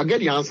now I get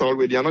the answer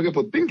already. I'm not going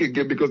to think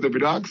again because they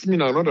would ask me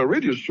in another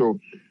radio show.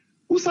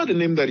 Who said the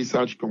name that is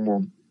Saj come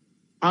on?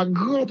 I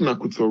grew up in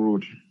Nakuto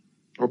Road,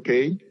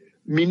 okay?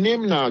 My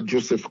name na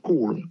Joseph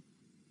Cole,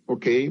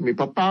 okay? My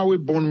papa was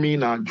born me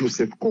na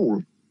Joseph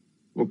Cole.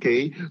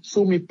 Okay,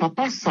 so my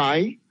papa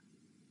side,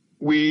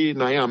 we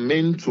na am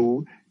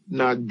mentor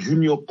na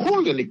Junior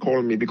Cole and they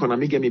call me because I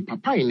may get my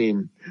papa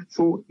name.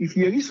 So if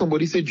you hear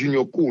somebody say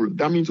Junior Cole,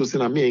 that means to say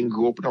na me and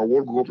grow up, I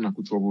all grew up na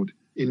Kuto Road.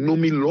 It know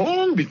me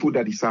long before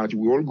that is Saj.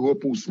 We all grew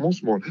up small.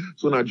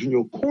 So na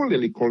Junior Cole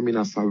and they call me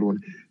na Salon.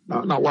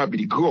 Now why be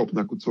the grow up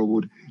na Kuto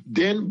Road?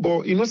 Then,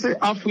 but say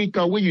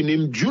Africa where you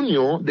name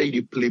Junior,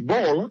 they play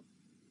ball.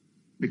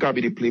 Because I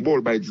be play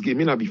ball by its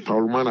game, I be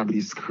foul man, I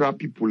be scrap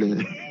people.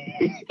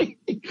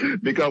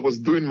 Because I was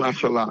doing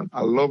martial art.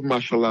 I love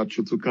martial art,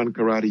 Shotokan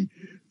karate.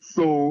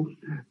 So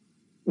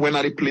when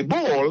I play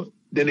ball,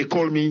 then they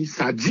call me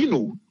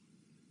Sajino.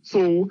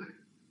 So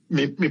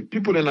me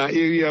people in our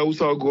area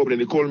also grow up,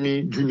 and they call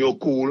me Junior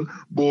Cole.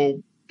 But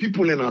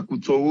people in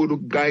Akuto, the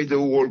guys that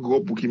all grow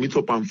up, who meet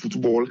up on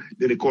football,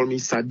 then they call me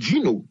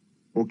Sagino.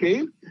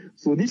 Okay?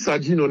 So this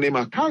Sagino name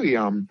I carry,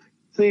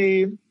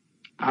 say,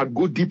 I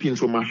go deep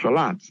into martial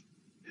arts.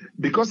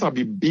 Because I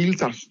be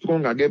built as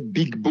strong, I get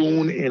big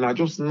bone, and I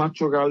just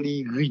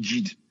naturally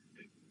rigid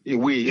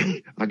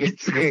away. I get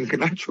strength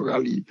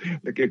naturally,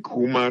 like a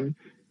cool man,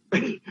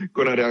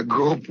 because I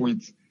grew up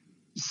with.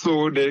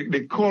 So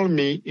they call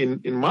me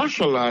in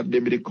martial art,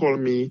 they call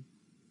me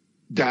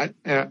that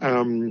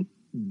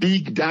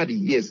Big Daddy.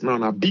 Yes,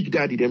 no, Big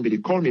Daddy, then they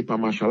call me for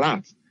martial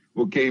arts.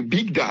 Okay,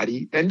 Big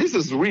Daddy, and this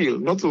is real,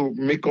 not to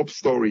make up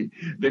story.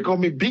 They call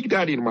me Big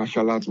Daddy in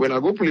martial arts. When I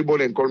go play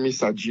ball, and call me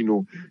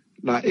Sagino.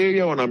 Now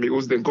area when I'm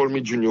host, then call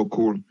me Junior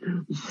Cole.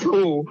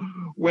 So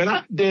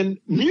then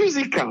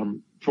music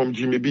come from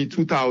Jimmy B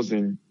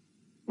 2000.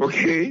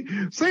 Okay,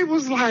 so it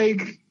was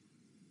like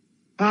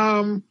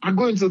I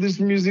go into this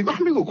music. I'm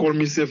gonna call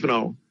myself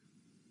now.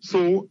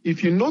 So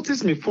if you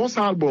notice my first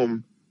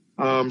album,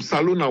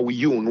 Salona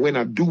Leone, when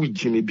I do with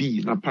Jimmy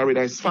B, now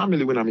Paradise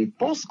Family, when I'm my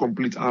first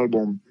complete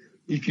album.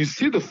 If you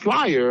see the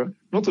flyer,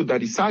 not to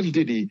Daddy Sarge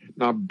did it,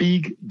 now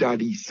Big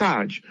Daddy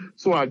Sarge.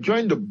 So I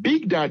joined the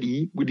Big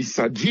Daddy with the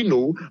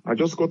Sagino. I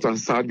just got on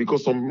Sarge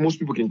because most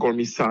people can call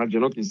me Sarge,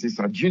 and not can say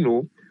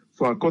Sagino.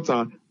 So I got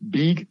on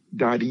Big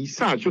Daddy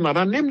Sarge. So now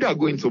that name they are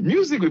going to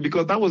music with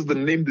because that was the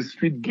name the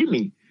street gave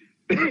me.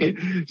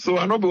 So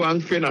I know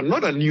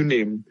another new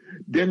name.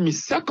 Then my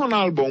second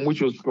album,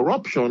 which was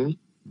Corruption,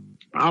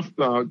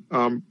 after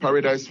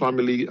Paradise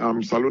Family,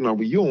 Salona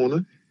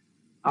Leone,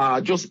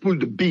 I just pulled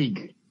the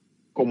big.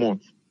 Come out.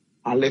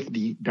 I left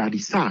the Daddy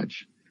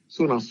Sarge.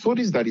 So now, so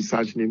this Daddy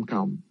Sarge name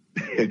come.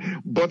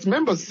 But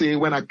members say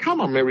when I come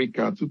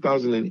America,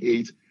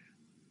 2008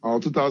 or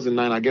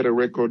 2009, I get a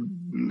record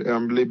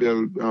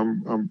label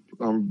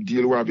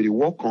deal where I will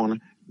work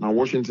on now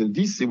Washington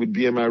DC with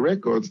BMI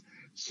Records.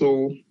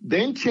 So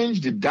then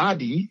change the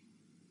Daddy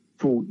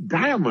to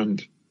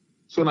Diamond.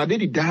 So now they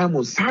the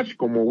Diamond Sarge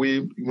come away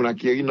when I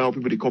carry now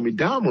people they call me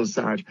Diamond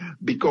Sarge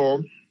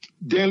because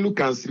then look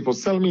and see for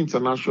Sell Me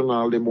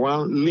International, they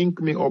want link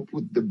me up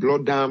with the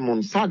Blood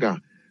Diamond saga.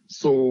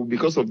 So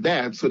because of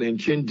that, so then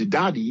change the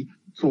Daddy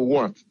to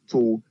what?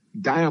 To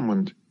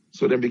Diamond.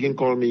 So then begin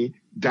call me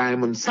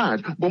Diamond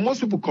Sarge. But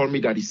most people call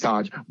me Daddy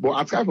Sarge. But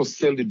I try to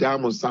sell the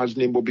Diamond Sarge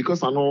name, but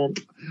because I know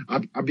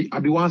I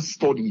be want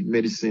study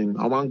medicine,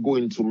 I want go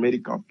into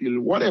medical field,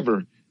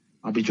 whatever.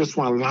 I be just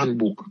one land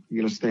book,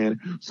 you understand?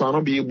 So I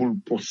don't be able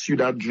to pursue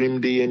that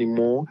dream day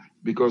anymore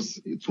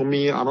because to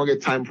me, I don't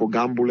get time for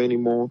gamble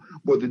anymore.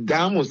 But the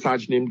Diamond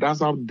Sarge name,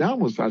 that's how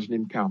Diamond Sarge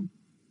name come.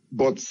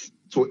 But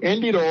to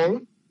end it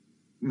all,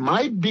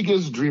 my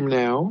biggest dream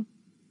now,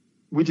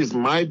 which is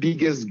my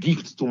biggest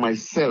gift to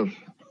myself,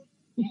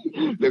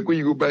 like when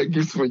you go buy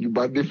gifts for your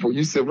birthday for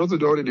yourself, not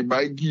to already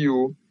buy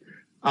you,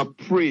 I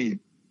pray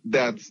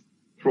that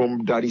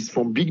from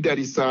Big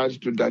Daddy Sarge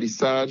to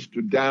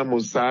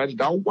Diamond Sarge,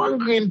 that one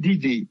grand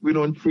DJ, we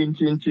don't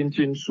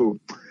change, so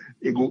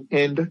it go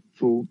end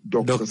to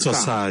Dr.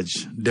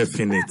 Sarge,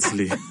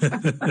 definitely.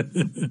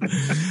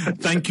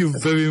 Thank you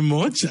very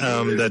much,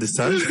 Daddy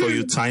Sarge, for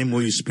your time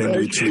where you spend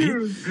with me.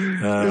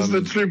 It's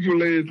the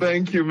Triple A.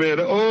 Thank you, man.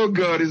 Oh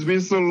God, it's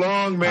been so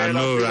long, man. I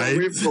know, I've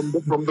been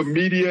away from the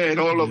media and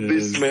all of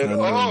this, man.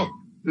 Oh,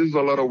 this is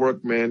a lot of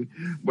work, man.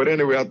 But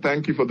anyway, I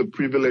thank you for the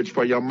privilege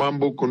for your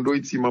mambo,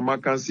 kondoiti, mama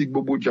kansik,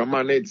 bobo,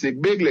 jamane, it's a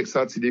big like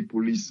Saturday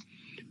police.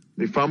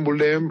 The family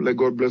them, let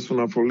God bless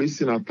you for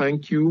listening. I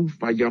thank you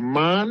for your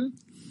man.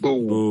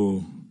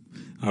 Oh,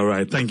 all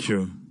right. Thank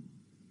you.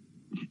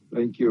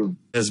 Thank you.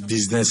 As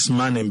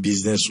businessman and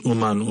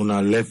businesswoman,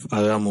 una left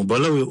Aramu,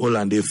 but we all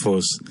and they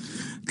first.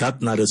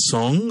 That not a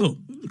song.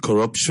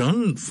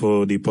 Corruption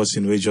for the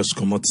person who just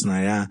come out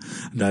now,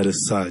 that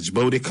is Sarge.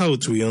 But we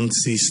count to young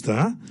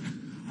sister,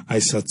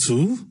 Isa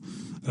too.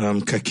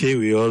 Kake,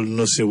 we all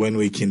know say when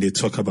we can they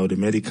talk about the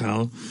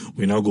medical,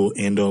 we now go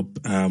end up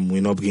we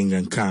not bring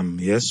and come.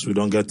 Yes, we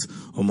don't get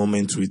a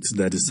moment with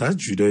that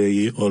Sarge. You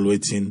don't all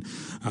waiting.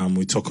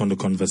 We talk on the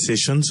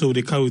conversation. So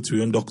they count to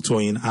young doctor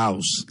in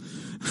house.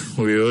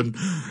 We own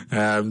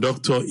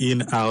doctor in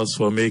house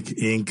for make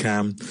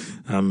income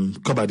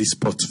cover this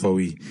spot for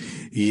we.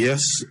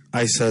 Yes,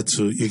 I said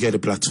to you get a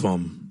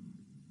platform.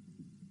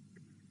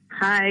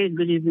 Hi,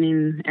 good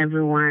evening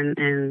everyone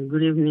and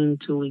good evening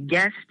to the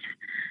guest.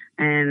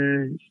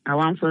 And I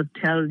want to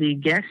tell the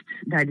guest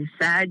that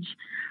Sarge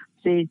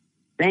say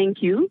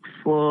thank you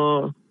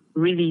for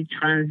really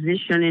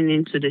transitioning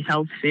into the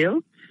health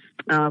field.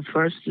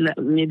 First,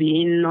 maybe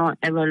you not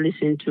ever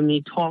listen to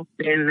me talk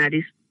then at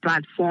this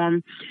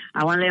platform.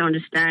 I want to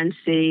understand,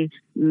 say,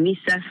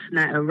 myself,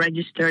 a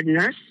registered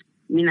nurse,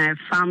 a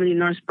family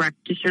nurse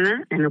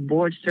practitioner and a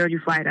board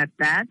certified at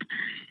that.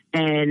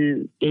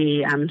 And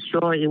I'm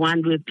sure you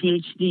want to do a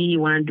PhD, you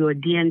want to do a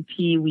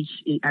DNP, which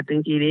I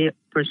think it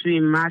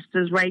pursuing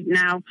master's right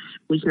now,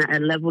 which is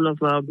at a level of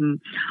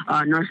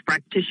nurse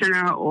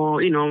practitioner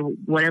or,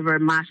 whatever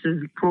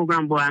master's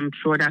program, but I'm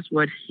sure that's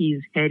what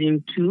he's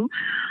heading to.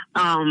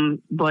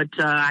 But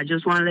I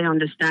just want to let you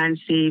understand,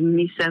 say,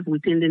 myself,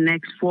 within the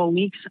next 4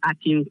 weeks, I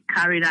can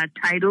carry that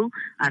title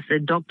as a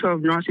doctor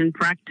of nursing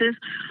practice.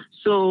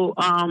 So,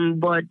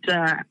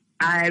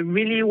 I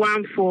really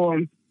want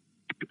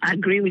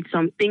agree with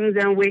some things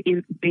and way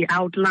they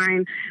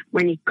outline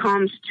when it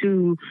comes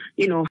to,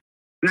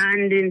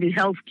 managing the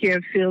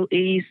healthcare field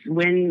is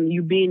when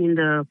you being in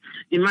the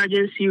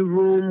emergency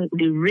room,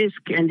 the risk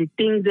and the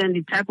things and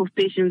the type of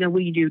patients that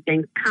we do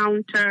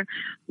encounter.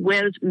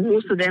 Well,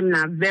 most of them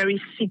are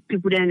very sick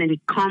people then, and they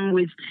come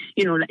with,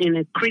 in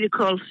a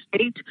critical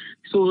state.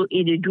 So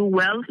they do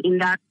well in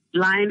that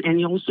line,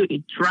 and also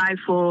it try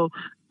for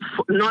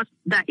not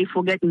that he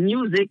forget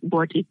music,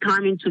 but he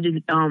come into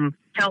the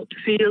health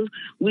field,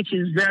 which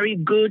is very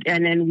good,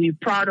 and then we're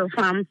proud of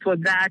him for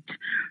that,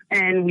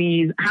 and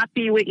we're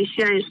happy with his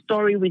sharing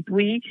story with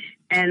we,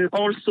 and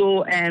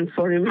also, and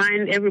for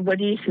remind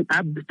everybody,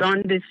 I've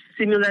done this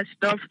similar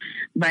stuff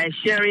by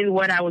sharing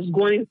what I was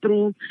going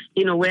through,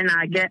 when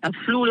I get a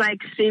flu-like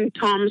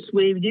symptoms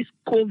with this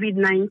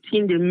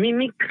COVID-19, the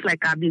mimic,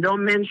 like I've been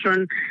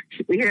mentioned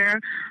here.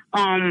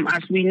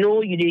 As we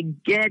know, they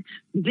get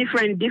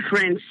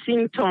different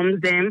symptoms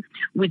then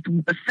with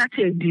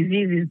certain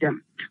diseases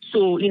them.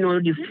 So,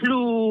 the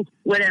flu,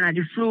 whether or not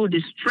the flu,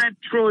 the strep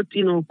throat,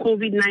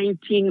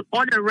 COVID-19,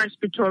 other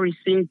respiratory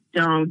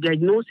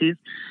diagnosis,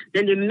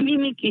 then they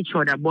mimic each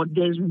other. But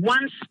there's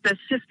one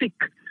specific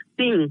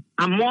thing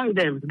among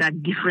them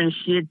that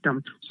differentiate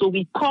them. So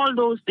we call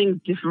those things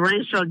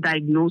differential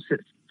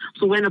diagnosis.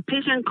 So when a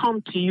patient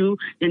comes to you,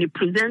 then they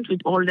present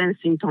with all them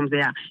symptoms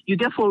there. You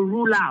therefore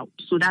rule out.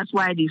 So that's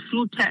why the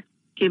flu test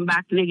came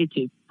back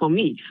negative for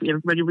me. If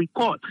everybody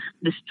recall,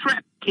 the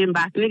strep came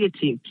back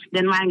negative.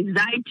 Then my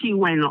anxiety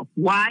went up.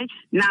 Why?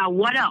 Now,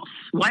 what else?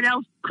 What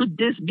else could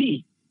this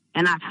be?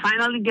 And I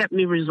finally get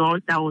me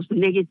results that was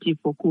negative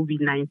for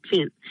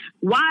COVID-19.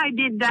 Why I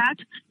did that?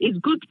 It's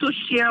good to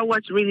share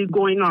what's really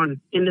going on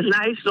in the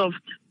lives of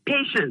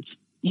patients.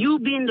 You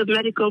being the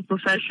medical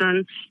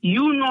profession,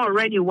 you know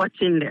already what's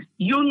in there.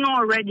 You know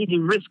already the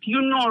risk.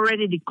 You know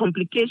already the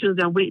complications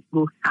that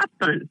will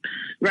happen,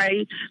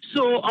 right?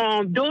 So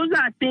those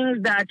are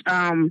things that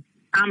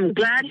I'm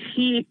glad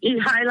he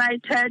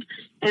highlighted.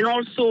 And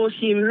also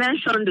he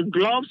mentioned the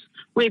gloves,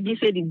 where he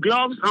said the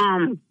gloves,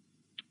 not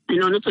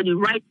the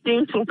right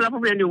thing for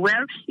people to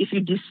wear. If you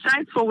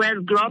decide for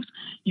wear gloves,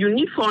 you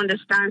need to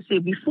understand, say,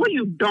 before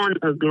you don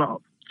a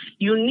glove,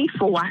 you need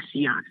for wash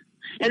your hand.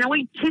 And then when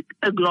you take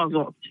a glove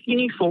off, you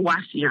need for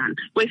wash your hand.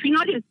 But if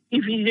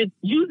you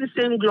use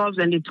the same gloves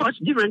and they touch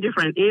different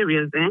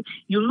areas, then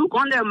you look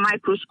under a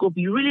microscope,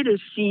 you really don't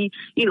see,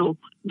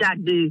 that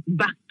the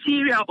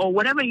bacteria or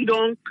whatever you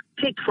don't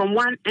take from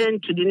one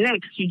end to the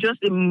next, you just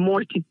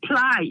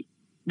multiply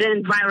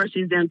then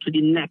viruses then to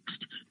the next,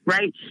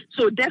 right?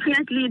 So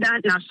definitely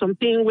that now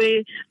something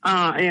where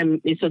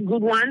it's a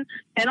good one.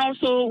 And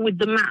also with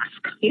the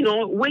mask,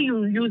 when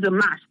you use a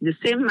mask, the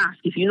same mask,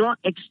 if you not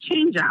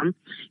exchange them,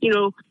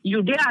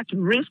 you're there at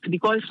risk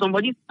because if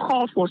somebody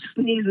coughs or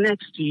sneeze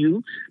next to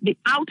you, the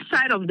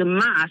outside of the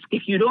mask,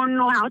 if you don't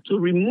know how to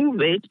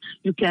remove it,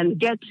 you can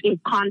get in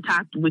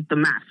contact with the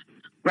mask.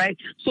 Right.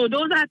 So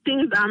those are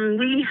things I'm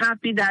really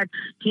happy that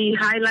he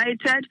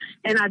highlighted.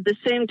 And at the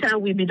same time,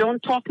 we don't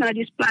talk on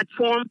this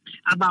platform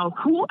about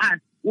who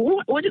are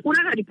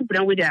the people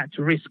that are at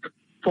risk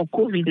for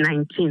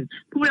COVID-19. People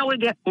that will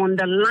get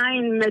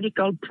underlying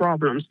medical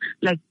problems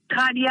like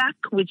cardiac,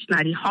 which is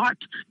not the heart,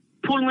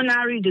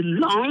 pulmonary, the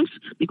lungs,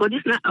 because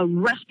it's not a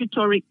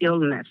respiratory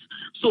illness.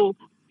 So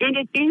in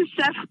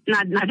itself,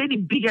 not the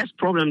biggest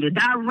problem.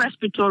 That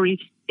respiratory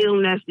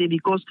illness,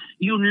 because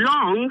you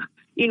lung,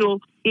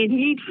 it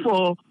needs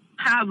for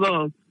have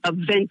a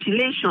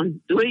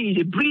ventilation where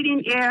you breathe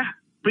in air,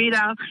 breathe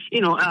out,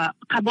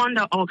 carbon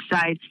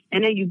dioxide,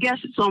 and then you get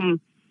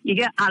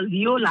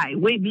alveoli,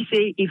 where we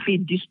say if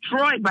it's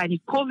destroyed by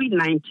the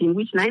COVID-19,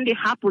 which now they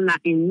happen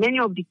in many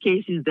of the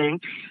cases, then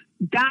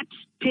that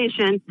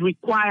patient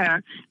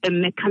require a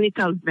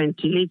mechanical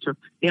ventilator.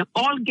 They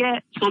all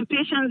get, some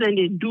patients and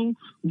they do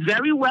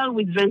very well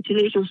with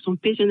ventilation, some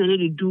patients and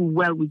they do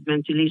well with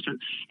ventilation.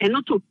 And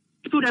not to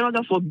put another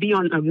for be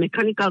on a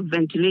mechanical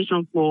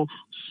ventilation for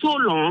so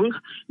long,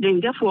 then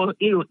therefore,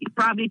 it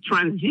probably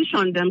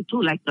transition them to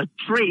like a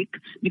trach,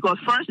 because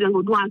first they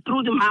will go on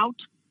through the mouth,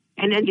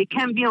 and then they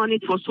can't be on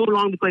it for so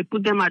long because it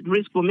put them at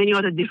risk for many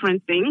other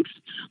different things.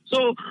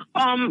 So,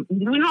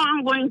 we know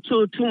I'm going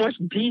to too much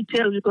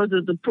detail because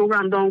the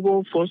program don't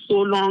go for so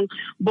long,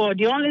 but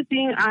the only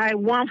thing I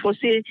want to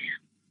say,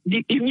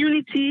 the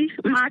immunity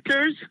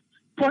matters,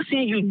 person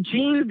you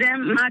genes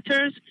them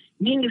matters,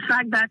 being the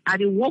fact that at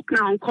the work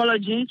now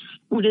oncology,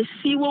 would they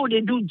see what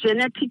they do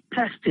genetic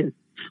testing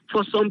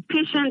for some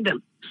patients,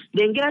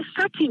 they get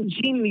certain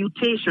gene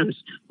mutations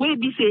where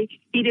they say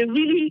it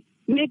really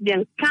make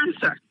them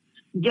cancer.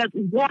 get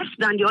worse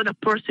than the other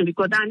person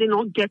because then they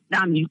don't get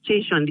that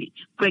mutation.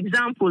 For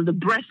example, the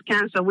breast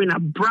cancer when a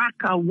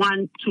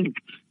BRCA1/2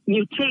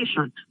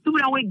 mutation, people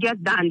that will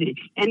get that, and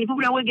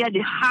people that will get the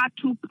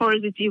HER2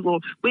 positive or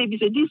maybe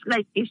say this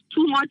like is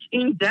too much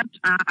in depth.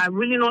 I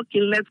really not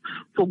can left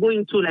for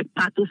going to like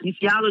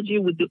pathophysiology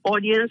with the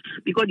audience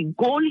because the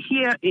goal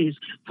here is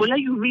for let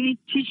you really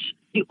teach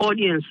the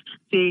audience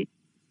say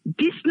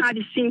this not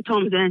the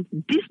symptoms and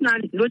this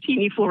not what you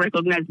need for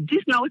recognize,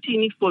 this not what you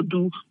need for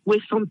do where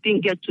something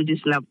get to this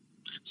level.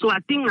 So I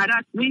think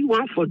that we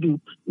want for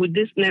do with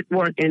this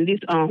network and this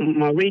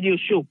radio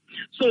show.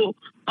 So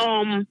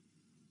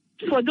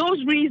for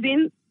those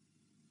reasons,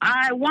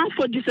 I want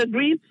to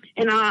disagree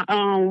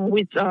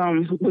with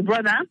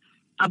brother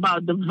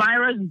about the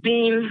virus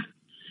being,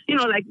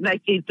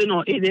 like it, they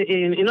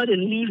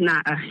leave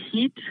now a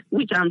heat,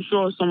 which I'm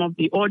sure some of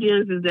the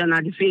audiences there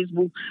on the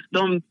Facebook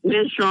don't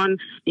mention,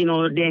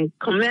 they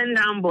comment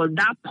down, but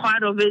that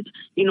part of it,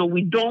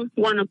 we don't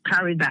want to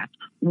carry that.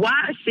 Why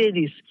I say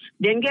this?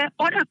 Then get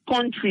other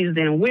countries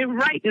then, where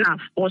right now,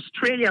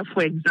 Australia,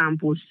 for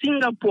example,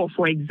 Singapore,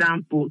 for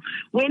example,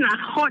 when a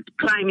hot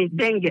climate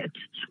then get,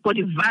 but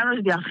the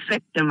virus, they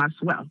affect them as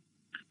well.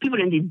 People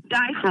then they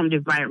die from the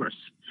virus,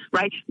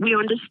 right? We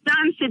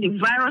understand, say the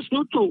virus,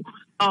 not to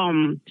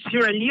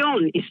Sierra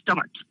Leone is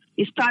start.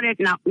 It started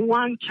now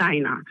one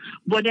China,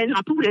 but then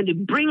people then they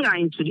bring her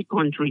into the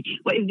country.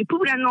 But if the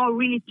people that not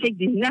really take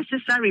the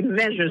necessary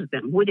measures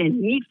them, what they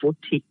need for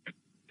take,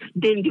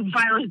 then the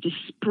virus is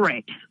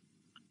spread,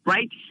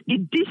 right? The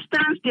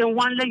distance they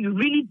want that you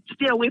really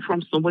stay away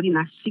from somebody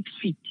in 6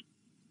 feet,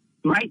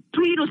 right?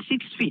 3 to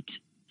 6 feet.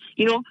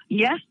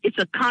 Yes, it's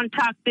a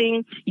contact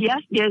thing.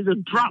 Yes, there's a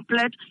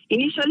droplet.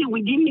 Initially,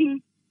 we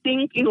didn't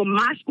think,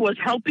 mask was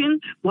helping,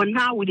 but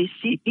now we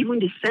see even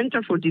the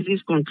Center for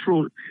Disease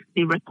Control,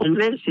 they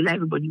recommend to let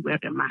everybody wear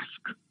a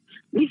mask.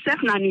 Myself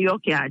na New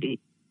York yadi.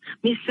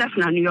 Myself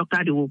na New York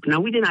yadi. Now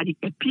we didn't have the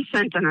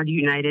epicenter in the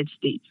United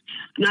States.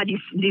 Now the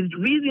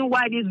reason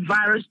why this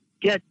virus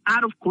get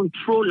out of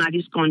control in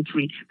this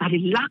country, now the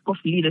lack of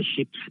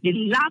leadership, the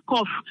lack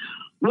of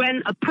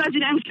when a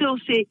president still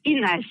say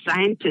in a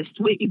scientist,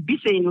 where it be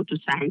saying no to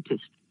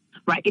scientists.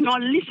 Right,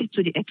 listen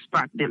to the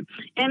expert them.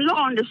 And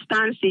law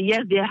understands, say,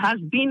 yes, there has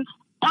been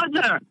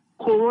other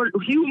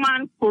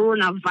human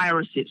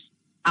coronaviruses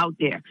out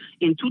there.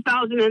 In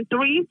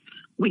 2003,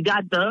 we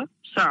got the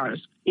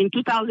SARS. In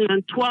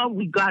 2012,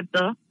 we got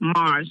the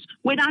MARS.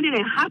 Where that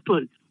didn't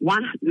happen,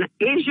 one in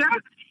Asia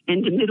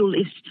and the Middle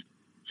East.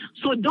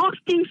 So those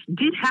things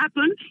did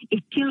happen.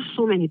 It killed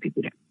so many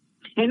people there.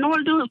 And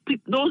all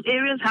those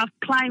areas have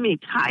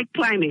high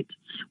climate.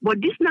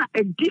 But this not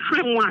a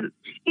different one.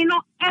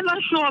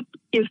 Ever show up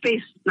in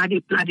face, not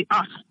the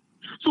earth.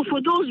 So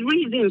for those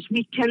reasons,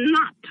 we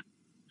cannot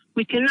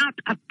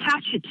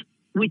attach it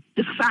with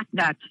the fact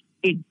that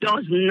it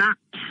does not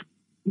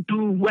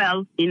do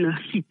well in a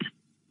heat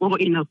or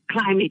in a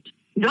climate.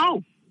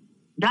 No,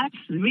 that's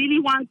really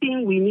one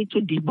thing we need to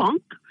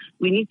debunk.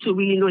 We need to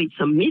really know it's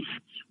a myth.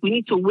 We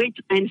need to wait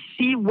and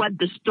see what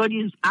the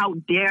studies out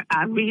there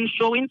are really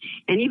showing.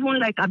 And even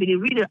like I've been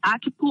reading an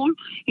article,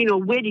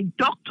 where the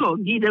doctor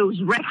give those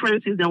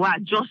references and what I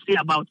just said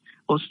about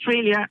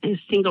Australia and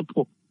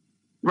Singapore,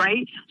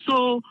 right?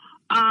 So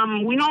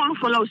we don't want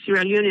to follow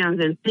Sierra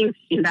Leoneans and things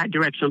in that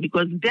direction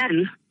because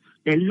then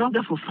they love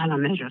them for follow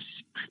measures.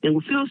 Then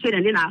we feel said,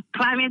 and then our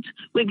climate,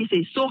 where we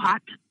say so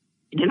hot,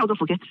 they're not going to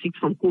forget sick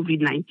from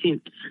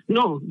COVID-19.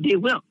 No, they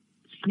will.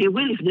 They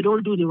will if they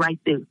don't do the right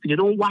thing. If they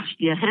don't wash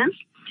their hands,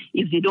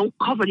 if they don't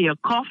cover their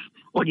cough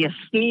or their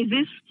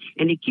sneezes,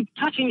 and they keep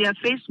touching their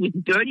face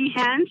with dirty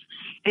hands,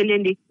 and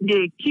then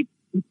they keep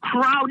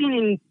crowding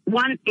in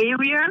one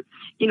area,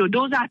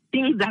 those are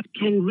things that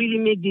can really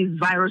make this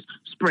virus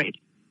spread,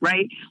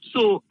 right?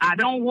 So I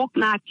don't work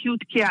in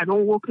acute care. I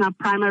don't work in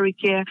primary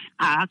care.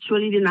 I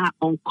actually in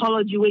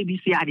oncology where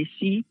we see I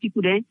see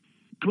people there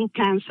through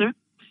cancer,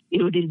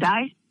 they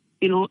die,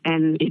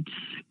 and it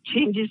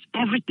changes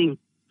everything.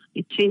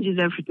 It changes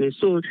everything.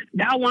 So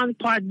that one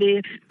part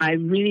there, I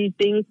really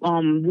think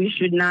we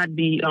should not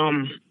be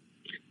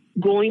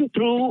going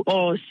through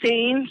or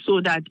saying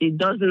so that it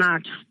does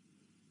not,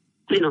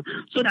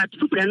 so that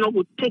people are not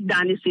going to take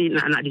down and say,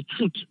 nah, the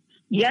truth.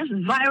 Yes,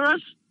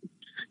 virus,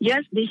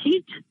 yes, the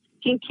heat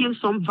can kill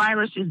some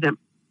viruses, them,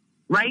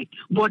 right?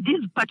 But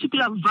this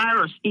particular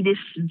virus, it is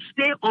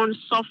stay on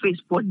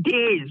surface for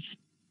days.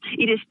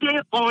 It is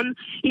stay on,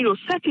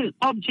 certain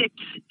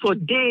objects for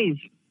days.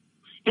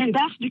 And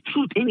that's the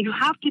truth. And you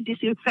have to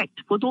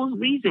disinfect for those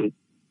reasons,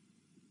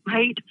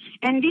 right?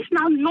 And this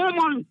now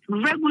normal,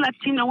 regular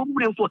thing that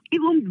we for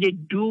even they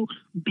do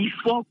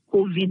before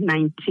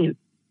COVID-19.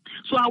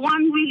 So I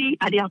want really,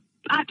 they have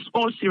asked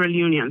all Sierra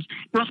Leoneans,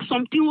 now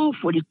something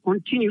for the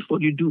continue for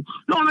the do.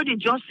 No, they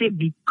just say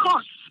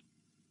because,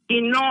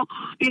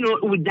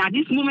 with that,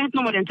 this moment,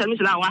 no more than tell me,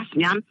 so I ask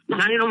me,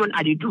 no more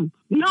I do.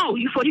 No,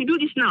 you for you do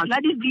this now.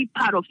 Let this be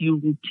part of your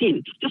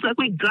routine. Just like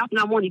we grab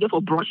now money go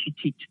for brush your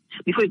teeth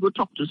before you go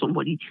talk to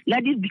somebody.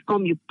 Let this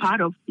become your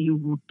part of your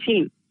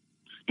routine.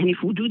 And if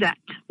we do that,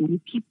 we will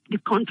keep the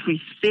country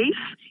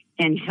safe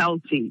and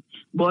healthy.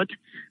 But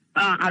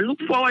I look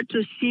forward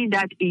to see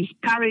that he's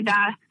carried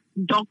out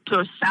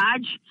Dr.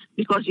 Saj,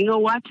 because you know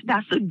what?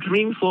 That's a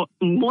dream for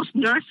most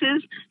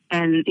nurses,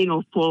 and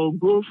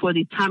go for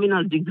the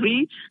terminal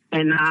degree.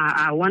 And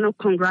I want to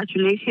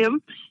congratulate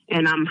him,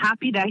 and I'm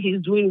happy that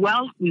he's doing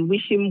well. We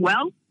wish him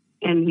well,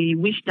 and we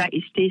wish that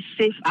he stays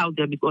safe out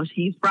there, because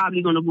he's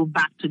probably going to go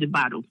back to the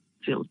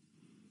battlefield.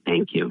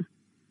 Thank you.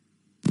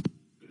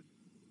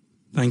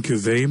 Thank you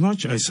very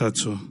much,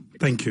 Aissatou.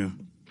 Thank you.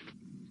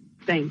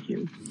 Thank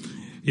you.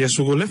 Yes,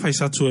 we'll go left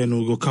Aissatou and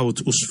we'll go out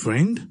whose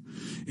friend.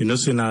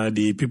 So now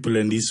the people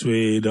in this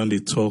way don't they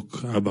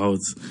talk about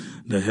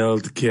the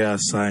health care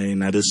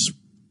sign at this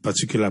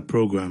particular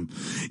program.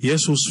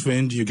 Yes, whose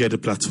friend, you get the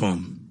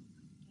platform.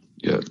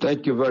 Yeah,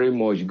 thank you very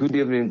much. Good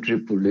evening,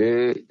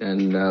 AAA,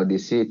 and they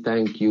say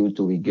thank you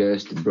to the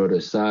guest, Brother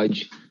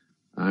Saj,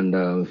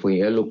 and for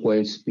your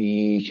eloquent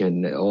speech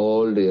and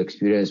all the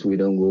experience we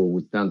don't go.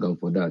 We thank him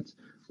for that.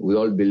 We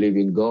all believe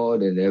in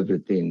God and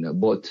everything,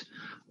 but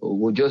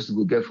we'll just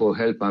go get for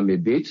help him a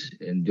bit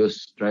and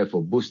just try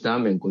for boost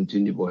him and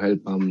continue for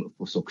help him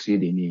for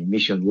succeed in the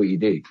mission where he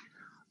did.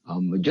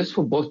 Just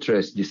for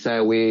buttress,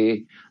 decide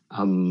way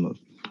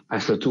I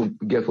start to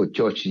get for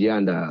church here,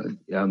 and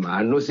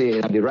I know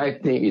say the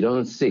right thing. You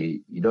don't say,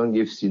 you don't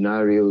give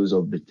scenarios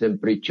of the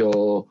temperature.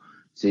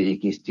 Say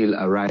it can still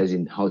arise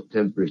in hot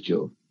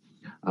temperature.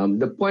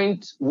 The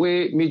point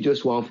where me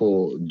just want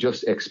for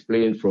just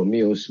explain from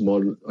me a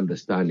small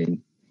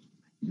understanding.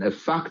 The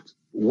fact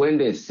when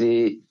they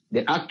say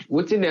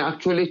what they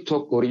actually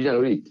talk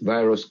originally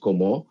virus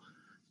come,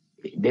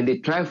 then they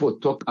try to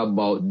talk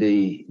about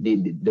the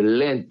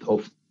length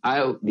of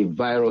how the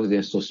virus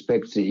they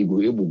suspect say it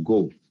will able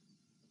go.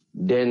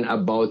 Then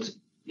about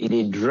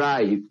it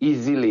dry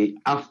easily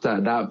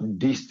after that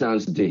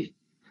distance day.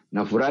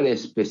 Now for that they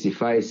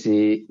specify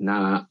say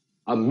now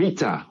a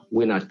meter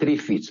when a 3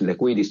 feet,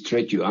 like where they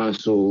stretch your arm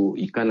so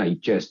you cannot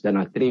chest, then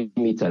a 3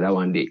 meter that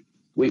one day.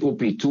 We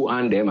open two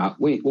hand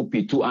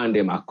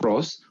them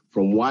across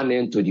from one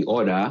end to the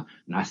other,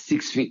 now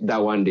 6 feet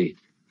that one day.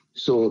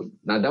 So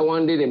now that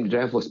one day them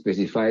try for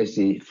specify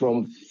say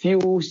from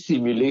few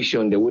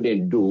simulation they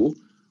wouldn't do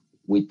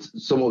with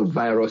some of the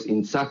virus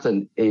in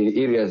certain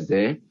areas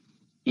there,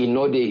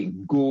 they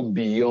go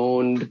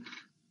beyond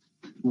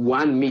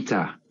 1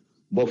 meter.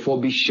 But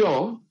for be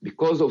sure,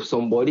 because of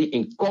somebody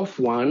in cough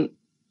one,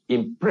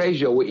 in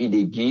pressure where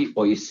they give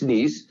or it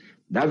sneeze,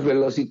 that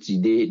velocity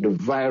the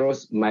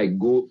virus might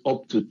go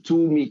up to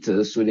 2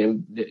 meters. So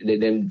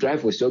then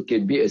drive will say, okay,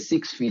 be a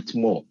 6 feet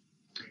more.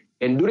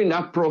 And during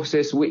that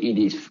process where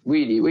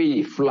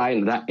it fly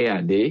in that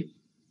air there,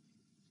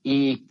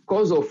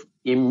 because of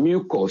a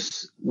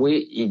mucus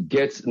where it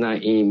gets now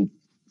in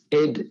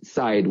head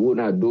side, one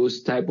of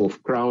those type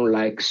of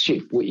crown-like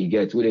shape where it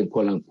gets, we didn't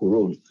call them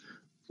corona,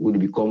 would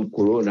become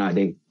corona,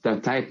 then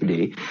that type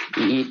day,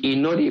 it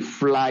not they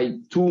fly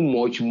too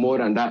much more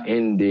than that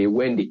end day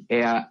when the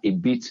air a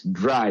bit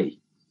dry.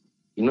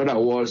 In other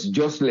words,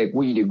 just like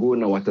we they go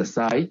on the water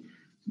side,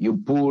 you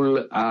pull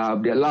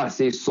the last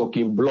say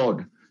sucking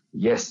blood.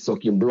 Yes,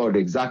 sucking blood,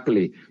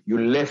 exactly. You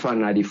left on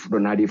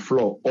the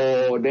floor,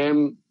 or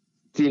them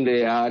thing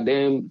they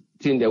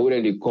what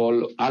they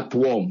call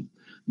earthworm.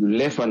 You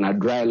left on a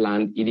dry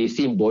land, it is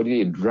in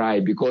body dry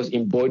because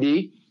in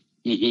body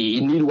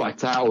it need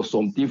water or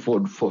something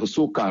for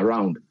soak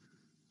around.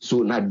 So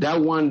now that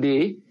one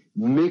day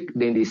make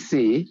then they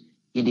say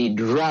it is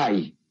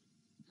dry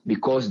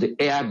because the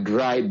air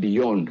dry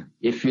beyond.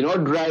 If you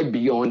not dry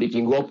beyond, it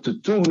can go up to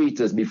 2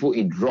 meters before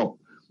it drop,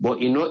 but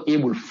you're not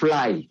able to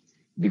fly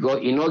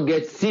because you not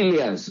get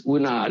ciliars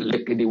when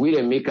like the way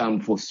they make them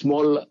for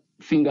small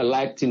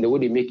finger-like thing, the way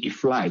they make it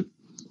fly.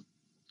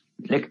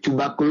 Like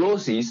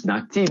tuberculosis,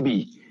 na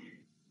TB,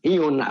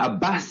 on a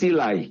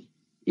bacilli,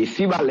 a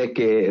fever like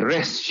a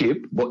rest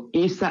shape, but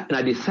inside,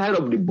 na the side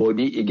of the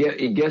body,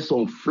 it gets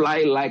some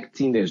fly-like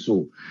thing and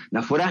so.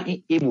 Now for that,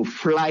 it will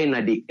fly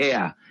in the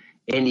air,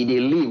 and they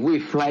live, we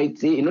fly,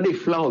 they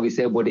fly over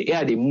itself, but the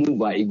air, they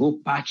move, it go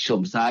patch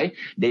some side,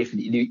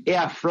 the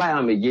air fly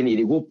them again,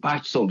 it go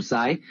patch some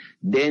side,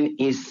 then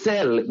in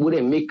cell, would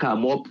they make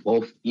them up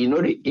of,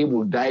 they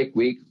able die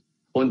quick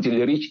until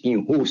they reach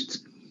in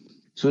host.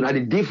 So now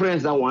the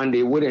difference that one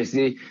day when they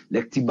say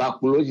like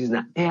tuberculosis is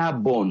not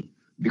airborne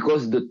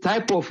because the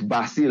type of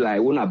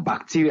bacilli, when a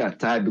bacteria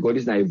type, because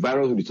it's not a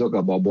virus we talk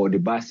about, but the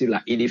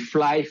bacilli, it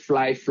fly,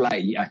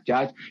 it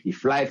attach, it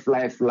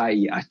fly,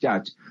 it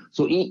attach.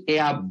 So in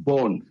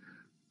airborne.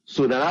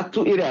 So there are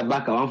two areas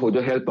back I want for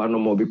to help no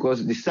more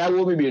because the side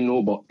what we know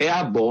about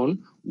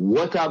airborne,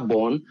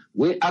 waterborne,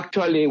 we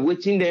actually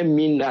waiting them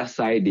mean that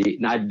side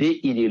now they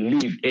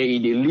live,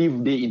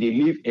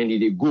 and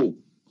it go.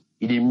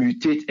 It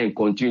mutate and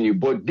continue.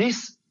 But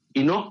this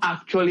is not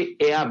actually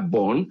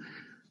airborne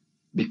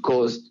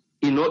because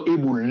it's not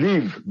able to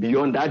live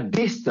beyond that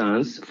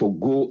distance for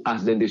go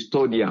as in the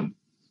stadium.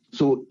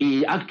 So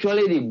it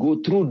actually they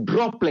go through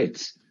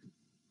droplets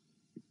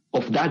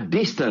of that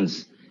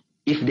distance.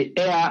 If the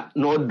air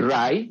not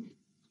dry,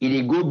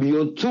 it go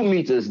beyond 2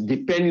 meters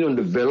depending on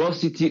the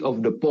velocity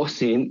of the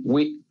person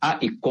with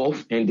a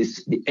cough and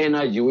the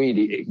energy way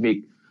they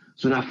make.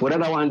 So now for that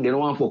one, they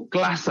don't want for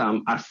class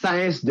as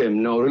science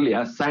them, no really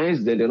as science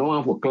them, they don't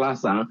want for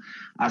class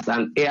as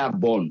an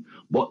airborne.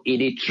 But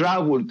it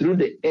travel through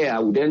the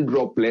air with then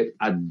droplet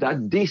at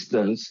that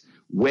distance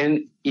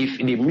when if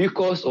the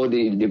mucus or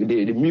the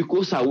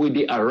mucosa with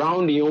the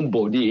around your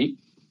body,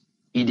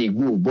 it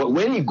go. But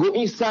when it go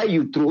inside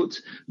your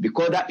throat,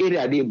 because that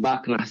area they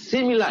back in a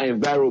similar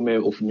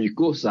environment of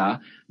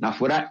mucosa, now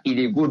for that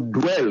it go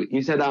dwell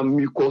inside that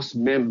mucous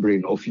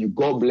membrane of your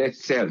goblet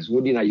cells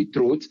within your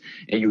throat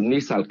and your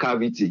nasal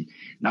cavity.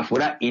 Now for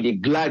that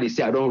it glad they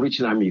say I don't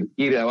reach na me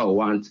area I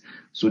want.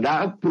 So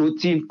that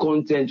protein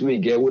content we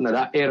get when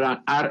that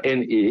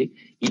RNA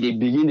it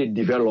begin to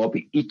develop,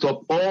 it eat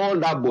up all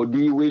that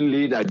body will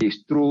lead at the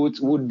throat,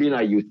 would be na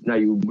you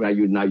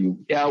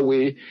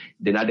airway,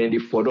 then they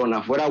fall down.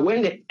 Now for that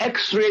when they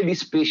x-ray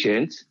this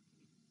patient,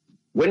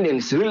 when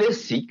they're really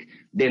sick,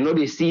 they know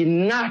they see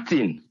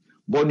nothing.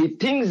 But the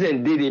things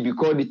then did it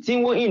because the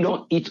thing when you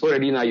don't eat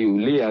already now you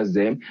layers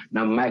them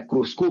now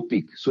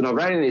microscopic. So now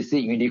right now they say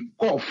you they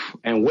cough,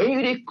 and when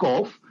you they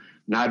cough,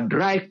 now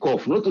dry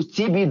cough, not to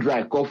TB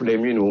dry cough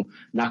them, you know,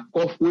 now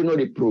cough we know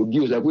they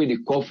produce, like when they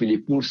cough they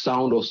pull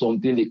sound or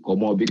something they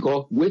come out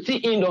because waiting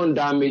in on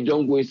damage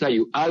don't go inside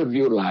your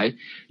alveoli,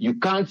 you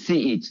can't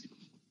see it.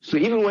 So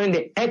even when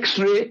they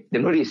x-ray, they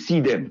know they see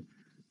them.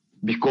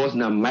 Because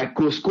now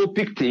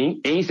microscopic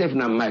thing, and instead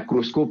na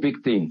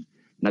microscopic thing.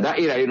 Now that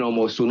area you know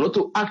more. So not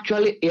to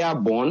actually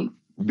airborne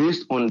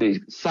based on the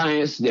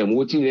science them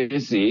what they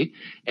say,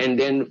 and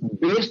then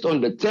based on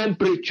the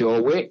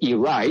temperature where it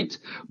right.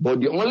 But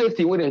the only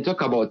thing when they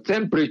talk about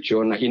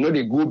temperature, now you know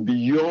they go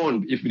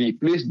beyond. If the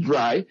place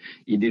dry,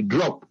 it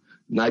drop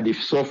now the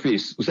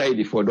surface inside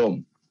the for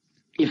them.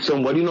 If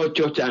somebody no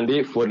church and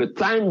they for the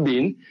time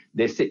being,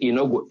 they say it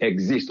no go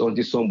exist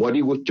until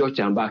somebody go church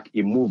and back,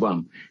 it move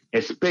them.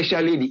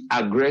 Especially the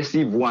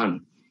aggressive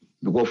one.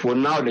 Because for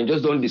now, they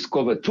just don't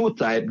discover two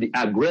types, the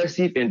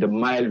aggressive and the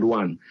mild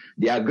one.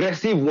 The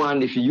aggressive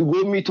one, if you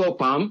go meet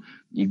up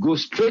it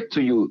goes straight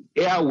to your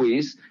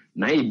airways.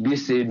 Now it be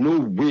say, no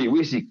way,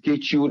 we see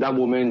catch you that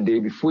moment they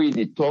before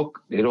they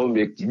talk, they don't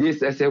make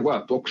this. I say,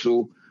 well, talk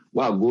so,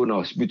 well, go to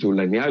hospital,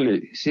 like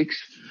nearly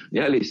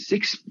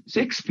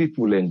six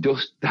people and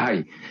just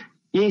die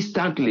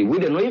instantly. We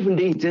don't know even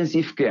the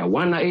intensive care.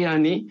 One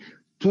A&E,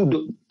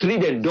 2, 3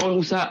 then done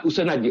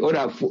usana the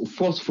other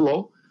fourth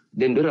floor.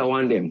 Then the other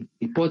one them.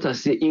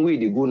 Reporters say in way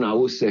they go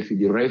now self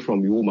derive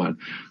from the woman.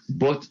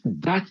 But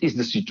that is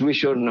the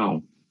situation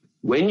now.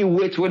 When you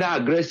wait for the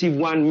aggressive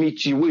one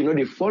meet you, you know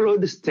they follow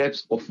the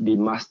steps of the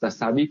master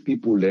savvy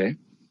people there.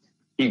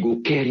 It go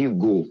carry you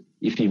go.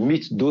 If you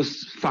meet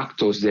those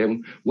factors,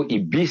 them what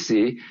it be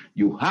say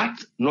you heart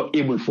not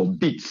able for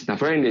beats. Now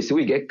friend they say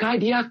we get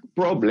cardiac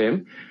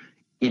problem,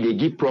 it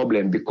give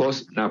problem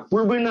because now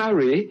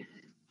pulmonary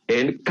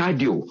and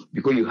cardio,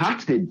 because you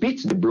heart they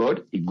beat the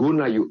blood, it go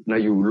now your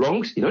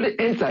lungs, you know the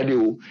enter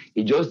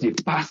it just they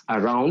pass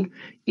around,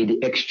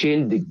 it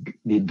exchange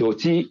the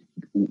dirty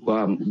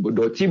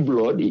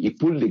blood, it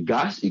pull the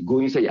gas, it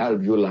go inside your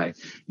alveoli,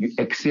 you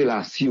exhale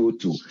as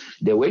CO2.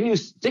 Then when you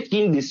take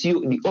in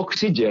the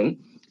oxygen,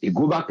 it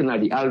go back into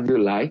the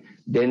alveoli,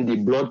 then the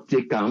blood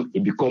take them,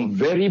 it become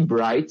very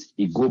bright,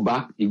 it go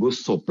back, it go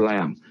supply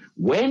them.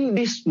 When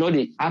this not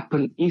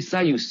happen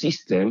inside your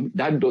system,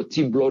 that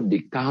dirty blood they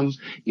come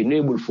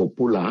enable for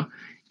puller,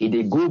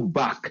 it go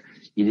back,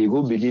 it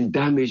go begin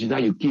damage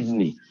that your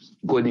kidney.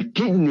 Because the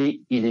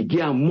kidney it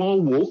get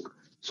more work,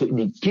 so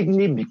the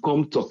kidney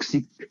become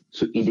toxic,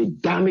 so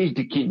it damage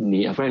the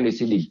kidney. I find they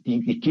say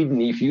the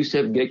kidney, if you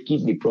self get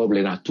kidney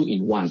problem, are 2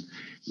 in 1.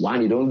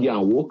 One, you don't get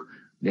and work,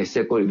 the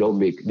second you don't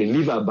make. The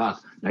liver back,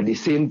 now the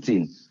same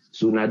thing.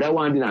 So now that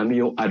one thing I'm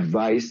your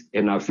advice,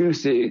 and I feel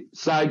say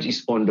Sarge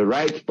is on the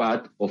right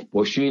path of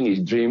pursuing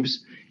his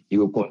dreams. He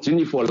will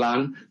continue for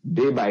learn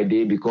day by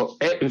day because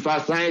in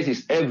fact science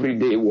is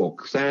everyday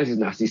work. Science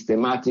is a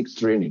systematic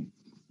training,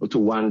 not to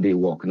one day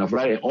work. And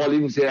Friday, all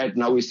even say right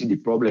now we see the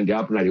problem they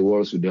happen at the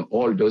world, so they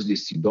all does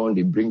this sit down,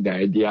 they bring the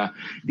idea.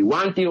 The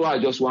one thing I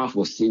just want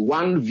to see,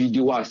 one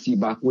video I see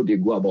back where they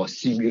go about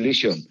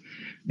simulation.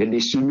 Then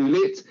they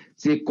simulate,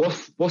 say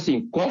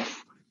person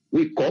cough.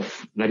 We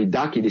cough, now the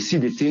dark, they see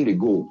the thing they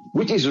go,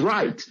 which is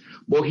right.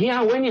 But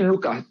here, when you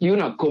look at you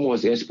not common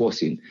sense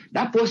person,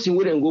 that person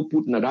wouldn't go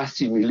put in that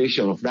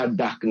simulation of that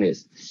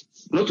darkness,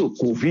 not a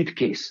COVID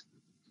case.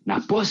 Now,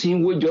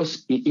 person will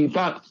just, in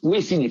fact, we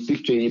see the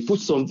picture, they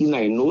put something in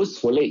your nose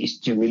for let it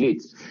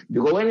stimulate.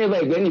 Because whenever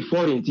any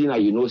foreign thing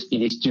in your nose,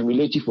 it is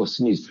stimulating for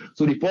sneeze.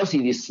 So the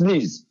person is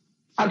sneeze.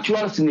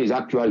 Actual sneeze,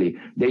 actually.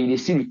 Then you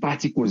see the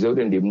particles out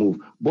and they move.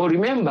 But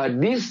remember,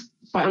 this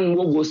pan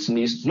will go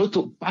sneeze, not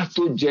to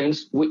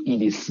pathogens where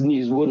it is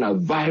sneeze, when a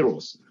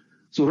virus.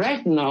 So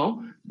right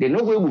now, they're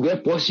not going to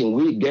get person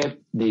we get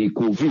the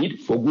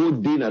COVID for go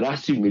do that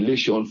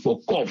simulation for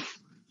cough.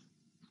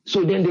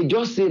 So then they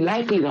just say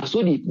likely now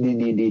so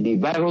the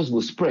virus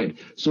will spread.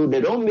 So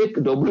they don't make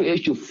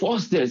WHO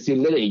force them to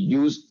let it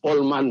use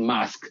all man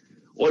mask.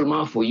 all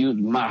man for use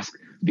mask,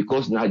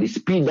 because now the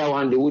speed that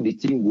one, the way the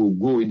thing will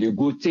go, they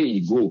go till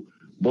it go.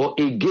 But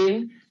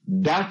again,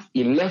 that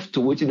he left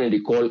to what they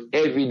call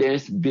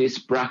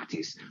evidence-based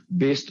practice,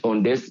 based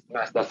on this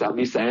master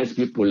service science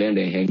people and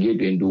they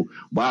engage and do.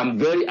 But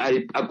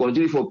I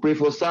continue for pray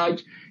for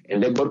Sarge,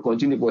 and let God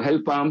continue for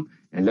help him,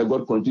 and let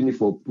God continue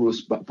for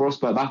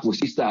prosper back with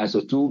sister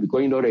also too,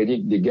 because you know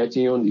already they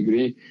getting on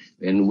degree,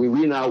 and we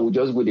now will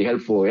just go the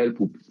help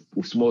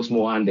with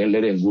small and then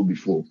let them go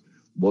before.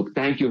 But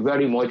thank you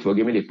very much for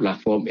giving the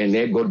platform, and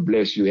then God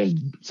bless you,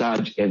 and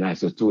Sarge and I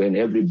too, and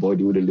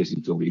everybody who will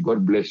listen to me.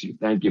 God bless you.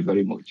 Thank you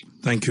very much.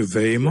 Thank you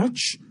very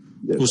much.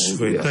 Yes,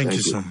 thank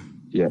you, sir.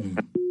 Yeah.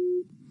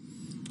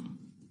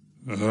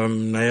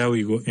 Now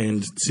we go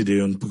end today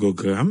on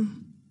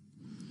program.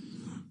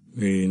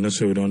 We know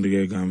so we don't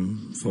get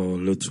for a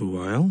little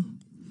while.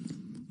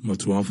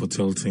 But we want to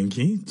tell thank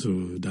you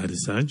to Daddy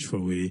Sarge for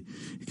we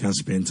can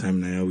spend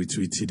time now with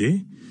you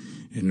today.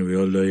 And we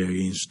all learn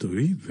your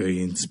story,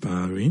 very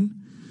inspiring.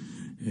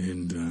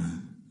 And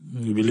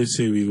we believe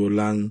we will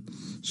learn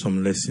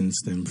some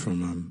lessons then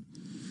from him.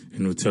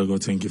 And we tell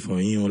God thank you for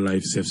in your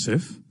life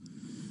safe.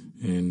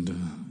 And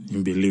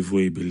in believe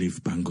we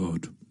believe in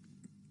God.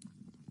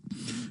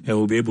 And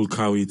we'll be able to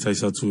carry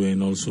Taisa too,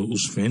 and also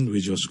whose friend we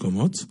just come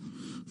out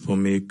for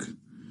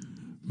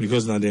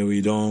because now then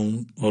we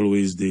don't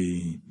always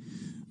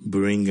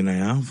bring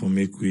now for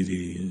make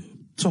we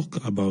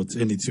talk about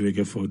anything we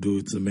get for do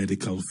with the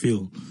medical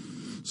field.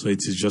 So it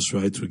is just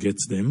right to get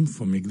them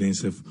for make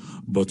themselves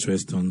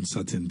buttressed on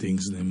certain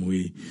things then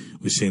we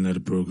say in the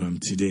program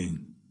today.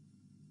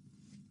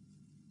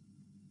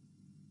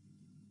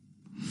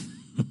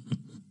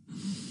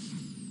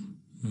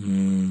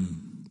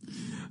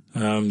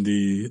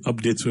 The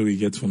updates where we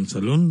get from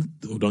Salon,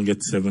 we don't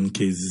get 7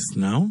 cases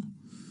now.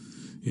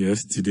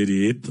 Yes, today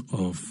the 8th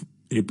of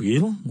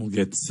April, we'll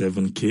get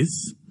 7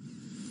 cases.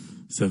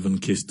 7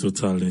 cases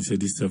total. They say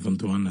this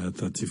 7th one at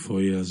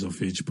 34 years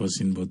of age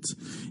person, but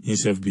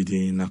himself be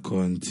in a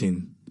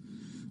quarantine.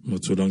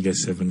 But we don't get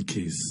 7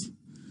 cases.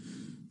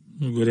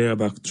 We'll go there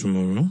back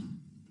tomorrow.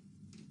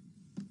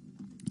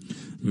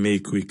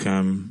 Make we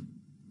can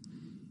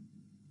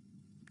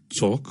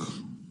talk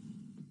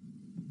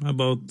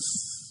about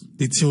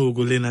the thing we'll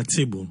go lay at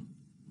table.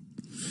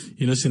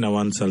 You know, see now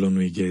one salon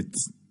we get,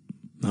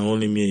 now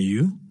only me and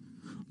you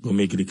go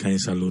make the kind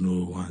of salon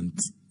we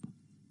want.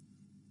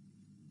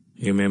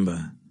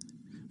 Remember,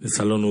 the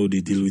salon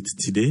we deal with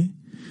today,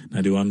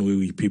 now the one where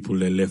we people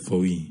left for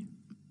we.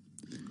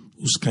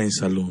 Whose kind of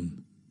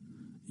salon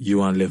you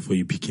want left for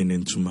you picking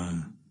in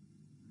tomorrow?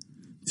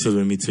 Till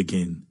we meet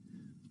again,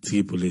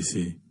 Triple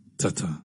say, Tata.